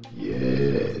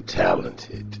 Yeah,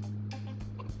 talented.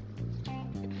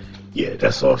 Yeah,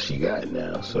 that's all she got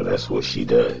now. So that's what she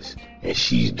does. And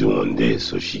she's doing this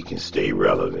so she can stay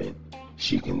relevant.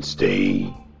 She can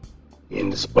stay in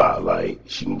the spotlight.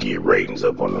 She can get ratings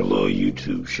up on her little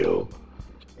YouTube show.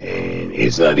 And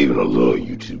it's not even a little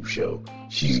YouTube show.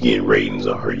 She's getting ratings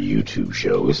on her YouTube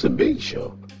show. It's a big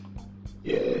show.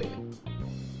 Yeah.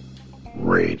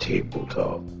 Red Table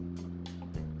Talk.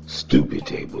 Stupid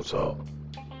Table Talk.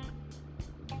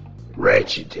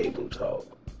 Ratchet Table Talk.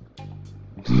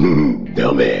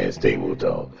 Dumbass Table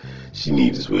Talk. She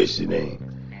needs to switch the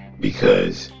name.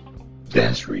 Because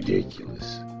that's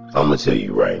ridiculous. I'm going to tell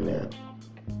you right now.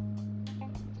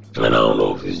 And I don't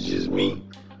know if it's just me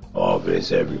or if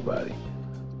it's everybody.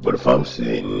 But if I'm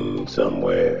sitting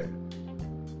somewhere,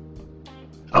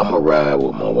 I'm going to ride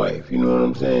with my wife. You know what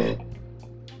I'm saying?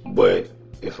 But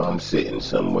if I'm sitting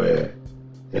somewhere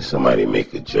and somebody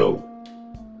make a joke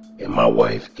and my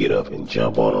wife get up and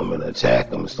jump on them and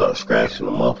attack them and start scratching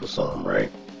them up or something,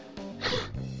 right?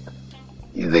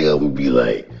 You think I'm going to be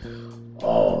like,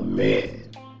 oh man,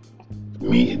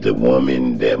 the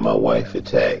woman that my wife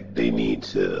attacked, they need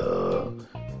to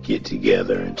get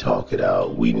together and talk it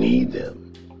out. We need them.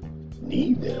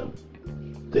 Need them?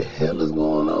 The hell is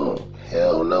going on?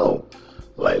 Hell no.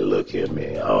 Like, look here,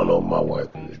 man. I don't know if my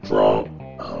wife was drunk.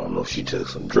 I don't know if she took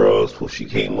some drugs before she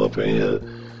came up in here.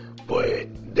 But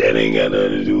that ain't got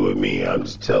nothing to do with me. I'm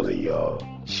just telling y'all,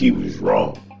 she was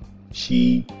wrong.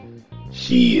 She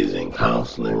is in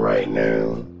counseling right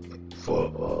now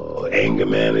for anger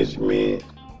management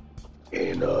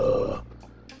and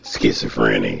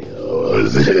schizophrenia.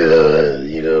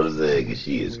 You know what I'm saying? Because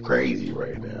she is crazy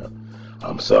right now.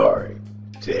 I'm sorry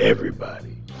to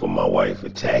everybody for my wife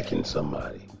attacking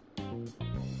somebody.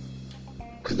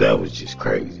 Because that was just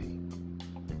crazy.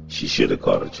 She should have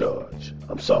caught a charge.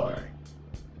 I'm sorry.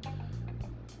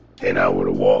 And I would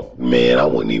have walked. Man, I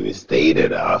wouldn't even stayed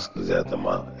at the Oscars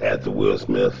after Will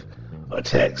Smith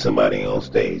attacked somebody on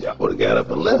stage. I would have got up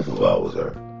and left if I was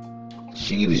her.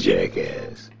 She the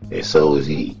jackass. And so is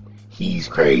he. He's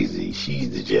crazy. She's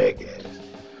the jackass.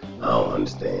 I don't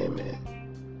understand, man.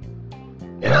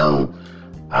 And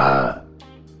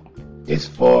it's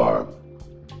far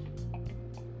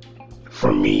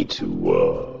from me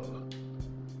to,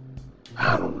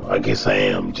 I don't know. I guess I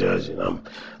am judging.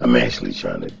 I'm actually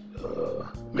trying to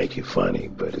make it funny,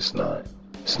 but it's not.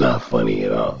 It's not funny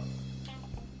at all.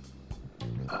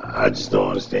 I just don't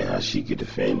understand how she could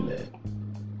defend that.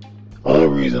 Only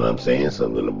reason I'm saying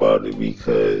something about it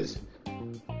because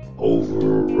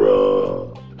over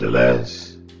the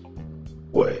last,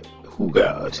 what? Who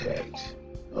got attacked?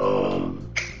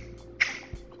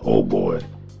 Oh boy.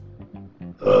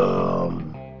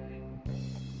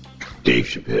 Dave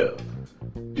Chappelle.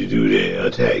 The dude that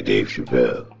attacked Dave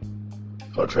Chappelle,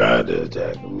 or tried to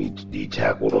attack him, he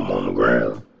tackled him on the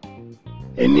ground.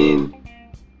 And then,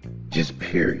 just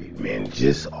period, man,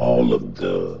 just all of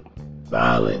the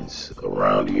violence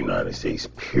around the United States,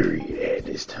 period, at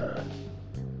this time.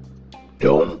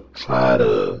 Don't try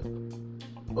to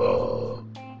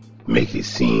make it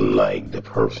seem like the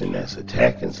person that's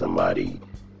attacking somebody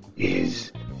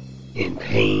is in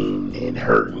pain and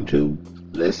hurting too.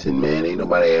 Listen, man, ain't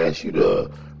nobody asked you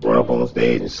to run up on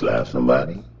stage and slap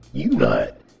somebody. You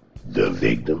not the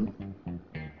victim.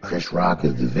 Chris Rock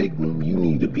is the victim. You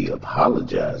need to be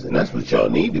apologizing. That's what y'all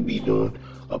need to be doing.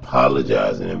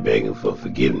 Apologizing and begging for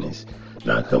forgiveness.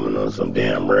 Not coming on some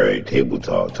damn rare table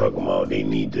talk talking about they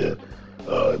need to,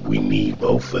 we need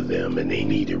both of them and they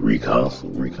need to reconcile.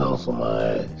 Reconcile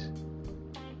my ass.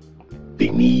 They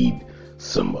need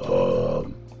some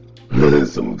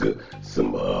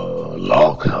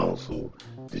law counsel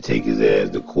to take his ass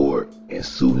to court and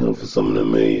sue him for some of the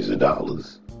millions of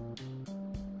dollars.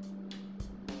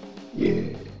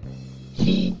 Yeah,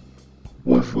 he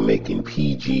went from making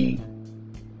PG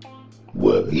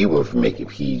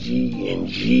and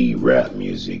G rap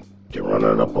music to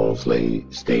running up on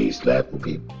stage slapping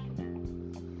people.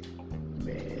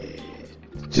 Man,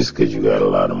 just because you got a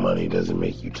lot of money doesn't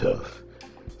make you tough.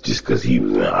 Just because he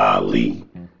was in Ali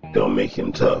don't make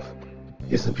him tough.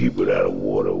 There's some people that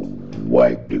would have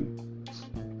wiped the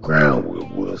ground with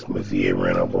Will Smith if he had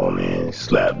ran up on there and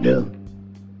slapped them.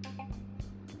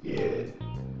 Yeah,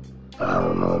 I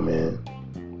don't know, man.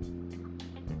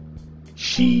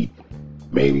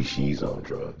 Maybe she's on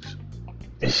drugs.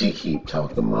 And she keep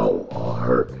talking about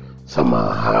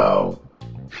how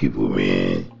people,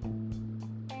 man,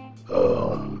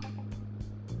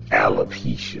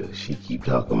 alopecia. She keep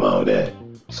talking about that.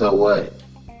 So what?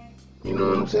 You know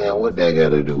what I'm saying? What that got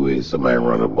to do with somebody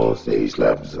run up on stage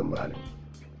slapping somebody?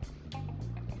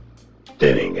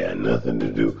 That ain't got nothing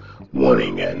to do. One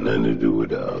ain't got nothing to do with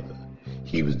the other.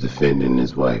 He was defending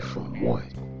his wife from what?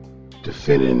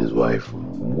 Defending his wife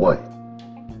from what?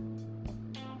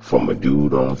 From a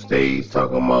dude on stage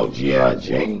talking about G.I.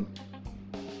 Jane?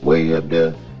 Way up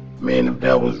there? Man, if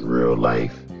that was real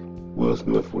life, Will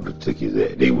Smith would have took his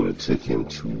ass. They would have took him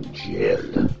to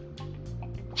jail.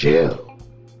 Jail.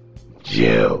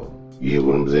 You hear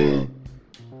what I'm saying?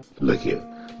 Look here.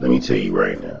 Let me tell you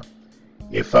right now.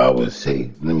 If I was,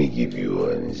 say, let me give you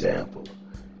an example.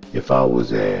 If I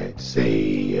was at, say,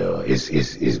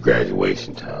 it's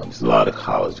graduation time. It's a lot of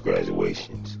college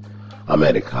graduations. I'm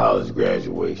at a college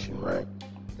graduation, right?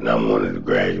 And I'm one of the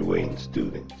graduating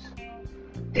students.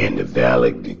 And the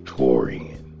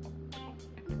valedictorian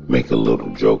make a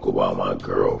little joke about my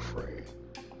girlfriend.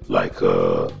 Like,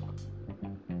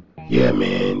 yeah,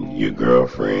 man, your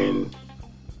girlfriend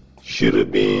should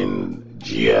have been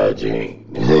G.I. Jane.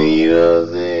 You know what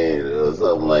I'm saying? Or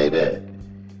something like that.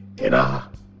 And I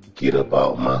get up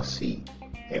out my seat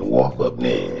and walk up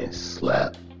there and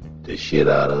slap the shit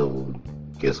out of them.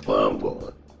 Guess where I'm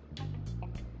going?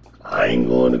 I ain't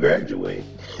going to graduate.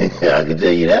 I can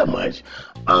tell you that much.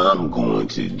 I'm going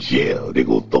to jail. They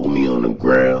gonna throw me on the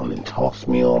ground and toss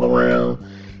me all around,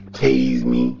 tase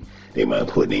me. They might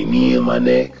put their knee in my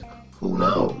neck. Who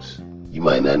knows? You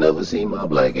might not never see my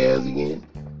black ass again.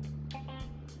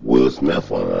 Will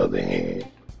Smith, on the other hand,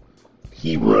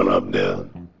 he run up there,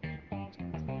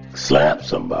 slap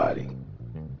somebody,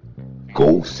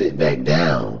 go sit back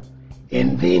down,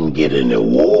 and then get an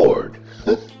award.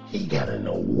 He got an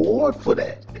award for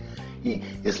that.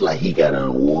 It's like he got an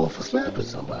award for slapping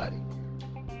somebody.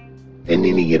 And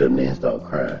then he get up there and start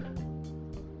crying.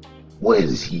 What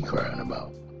is he crying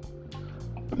about?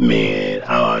 Man,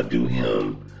 I'll do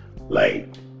him like,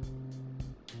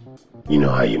 you know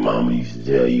how your mama used to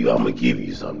tell you, I'm gonna give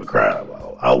you something to cry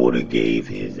about. I would have gave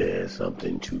his ass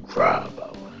something to cry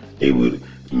about. They would,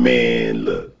 man,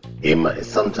 look,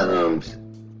 sometimes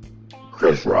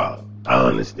Chris Rock, I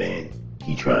understand,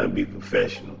 he trying to be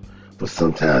professional, but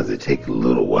sometimes it take a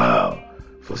little while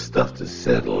for stuff to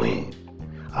settle in.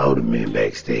 I would have been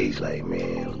backstage like,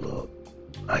 man, look,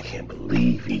 I can't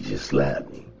believe he just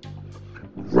slapped me.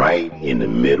 Right in the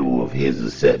middle of his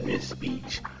acceptance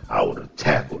speech, I would have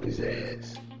tackled his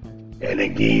ass and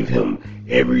then gave him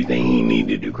everything he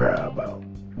needed to cry about.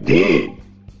 Then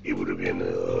it would have been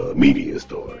a media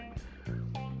story.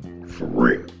 For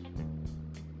real.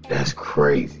 That's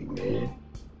crazy, man.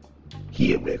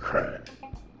 He up there crying.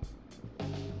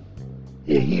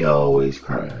 Yeah, he always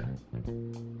crying.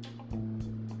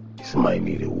 Somebody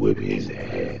need to whip his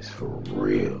ass for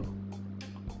real.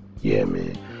 Yeah,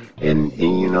 man. And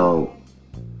you know,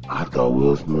 I thought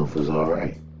Will Smith was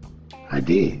alright. I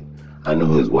did. I know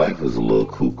his wife was a little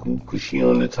cuckoo because she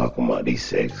on there talking about their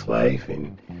sex life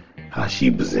and how she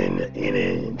was in an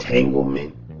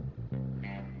entanglement.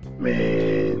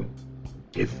 Man,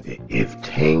 if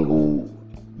tangle,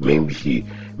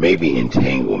 maybe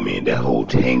entanglement, that whole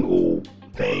tangle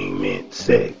thing meant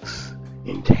sex.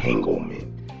 Entanglement.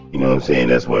 You know what I'm saying?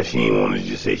 That's why she didn't want to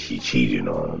just say she cheated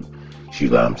on him.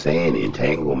 She's like, I'm saying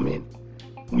entanglement.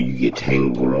 When you get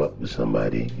tangled up with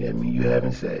somebody, that means you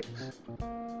having sex.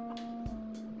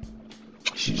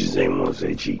 She just didn't want to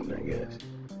say cheating, I guess.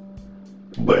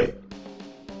 But,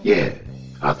 yeah,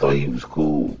 I thought he was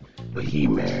cool. But he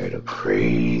married a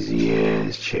crazy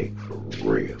ass chick for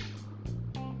real.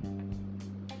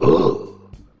 Ugh.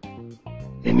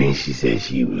 And then she said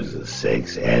she was a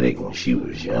sex addict when she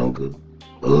was younger.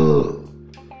 Ugh.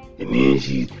 And then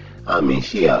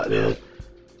she out there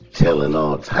telling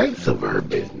all types of her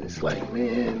business. Like,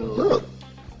 man, look,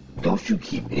 don't you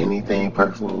keep anything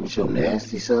personal with your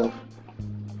nasty stuff?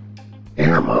 And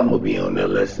her mama be on there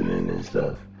listening and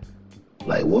stuff.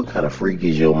 Like, what kind of freak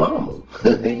is your mama?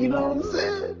 You know what I'm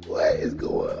saying? What is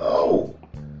going on?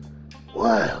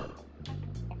 Wow.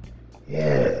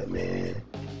 Yeah, man.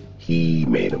 He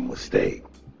made a mistake.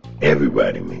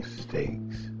 Everybody makes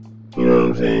mistakes. You know what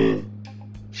I'm saying?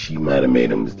 She might have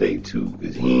made a mistake too,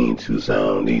 because he ain't too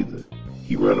sound either.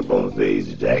 He run up on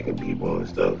stage jacking people and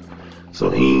stuff. So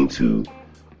he ain't too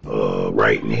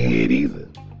right in the head either.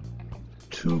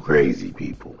 Two crazy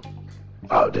people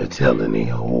out there telling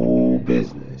their whole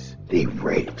business. They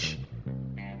rich.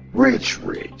 Rich.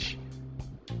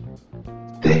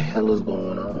 The hell is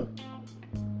going on?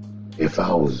 It's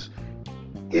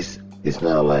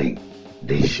not like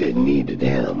they shouldn't need the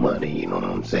damn money, you know what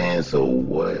I'm saying? So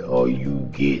what are you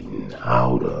getting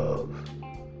out of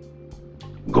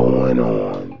going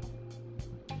on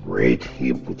red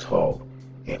table talk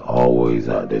and always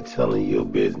out there telling your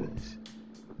business?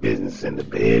 Business in the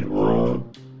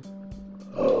bedroom,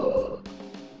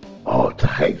 all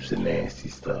types of nasty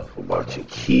stuff about your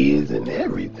kids and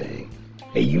everything.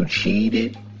 And you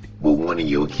cheated with one of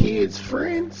your kids'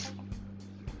 friends?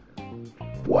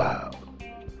 Wow.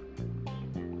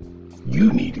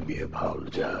 You need to be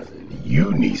apologizing.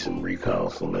 You need some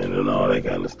recounseling and all that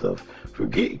kind of stuff.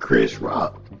 Forget Chris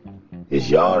Rock. It's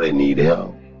y'all that need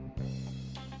help.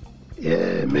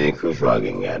 Yeah, man, Chris Rock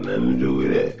ain't got nothing to do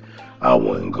with that. I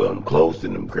wouldn't come close to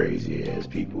them crazy ass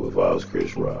people if I was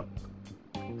Chris Rock.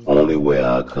 Only way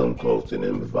I'll come close to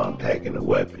them if I'm packing a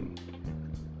weapon.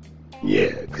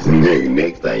 Yeah, because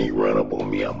next time you run up on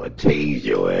me, I'm going to tase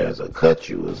your ass or cut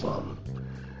you or something.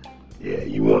 Yeah,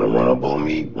 you want to run up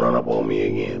on me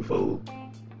again, fool.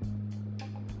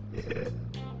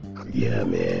 Yeah,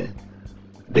 man.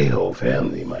 They whole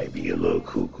family might be a little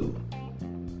cuckoo.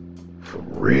 For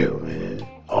real, man.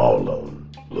 All of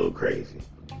them a little crazy.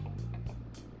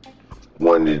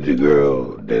 One of the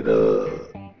girl that,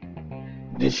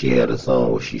 then she had a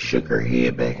song where she shook her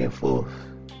head back and forth.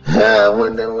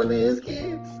 One of his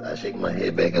kids. I shake my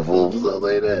head back and forth or something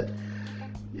like that.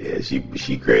 Yeah,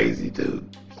 she crazy too.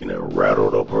 You know,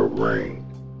 rattled up her brain,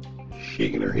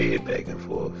 shaking her head back and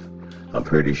forth. I'm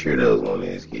pretty sure that was one of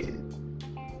his kids.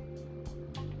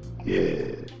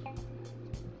 Yeah,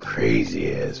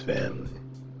 crazy ass family.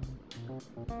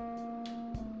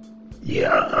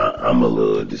 Yeah, I'm a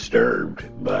little disturbed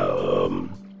by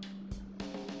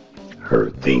her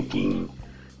thinking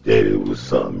that it was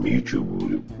something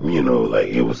mutual, you know, like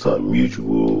it was something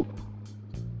mutual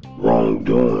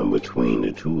wrongdoing between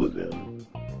the two of them.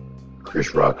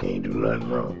 Chris Rock ain't do nothing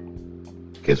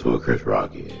wrong. Guess what Chris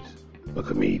Rock is? A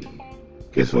comedian.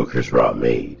 Guess what Chris Rock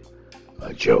made?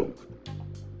 A joke.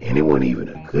 And it wasn't even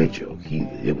a good joke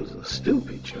either. It was a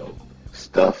stupid joke.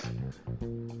 Stuff,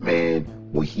 man,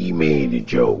 when he made the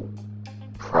joke,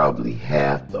 probably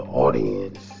half the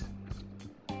audience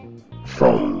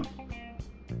from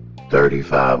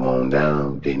 35 on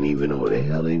down didn't even know what the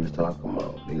hell he was talking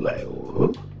about. They like,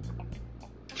 whoa.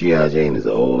 G.I. Jane is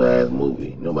an old ass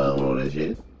movie. Nobody don't know that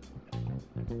shit.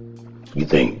 You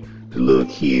think the little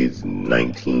kids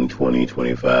 19, 20,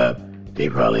 25, they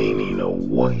probably ain't even know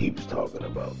what he was talking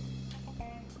about.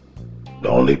 The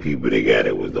only people that got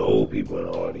it was the old people in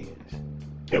the audience.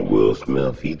 And Will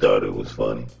Smith, he thought it was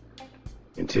funny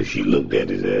until she looked at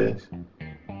his ass.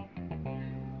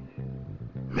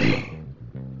 Man,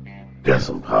 that's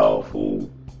some powerful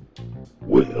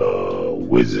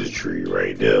wizardry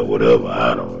right there, whatever,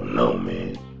 I don't know,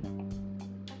 man.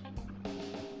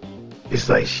 It's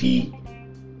like she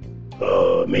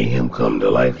made him come to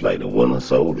life like the Winter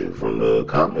Soldier from the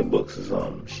comic books or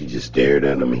something. She just stared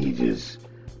at him and he just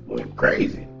went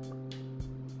crazy.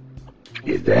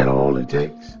 Is that all it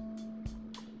takes?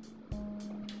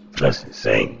 That's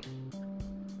insane.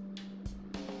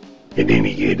 And then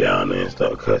he get down there and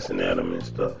start cussing at him and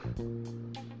stuff.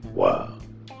 Wow.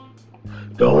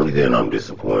 The only thing I'm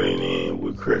disappointed in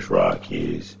with Chris Rock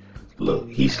is, look,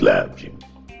 he slapped you.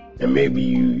 And maybe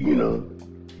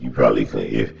you probably could,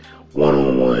 if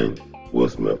one-on-one, Will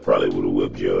Smith probably would have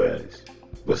whipped your ass.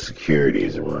 But security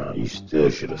is around. You still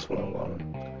should have swung on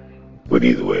him. But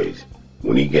either ways,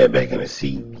 when he got back in the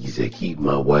seat, he said, keep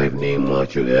my wife's name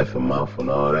out your effing mouth and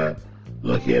all that.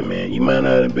 Look here, man, you might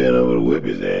not have been able to whip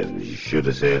his ass, but you should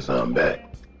have said something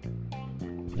back.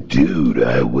 Dude,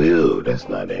 I will. That's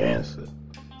not the answer.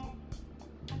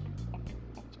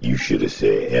 You should have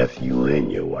said F you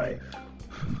and your wife.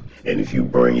 And if you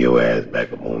bring your ass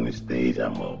back up on the stage,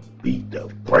 I'm going to beat the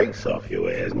brakes off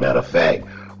your ass. Matter of fact,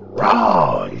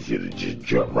 raw. He should have just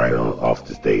jumped right on off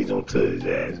the stage onto his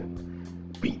ass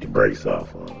and beat the brakes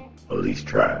off on him. Or at least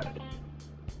tried.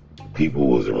 People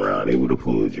was around, they would have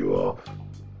pulled you off.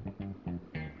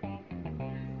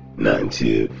 Not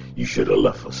until you should have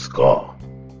left a scar.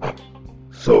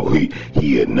 So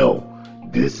he'd know,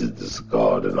 this is the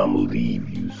scar that I'm going to leave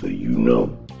you so you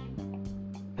know.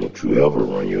 Don't you ever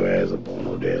run your ass up on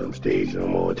no damn stage no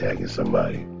more attacking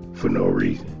somebody for no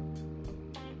reason.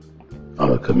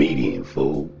 I'm a comedian,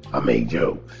 fool. I make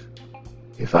jokes.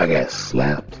 If I got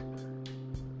slapped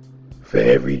for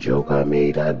every joke I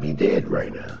made, I'd be dead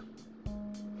right now.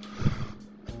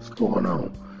 What's going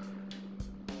on?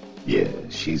 Yeah,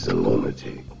 she's a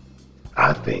lunatic.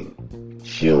 I think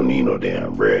she don't need no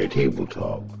damn rare table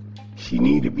talk. She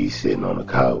need to be sitting on a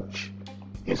couch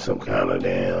in some kind of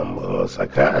damn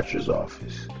psychiatrist's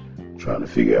office trying to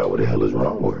figure out what the hell is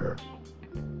wrong with her.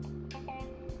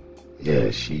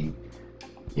 Yeah, she,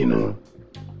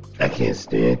 I can't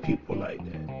stand people like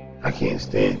that. I can't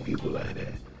stand people like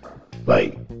that.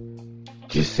 Like,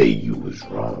 just say you was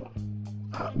wrong.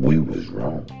 We was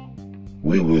wrong.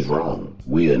 We was wrong.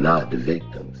 We are not the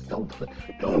victims.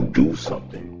 Don't do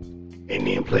something and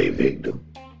then play victim.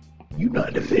 You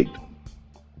not the victim.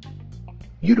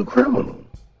 You the criminal.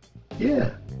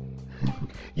 Yeah.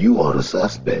 You are the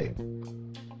suspect.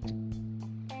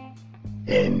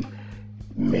 And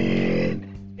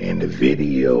man, and the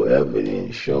video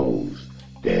evidence shows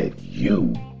that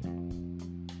you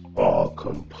are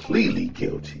completely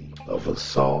guilty of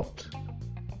assault.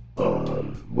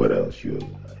 What else?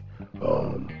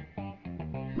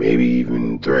 Maybe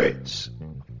even threats.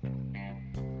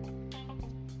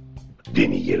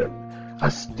 Didn't he get up? I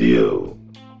still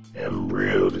am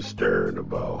real disturbed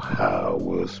about how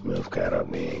Will Smith got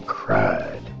up there and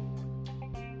cried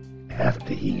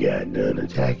after he got done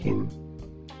attacking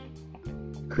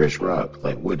Chris Rock.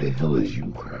 Like, what the hell is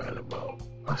you crying about?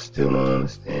 I still don't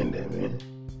understand that, man.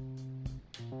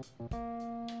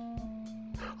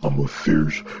 I'm a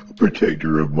fierce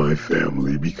protector of my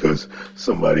family because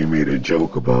somebody made a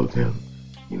joke about them.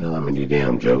 You know how many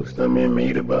damn jokes that man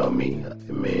made about me?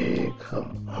 Man,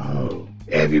 come on.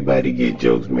 Everybody get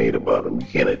jokes made about them. You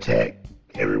can't attack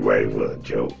everybody for a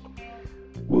joke.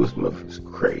 Will Smith is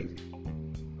crazy.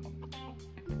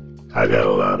 I got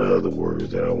a lot of other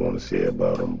words that I want to say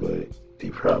about him, but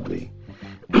they probably,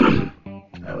 I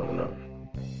don't know.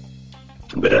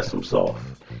 But that's some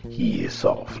soft. He is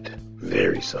soft.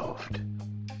 Very soft.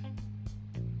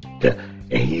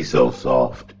 And he's so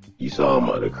soft. You saw him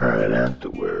out there crying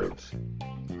afterwards.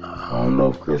 I don't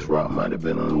know if Chris Rock might have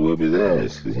been on the whip his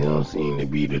ass because he don't seem to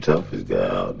be the toughest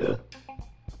guy out there.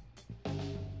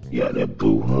 He got that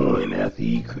boo-hooing after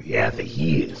he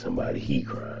hit somebody, he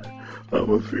cried. I'm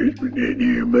a fierce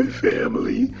protector of my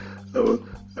family.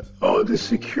 All the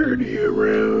security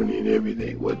around and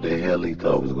everything. What the hell he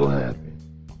thought was going to happen?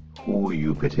 Who are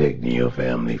you protecting your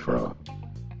family from?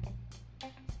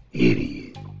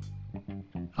 Idiot.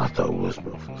 I thought Will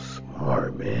Smith was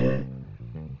smart, man.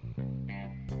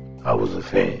 I was a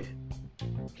fan.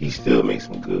 He still makes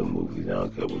some good movies. I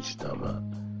don't care what you're talking about.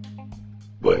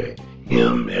 But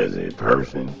him as a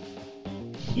person,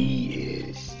 he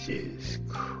is just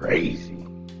crazy.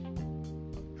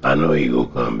 I know he gonna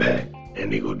come back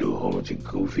and they gonna do a whole bunch of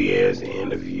goofy ass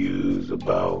interviews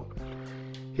about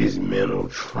his mental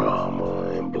trauma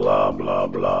and blah, blah,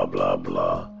 blah, blah,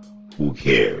 blah. Who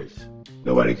cares?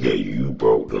 Nobody cares. You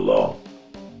broke the law.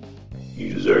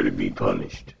 You deserve to be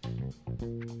punished.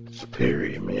 It's a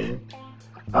period, man.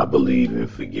 I believe in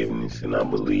forgiveness and I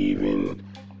believe in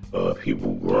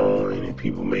people growing and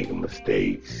people making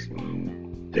mistakes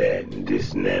and that and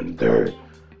this and that and third.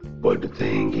 But the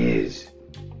thing is,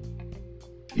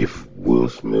 If Will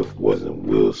Smith wasn't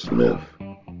Will Smith,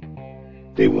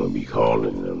 they wouldn't be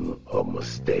calling him a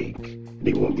mistake.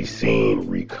 They wouldn't be saying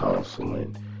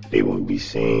recounseling. They wouldn't be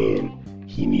saying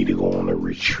he need to go on a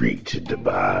retreat to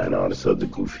Dubai and all this other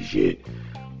goofy shit.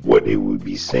 What they would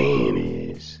be saying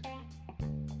is,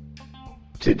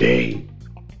 today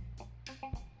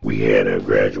we had a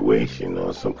graduation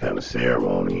or some kind of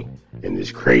ceremony, and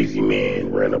this crazy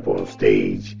man ran up on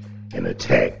stage and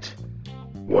attacked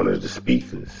one of the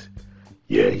speakers.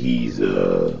 Yeah, he's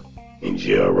in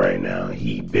jail right now.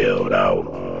 He bailed out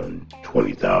on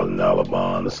 $20,000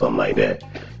 bond or something like that.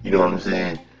 You know what I'm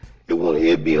saying?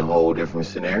 It'd be a whole different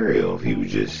scenario if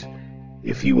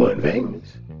he wasn't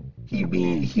famous. He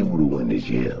would have went to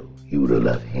jail. He would have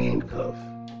left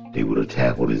handcuffed. They would have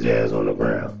tackled his ass on the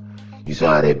ground. You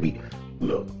saw how that be?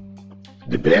 Look,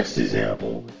 the best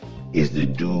example is the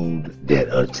dude that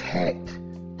attacked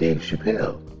Dave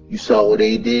Chappelle. You saw what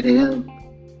they did to him?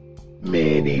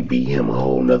 Man, they beat him a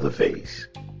whole nother face.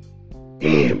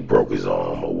 And broke his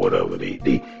arm or whatever.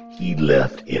 He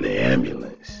left in an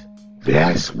ambulance.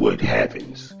 That's what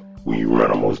happens when you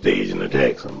run on stage and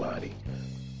attack somebody.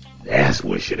 That's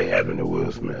what should have happened to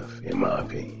Will Smith, in my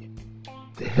opinion.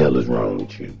 The hell is wrong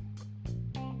with you?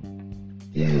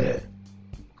 Yeah.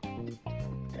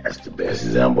 That's the best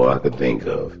example I could think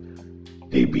of.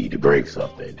 They beat the brakes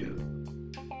off that dude.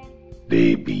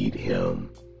 They beat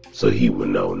him so he would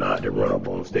know not to run up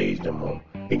on stage no more.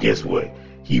 And guess what?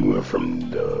 He went from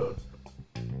the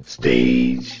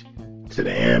stage to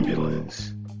the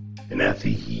ambulance. And after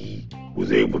he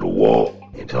was able to walk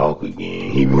and talk again,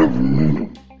 he went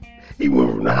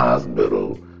from the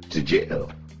hospital to jail.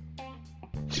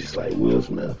 Just like Will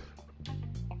Smith.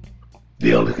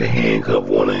 They only could handcuff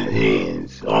one of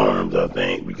his arms, I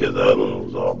think, because the other one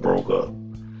was all broke up.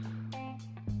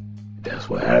 That's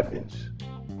what happens.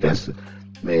 That's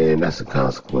a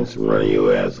consequence of running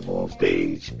your ass up on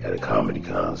stage at a comedy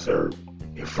concert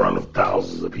in front of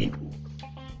thousands of people.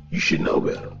 You should know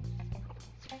better.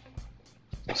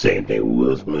 Same thing with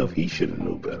Will Smith. He should have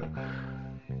known better.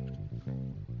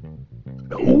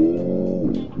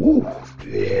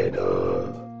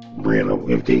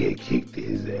 If they had kicked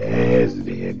his ass, if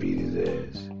they had beat his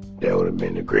ass, that would have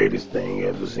been the greatest thing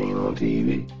ever seen on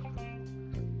TV.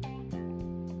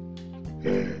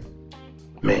 Yeah.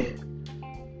 Man,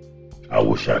 I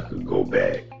wish I could go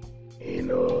back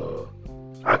and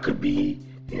I could be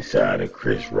inside of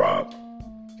Chris Rock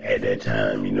at that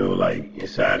time, like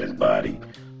inside his body.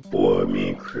 Boy,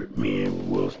 me and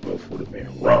Will Smith would have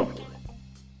been rumbling.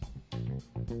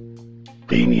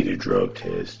 They need a drug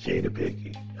test, Jada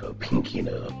Pinkett, Pinky,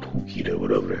 Pookie,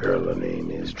 whatever the hell her name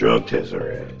is. Drug test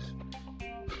her ass.